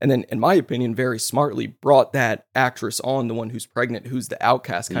friends. And then, in my opinion, very smartly brought that actress on, the one who's pregnant, who's the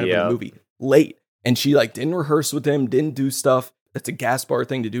outcast kind of in the movie, late. And she didn't rehearse with him, didn't do stuff. That's a Gaspar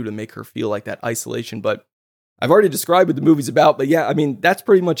thing to do to make her feel that isolation. But I've already described what the movie's about. But yeah, I mean, that's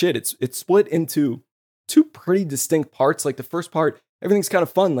pretty much it. It's split into 2 pretty distinct parts. The first part, everything's kind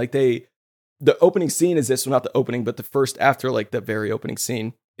of fun. The opening scene is this, well, not the opening, but the first after the very opening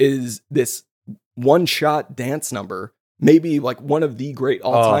scene is this one-shot dance number. Maybe one of the great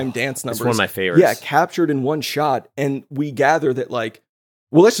all-time dance numbers. It's one of my favorites. Yeah, captured in one shot. And we gather that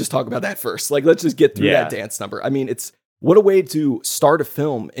well, let's just talk about that first. Let's just get through that dance number. I mean, what a way to start a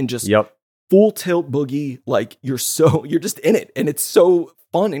film and just full tilt boogie. You're just in it. And it's so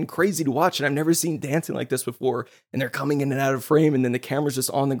fun and crazy to watch. And I've never seen dancing like this before. And they're coming in and out of frame. And then the camera's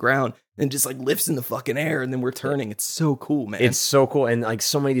just on the ground and just lifts in the fucking air. And then we're turning. It's so cool, man. It's so cool. And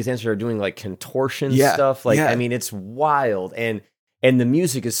so many of these dancers are doing contortion stuff. I mean, it's wild. And the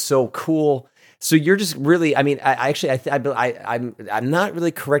music is so cool. So you're just really, I mean, I'm not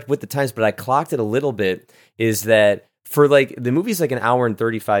really correct with the times, but I clocked it a little bit, is that for the movie's an hour and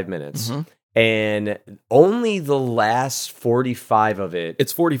 35 minutes. Mm-hmm. And only the last 45 of it.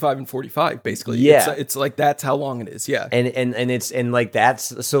 It's 45 and 45, basically. Yeah. It's that's how long it is. Yeah. And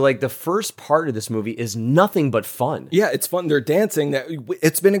that's, so the first part of this movie is nothing but fun. Yeah, it's fun. They're dancing.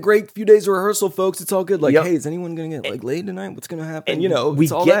 It's been a great few days of rehearsal, folks. It's all good. Hey, is anyone going to get laid tonight? What's going to happen? And we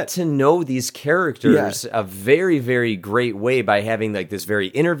get to know these characters a very, very great way by having this very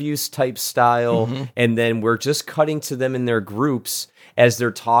interviews type style. Mm-hmm. And then we're just cutting to them in their groups as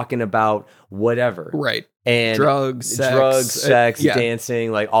they're talking about whatever. Right. And drugs, sex,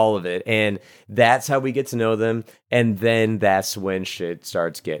 dancing, all of it. And that's how we get to know them. And then that's when shit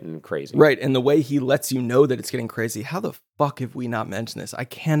starts getting crazy. Right. And the way he lets you know that it's getting crazy. How the fuck have we not mentioned this? I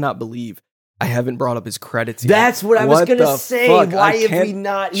cannot believe I haven't brought up his credits yet. That's what I was going to say. Fuck? Why have we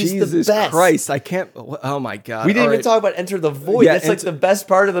not? He's Jesus the best. Christ, I can't. Oh my God. We didn't even talk about Enter the Void. Yeah, that's like the best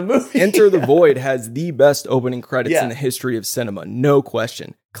part of the movie. Enter the Void has the best opening credits in the history of cinema. No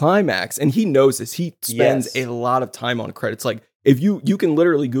question. Climax, and he knows this. He spends a lot of time on credits. Like, if you can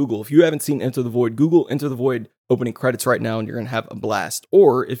literally Google, if you haven't seen Enter the Void, Google Enter the Void opening credits right now, and you're going to have a blast.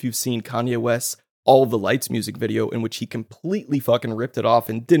 Or if you've seen Kanye West's All of the Lights music video, in which he completely fucking ripped it off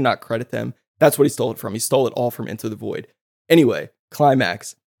and did not credit them. That's what he stole it from. He stole it all from Enter the Void. Anyway,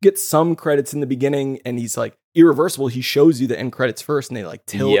 Climax gets some credits in the beginning, and he's like, Irreversible, he shows you the end credits first, and they like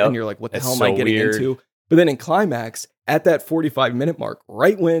tilt, and you're like, what the hell am I getting into? But then in Climax, at that 45-minute mark,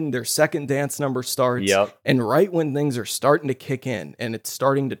 right when their second dance number starts, and right when things are starting to kick in, and it's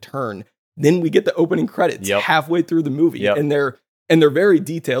starting to turn, then we get the opening credits halfway through the movie, and they're very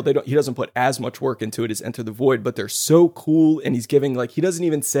detailed. He doesn't put as much work into it as Enter the Void, but they're so cool. And he's giving, like, he doesn't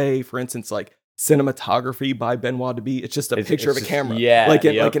even say, for instance, like, cinematography by Benoit Debie. It's just a picture of a camera. Like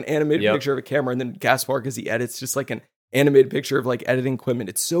an animated picture of a camera. And then Gaspar, because he edits, just like an animated picture of like editing equipment.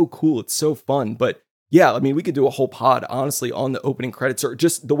 It's so cool. It's so fun. But yeah, I mean, we could do a whole pod, honestly, on the opening credits, or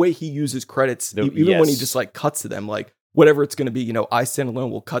just the way he uses credits, even when he just like cuts to them, like whatever it's going to be, you know, I Stand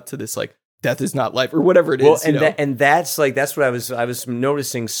Alone will cut to this, like, Death is Not Life, or whatever it is. And that's what I was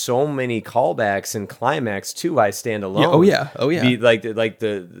noticing so many callbacks in Climax to I Stand Alone. Oh yeah.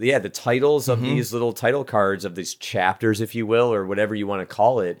 The titles of these little title cards of these chapters, if you will, or whatever you want to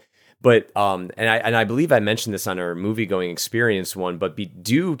call it. But and I believe I mentioned this on our movie going experience one. But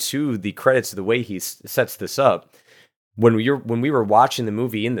due to the credits, the way he sets this up, when we were watching the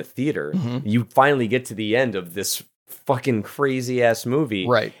movie in the theater, you finally get to the end of this fucking crazy ass movie,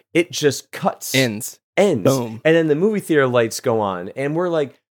 right? It just cuts, ends, boom, and then the movie theater lights go on, and we're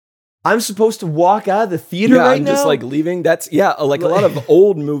like, I'm supposed to walk out of the theater right I'm now? Just like leaving. That's like a lot of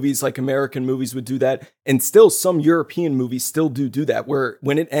old movies, like American movies, would do that, and still some European movies still do that, where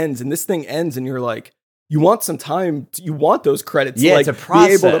when it ends and this thing ends, and you're like, you want some time, you want those credits, to be able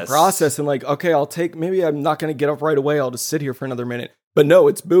to process, and like, okay, maybe I'm not going to get up right away, I'll just sit here for another minute, but no,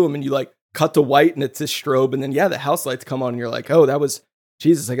 it's boom, and you like cut to white, and it's this strobe, and then the house lights come on, and you're like, oh, that was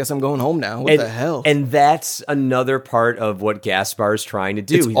Jesus. I guess I'm going home now. What the hell? And that's another part of what Gaspar is trying to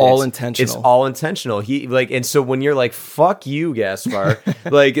do. It's all intentional. It's all intentional. He and so when you're like, fuck you, Gaspar,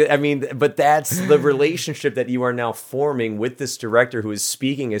 I mean, but that's the relationship that you are now forming with this director who is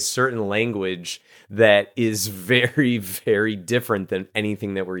speaking a certain language that is very, very different than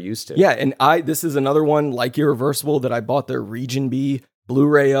anything that we're used to. Yeah, and this is another one like Irreversible that I bought their Region B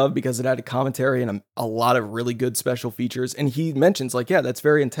Blu-ray of because it had a commentary and a lot of really good special features. And he mentions like, that's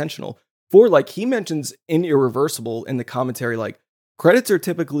very intentional. He mentions in Irreversible in the commentary, like, credits are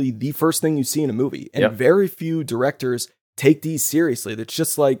typically the first thing you see in a movie. And very few directors take these seriously. That's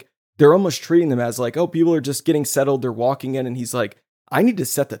just like, they're almost treating them as like, oh, people are just getting settled. They're walking in. And he's like, I need to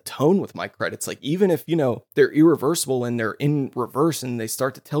set the tone with my credits. Like, even if, they're irreversible and they're in reverse and they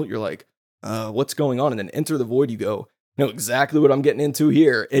start to tilt, you're like, what's going on? And then Enter the Void, you go, know exactly what I'm getting into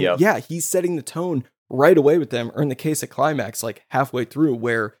here. And he's setting the tone right away with them, or in the case of Climax, like halfway through,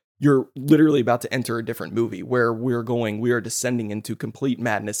 where you're literally about to enter a different movie where we are descending into complete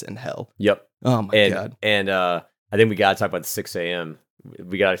madness and hell. Yep. Oh my God. And I think we got to talk about the 6 a.m.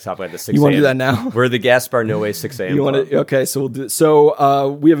 We got to talk about the 6 a.m. You want to do that now? We're the Gaspar Noé 6 a.m. You want to? Okay, so we'll do. So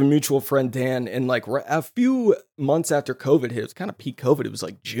we have a mutual friend, Dan, and like a few months after COVID hit, it was kind of peak COVID. It was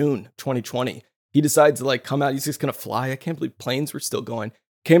like June 2020. He decides to like come out. He's just going to fly. I can't believe planes were still going.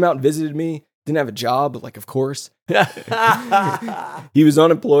 Came out and visited me. Didn't have a job, like, of course. He was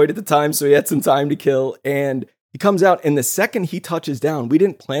unemployed at the time, so he had some time to kill. And he comes out, and the second he touches down, we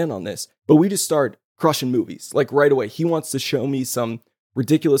didn't plan on this, but we just start crushing movies, like right away. He wants to show me some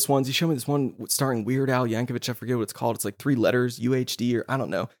ridiculous ones. He showed me this one starring Weird Al Yankovic. I forget what it's called. It's like 3 letters, UHD, or I don't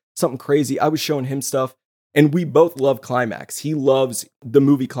know, something crazy. I was showing him stuff. And we both love Climax. He loves the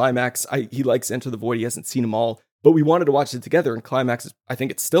movie Climax. He likes Enter the Void. He hasn't seen them all, but we wanted to watch it together. And Climax, I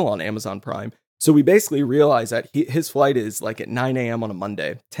think it's still on Amazon Prime. So we basically realized that his flight is like at 9 a.m. on a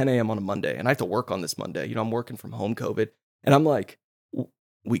Monday, 10 a.m. on a Monday. And I have to work on this Monday. I'm working from home COVID. And I'm like,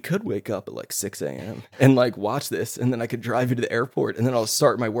 we could wake up at like 6 a.m. and like watch this. And then I could drive you to the airport and then I'll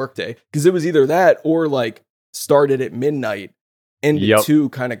start my workday. Because it was either that or like started at midnight. And too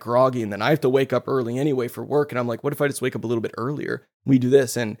kind of groggy, and then I have to wake up early anyway for work. And I'm like, what if I just wake up a little bit earlier? We do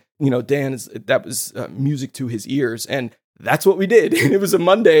this, and Dan that was music to his ears, and that's what we did. It was a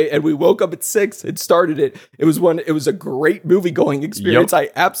Monday, and we woke up at 6 and started it. It was a great movie going experience. I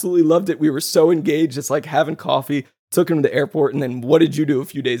absolutely loved it. We were so engaged, just like having coffee, took him to the airport, and then what did you do a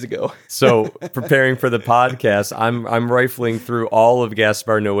few days ago? So, preparing for the podcast, I'm rifling through all of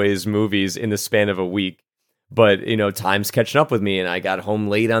Gaspar Noé's movies in the span of a week. But, time's catching up with me, and I got home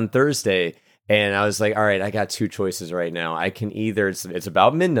late on Thursday, and I was like, all right, I got two choices right now. I can either, it's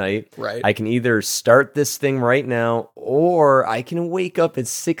about midnight. Right. I can either start this thing right now, or I can wake up at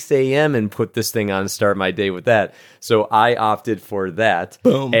 6 a.m. and put this thing on and start my day with that. So I opted for that.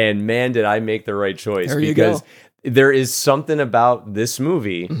 Boom. And man, did I make the right choice. There you go. There is something about this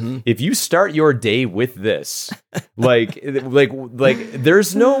movie. Mm-hmm. If you start your day with this, like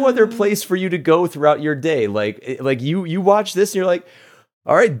there's no other place for you to go throughout your day. Like you watch this and you're like,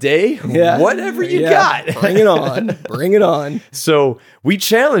 all right, day, whatever you got. Bring it on. Bring it on. So we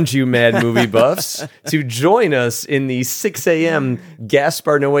challenge you, Mad Movie Buffs, to join us in the 6 a.m.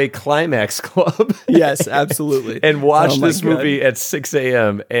 Gaspar Noé Climax Club. Yes, absolutely. And watch this movie at 6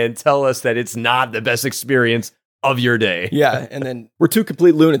 a.m. and tell us that it's not the best experience of your day. Yeah, and then we're two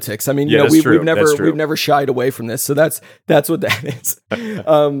complete lunatics. I mean, we've never shied away from this, so that's what that is.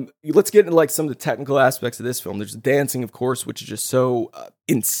 Let's get into like some of the technical aspects of this film. There's the dancing, of course, which is just so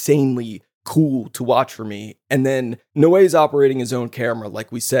insanely cool to watch for me. And then Noé's operating his own camera,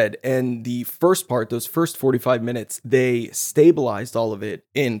 like we said. And the first part, those first 45 minutes, they stabilized all of it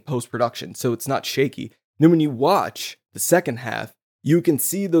in post-production, so it's not shaky. And then when you watch the second half, you can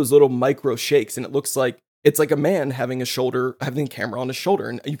see those little micro shakes, and it looks like it's like a man having a camera on his shoulder,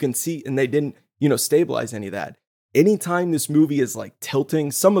 and you can see, and they didn't, stabilize any of that. Anytime this movie is like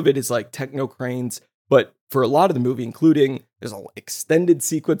tilting, some of it is like techno cranes, but for a lot of the movie, including there's an extended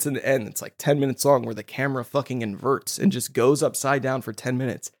sequence in the end, it's like 10 minutes long where the camera fucking inverts and just goes upside down for 10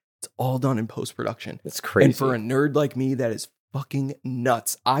 minutes. It's all done in post-production. It's crazy. And for a nerd like me, that is fucking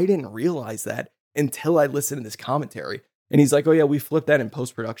nuts. I didn't realize that until I listened to this commentary. And he's like, oh yeah, we flipped that in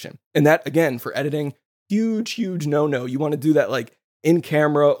post-production. And that, again, for editing, huge no. You want to do that like in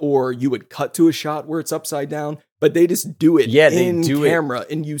camera, or you would cut to a shot where it's upside down, but they just do it in camera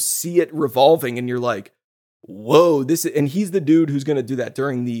and you see it revolving and you're like, whoa, and he's the dude who's going to do that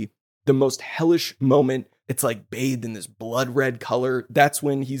during the most hellish moment. It's like bathed in this blood red color. That's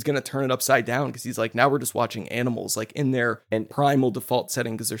when he's going to turn it upside down, because he's like, now we're just watching animals like in their primal default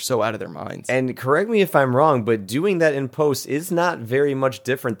setting because they're so out of their minds. And correct me if I'm wrong, but doing that in post is not very much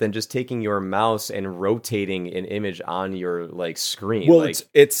different than just taking your mouse and rotating an image on your like screen. Well,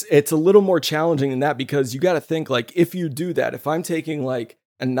 it's a little more challenging than that, because you got to think like, if you do that, if I'm taking like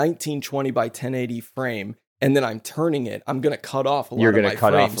a 1920 by 1080 frame, and then I'm turning it, I'm going to cut off a lot of my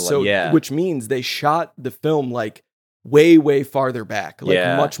frames. Which means they shot the film like way farther back,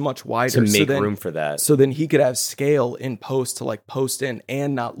 like much wider. To make room for that. So then he could have scale in post to like post in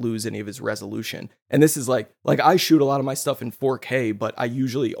and not lose any of his resolution. And this is like I shoot a lot of my stuff in 4K, but I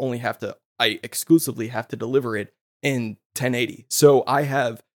usually I exclusively have to deliver it in 1080. So I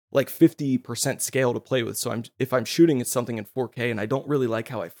have like 50% scale to play with. So if I'm shooting something in 4K and I don't really like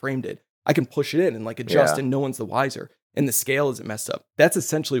how I framed it, I can push it in and like adjust, and no one's the wiser. And the scale isn't messed up. That's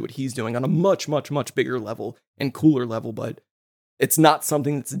essentially what he's doing on a much bigger level and cooler level. But it's not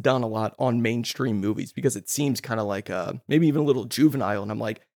something that's done a lot on mainstream movies, because it seems kind of like maybe even a little juvenile. And I'm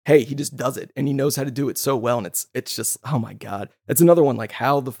like, hey, he just does it and he knows how to do it so well. And it's just, oh my God. It's another one like,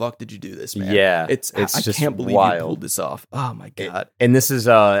 how the fuck did you do this, man? Yeah. I just can't believe you pulled this off. Oh my God. And this is,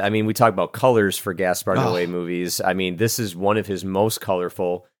 we talk about colors for Gaspar Noé movies. I mean, this is one of his most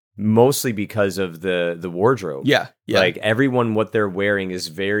colorful, mostly because of the wardrobe. Yeah. Like everyone, what they're wearing is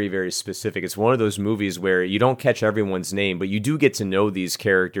very, very specific. It's one of those movies where you don't catch everyone's name, but you do get to know these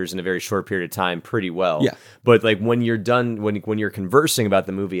characters in a very short period of time pretty well. Yeah. But like when you're done, when you're conversing about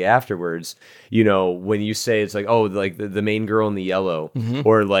the movie afterwards, when you say it's like, oh, like the main girl in the yellow,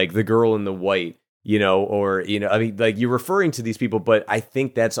 or like the girl in the white, like you're referring to these people, but I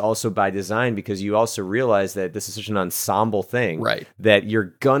think that's also by design, because you also realize that this is such an ensemble thing, right? That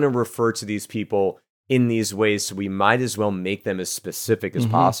you're gonna refer to these people in these ways, so we might as well make them as specific as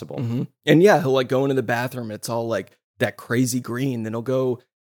possible. And yeah, he'll like go into the bathroom, and it's all like that crazy green. Then he'll go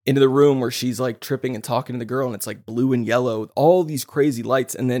into the room where she's like tripping and talking to the girl, and it's like blue and yellow, all these crazy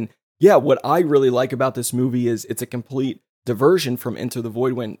lights. And then, what I really like about this movie is it's a complete diversion from Into the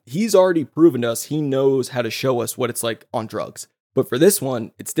Void, when he's already proven to us he knows how to show us what it's like on drugs. But for this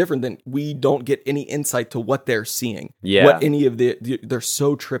one, it's different. Than we don't get any insight to what they're seeing. What any of they're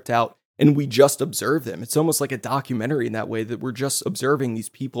so tripped out, and we just observe them. It's almost like a documentary in that way, that we're just observing these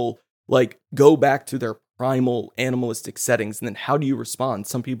people like go back to their primal animalistic settings. And then how do you respond?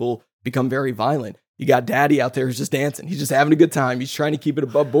 Some people become very violent. You got daddy out there who's just dancing. He's just having a good time. He's trying to keep it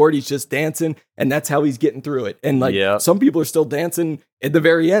above board. He's just dancing, and that's how he's getting through it. And like some people are still dancing at the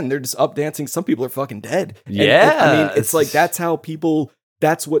very end. They're just up dancing. Some people are fucking dead. Yeah. And, I mean, it's like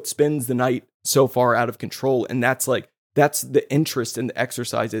that's what spins the night so far out of control. And that's the interest in the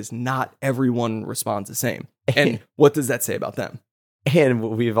exercise is not everyone responds the same. And what does that say about them? And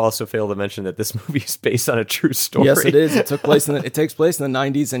we've also failed to mention that this movie is based on a true story. Yes, it is. It takes place in the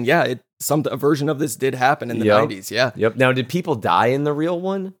 90s, and yeah, a version of this did happen in the 90s. Yeah. Yep. Now, did people die in the real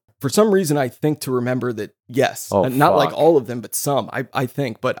one? For some reason, I think to remember that yes, not like all of them, but some. I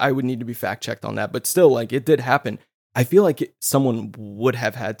think, but I would need to be fact checked on that. But still, like it did happen. I feel like someone would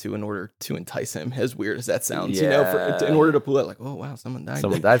have had to in order to entice him. As weird as that sounds, in order to pull it, like, oh wow, someone died.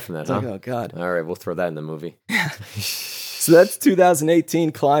 Someone died from that. Huh? Like, oh god. All right, we'll throw that in the movie. So that's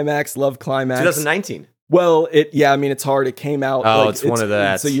 2018 Climax, Love Climax. 2019. Well, it's hard. It came out. Oh, it's one of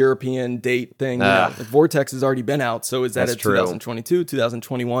that. It's a European date thing. Vortex has already been out, so is that at 2022,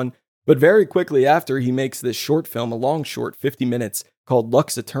 2021? But very quickly after, he makes this short film, a long short, 50 minutes, called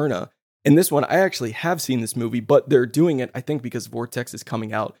Lux Eterna. And this one, I actually have seen this movie, but they're doing it, I think, because Vortex is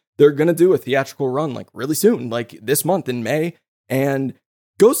coming out. They're going to do a theatrical run, like, really soon, like this month in May. And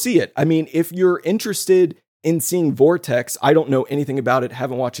go see it. I mean, if you're interested in seeing Vortex, I don't know anything about it,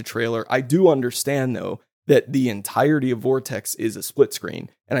 haven't watched a trailer. I do understand, though, that the entirety of Vortex is a split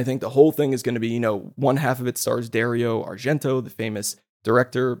screen. And I think the whole thing is going to be, one half of it stars Dario Argento, the famous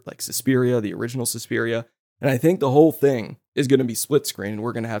director, like Suspiria, the original Suspiria. And I think the whole thing is going to be split screen. And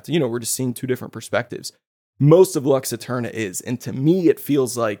we're going to have to, we're just seeing two different perspectives. Most of Lux Eterna is. And to me, it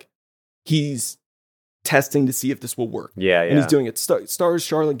feels like he's testing to see if this will work. Yeah. And he's doing it. Stars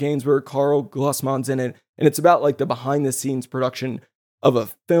Charlotte Gainsbourg, Carl Glusman's in it. And it's about like the behind the scenes production of a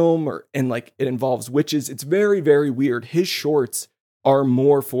film and like it involves witches. It's very, very weird. His shorts are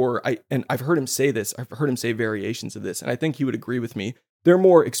more and I've heard him say this. I've heard him say variations of this. And I think he would agree with me. They're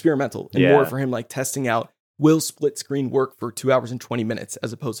more experimental and more for him, like testing out, will split screen work for 2 hours and 20 minutes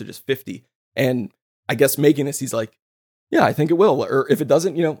as opposed to just 50. And I guess making this, he's like, yeah, I think it will. Or if it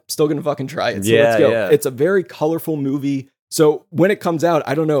doesn't, still going to fucking try it. So let's go. Yeah. It's a very colorful movie. So when it comes out,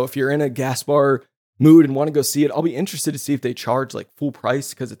 I don't know if you're in a Gaspar mood and want to go see it. I'll be interested to see if they charge like full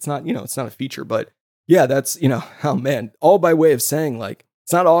price because it's not, it's not a feature. But yeah, that's, oh man, all by way of saying like,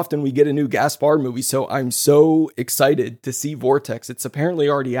 it's not often we get a new Gaspar movie. So I'm so excited to see Vortex. It's apparently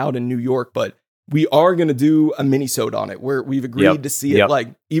already out in New York, but we are going to do a mini-sode on it where we've agreed to see it.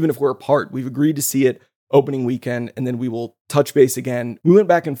 Like, even if we're apart, we've agreed to see it opening weekend, and then we will touch base again. We went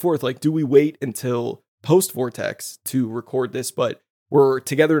back and forth. Like, do we wait until post Vortex to record this? But we're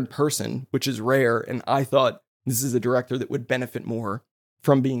together in person, which is rare. And I thought this is a director that would benefit more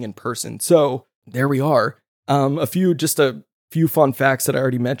from being in person. So there we are. A few fun facts that I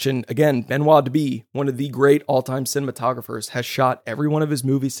already mentioned. Again, Benoit Debie, one of the great all-time cinematographers, has shot every one of his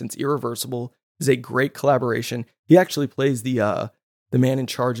movies since Irreversible. Is a great collaboration. He actually plays the man in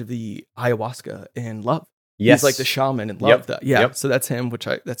charge of the ayahuasca in Love. Yes. He's like the shaman in Love. So that's him,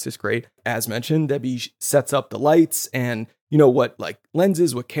 that's just great. As mentioned, Debie sets up the lights and what like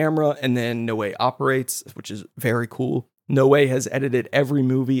lenses, what camera, and then Noé operates, which is very cool. Noé has edited every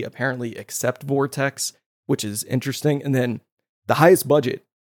movie apparently except Vortex, which is interesting. And then the highest budget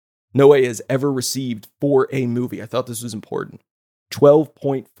Noé has ever received for a movie. I thought this was important.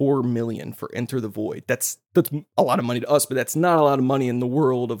 $12.4 million for Enter the Void. That's a lot of money to us, but that's not a lot of money in the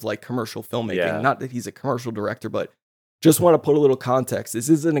world of like commercial filmmaking. Yeah. Not that he's a commercial director, but just want to put a little context. This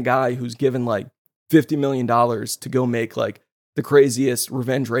isn't a guy who's given like $50 million to go make like the craziest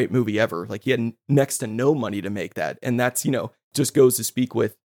revenge rape movie ever. Like he had next to no money to make that. And that's, just goes to speak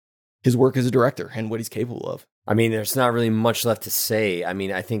with his work as a director and what he's capable of. I mean, there's not really much left to say. I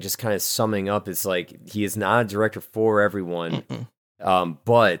mean, I think just kind of summing up, it's like he is not a director for everyone.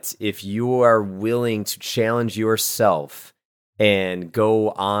 But if you are willing to challenge yourself and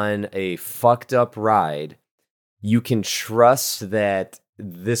go on a fucked up ride, you can trust that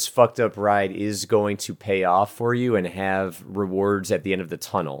this fucked up ride is going to pay off for you and have rewards at the end of the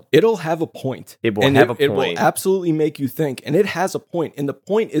tunnel. It'll have a point. It will absolutely make you think. And it has a point. And the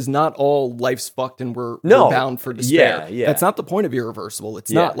point is not all life's fucked and we're bound for despair. Yeah. That's not the point of Irreversible.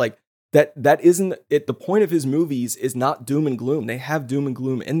 It's not like that isn't it. The point of his movies is not doom and gloom. They have doom and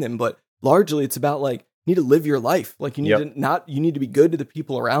gloom in them, but largely it's about like, you need to live your life. Like you need you need to be good to the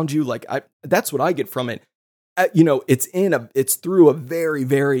people around you. Like that's what I get from it. It's through a very,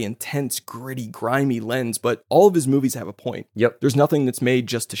 very intense, gritty, grimy lens, but all of his movies have a point. Yep. There's nothing that's made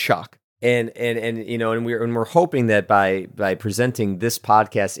just to shock. And we're hoping that by presenting this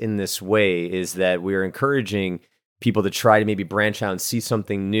podcast in this way is that we're encouraging people to try to maybe branch out and see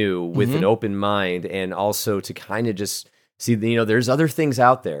something new with an open mind, and also to kind of just see, there's other things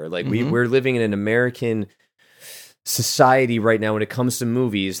out there. Like we're living in an American society right now when it comes to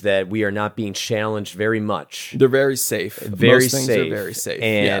movies that we are not being challenged very much. They're very safe. Very Most safe. Things are very safe.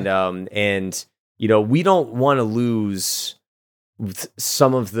 And we don't want to lose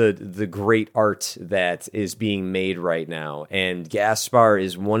some of the great art that is being made right now. And Gaspar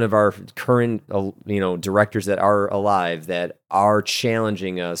is one of our current directors that are alive that are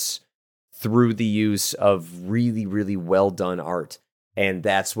challenging us through the use of really, really well done art. And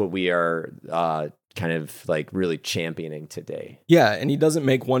that's what we are kind of like really championing today. Yeah, and he doesn't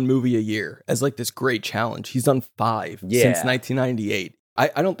make one movie a year as like this great challenge. He's done 5 since 1998.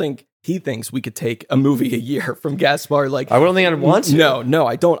 I don't think he thinks we could take a movie a year from Gaspar. Like, I don't think I'd want to. No,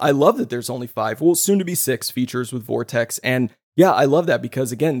 I don't. I love that there's only 5. Well, soon to be 6 features with Vortex. And yeah, I love that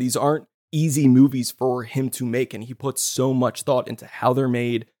because, again, these aren't easy movies for him to make. And he puts so much thought into how they're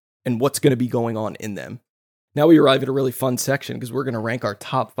made and what's going to be going on in them. Now we arrive at a really fun section because we're going to rank our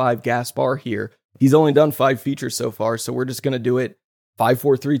top 5 Gaspar here. He's only done 5 features so far, so we're just going to do it 5,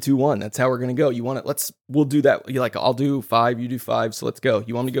 4, 3, 2, 1. That's how we're going to go. You want it? We'll do that. You like, I'll do 5, you do 5, so let's go.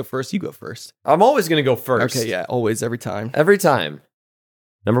 You want me to go first? You go first. I'm always going to go first. Okay, yeah, always, every time. Every time.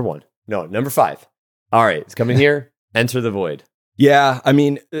 Number 1. No, number 5. All right, it's coming here. Enter the Void. Yeah, I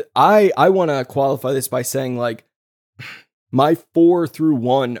mean, I want to qualify this by saying, like, my 4 through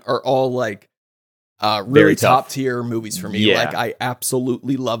 1 are all, like, really top tier movies for me. Yeah. Like, I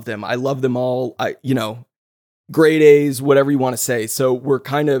absolutely love them. I love them all. Grade A's, whatever you want to say. So we're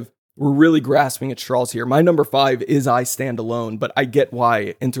really grasping at straws here. My number 5 is I Stand Alone, but I get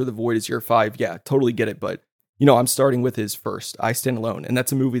why Enter the Void is your 5. Yeah, totally get it. But, I'm starting with his first, I Stand Alone. And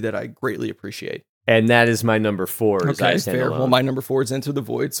that's a movie that I greatly appreciate. And that is my number 4. Okay, I Stand fair. Alone. Well, my number 4 is Enter the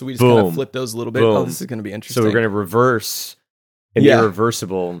Void. So we just kind of flip those a little bit. Oh, this is going to be interesting. So we're going to reverse an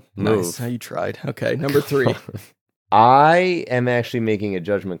irreversible move. Nice. You tried. Okay, number 3. I am actually making a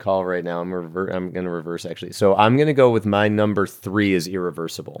judgment call right now. I'm going to reverse, actually. So I'm going to go with my number 3 is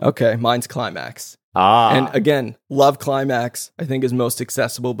Irreversible. Okay, mine's Climax. And again, love Climax. I think is most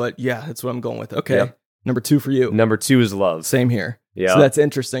accessible, but yeah, that's what I'm going with. Okay, Number 2 for you. Number 2 is Love. Same here. Yeah. So that's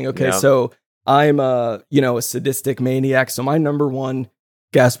interesting. Okay, so I'm a sadistic maniac. So my number 1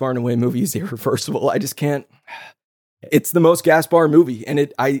 Gaspar Noé movie is Irreversible. I just can't. It's the most Gaspar movie,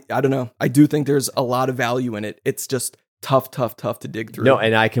 and I don't know. I do think there's a lot of value in it. It's just tough to dig through. No,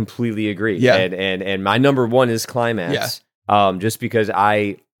 and I completely agree. Yeah, and my number 1 is Climax. Yeah. Just because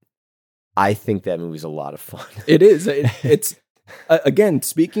I think that movie's a lot of fun. It is. It's again,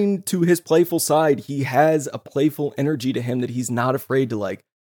 speaking to his playful side, he has a playful energy to him that he's not afraid to like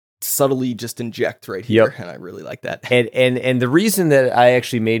subtly just inject right here, and I really like that. And the reason that I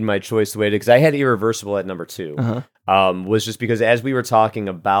actually made my choice the way I did, because I had Irreversible at number 2, was just because as we were talking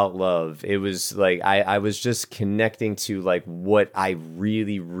about Love, it was like I was just connecting to like what I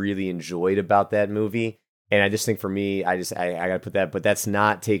really, really enjoyed about that movie. And I just think for me, I gotta put that, but that's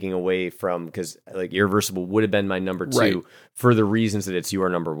not taking away from, because like Irreversible would have been my number 2 for the reasons that it's your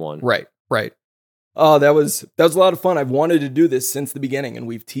number 1. Right. Oh, that was a lot of fun. I've wanted to do this since the beginning, and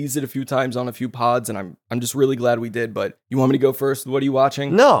we've teased it a few times on a few pods, and I'm just really glad we did. But you want me to go first? What are you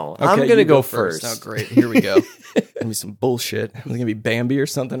watching? No, okay, I'm gonna go first. Oh, great. Here we go. Gonna be some bullshit. It's gonna be Bambi or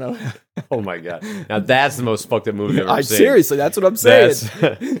something. I don't know. Oh my god! Now that's the most fucked up movie I've ever seen. Seriously, that's what I'm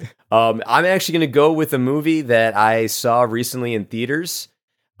saying. I'm actually gonna go with a movie that I saw recently in theaters.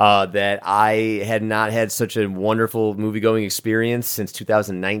 That I had not had such a wonderful movie-going experience since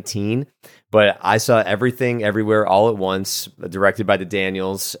 2019. But I saw Everything Everywhere All at Once, directed by the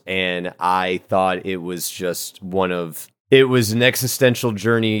Daniels, and I thought it was just it was an existential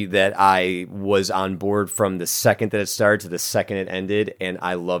journey that I was on board from the second that it started to the second it ended, and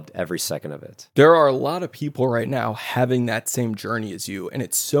I loved every second of it. There are a lot of people right now having that same journey as you, and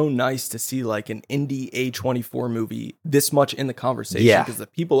it's so nice to see like an indie A24 movie this much in the conversation, because the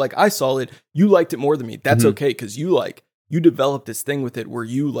people like I saw it, you liked it more than me. That's okay, because you developed this thing with it where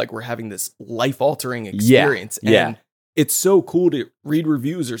you like were having this life-altering experience. And it's so cool to read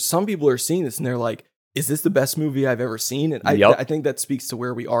reviews, or some people are seeing this and they're like, is this the best movie I've ever seen? And I think that speaks to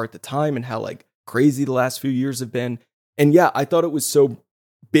where we are at the time and how like crazy the last few years have been. And yeah, I thought it was so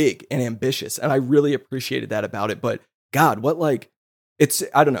big and ambitious, and I really appreciated that about it. But God,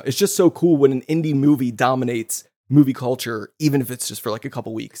 I don't know. It's just so cool when an indie movie dominates movie culture, even if it's just for like a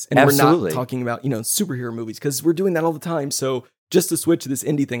couple weeks. And we're not talking about, superhero movies, because we're doing that all the time. So just to switch to this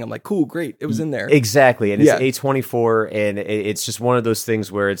indie thing, I'm like, cool, great. It was in there. Exactly. And it's A24, and it's just one of those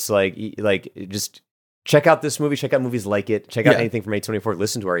things where it's like just check out this movie, check out movies like it, check out anything from A24,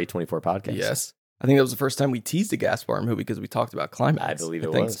 listen to our A24 podcast. Yes. I think that was the first time we teased a Gaspar movie because we talked about Climax. I believe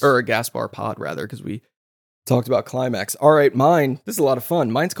it was. Or a Gaspar pod, rather, because we talked about Climax. All right, mine. This is a lot of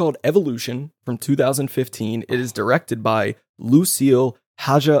fun. Mine's called Evolution from 2015. It is directed by Lucille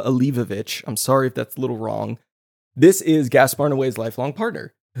Hadja-Alivovich. I'm sorry if that's a little wrong. This is Gaspar Noé's lifelong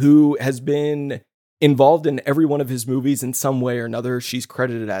partner, who has been involved in every one of his movies in some way or another. She's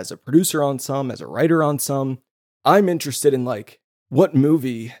credited as a producer on some, as a writer on some. I'm interested in, like, what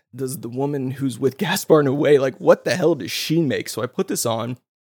movie does the woman who's with Gaspar Noé, like, what the hell does she make? So I put this on.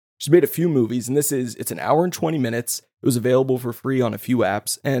 She's made a few movies, and it's an hour and 20 minutes. It was available for free on a few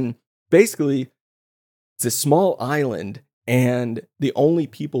apps. And basically, it's a small island, and the only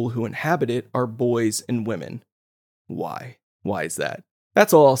people who inhabit it are boys and women. Why? Why is that?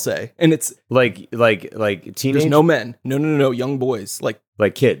 That's all I'll say. And it's like teenage. There's no men. No. Young boys. Like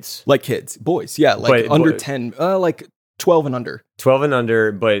kids. Like kids. Boys. Yeah. Like under 10. Like 12 and under. 12 and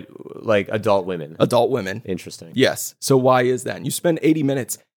under, but like adult women. Adult women. Interesting. Yes. So why is that? And you spend 80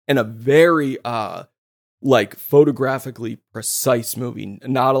 minutes in a very like photographically precise movie.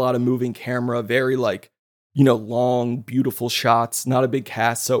 Not a lot of moving camera. Very like, long, beautiful shots. Not a big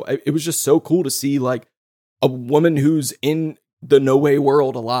cast. So it was just so cool to see like a woman who's in the Noé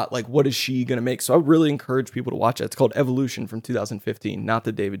world a lot. Like, what is she going to make? So I would really encourage people to watch it. It's called Evolution from 2015, not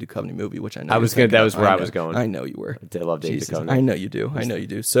the David Duchovny movie, which I know. That was where I was going. I know you were. I did love David Duchovny. I know you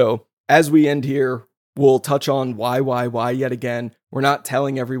do. So as we end here, we'll touch on why yet again. We're not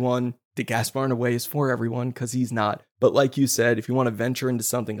telling everyone that Gaspar Noé is for everyone, because he's not. But like you said, if you want to venture into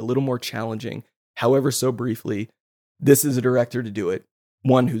something a little more challenging, however so briefly, this is a director to do it.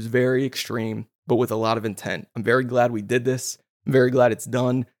 One who's very extreme, but with a lot of intent. I'm very glad we did this. I'm very glad it's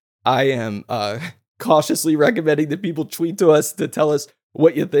done. I am cautiously recommending that people tweet to us to tell us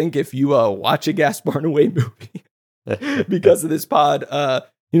what you think if you watch a Gaspar Noé movie because of this pod.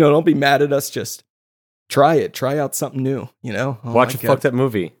 Don't be mad at us. Just try it. Try out something new. Watch a fucked up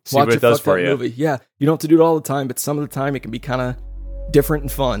movie. See what it does for you. Movie. Yeah, you don't have to do it all the time, but some of the time it can be kind of different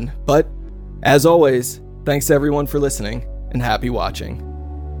and fun. But as always, thanks to everyone for listening and happy watching.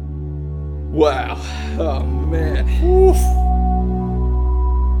 Wow. Oh man. Oof.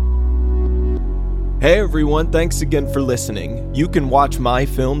 Hey everyone, thanks again for listening. You can watch my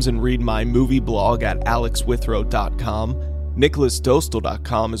films and read my movie blog at alexwithrow.com.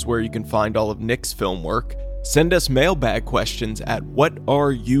 nicholasdostal.com is where you can find all of Nick's film work. Send us mailbag questions at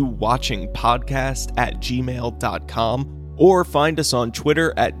whatareyouvwatchingpodcast@gmail.com or find us on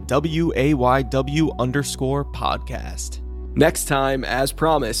Twitter at WAYW_podcast. Next time, as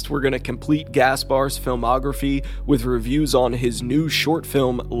promised, we're going to complete Gaspar's filmography with reviews on his new short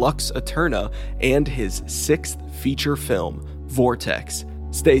film, Lux Eterna, and his 6th feature film, Vortex.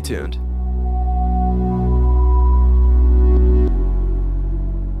 Stay tuned.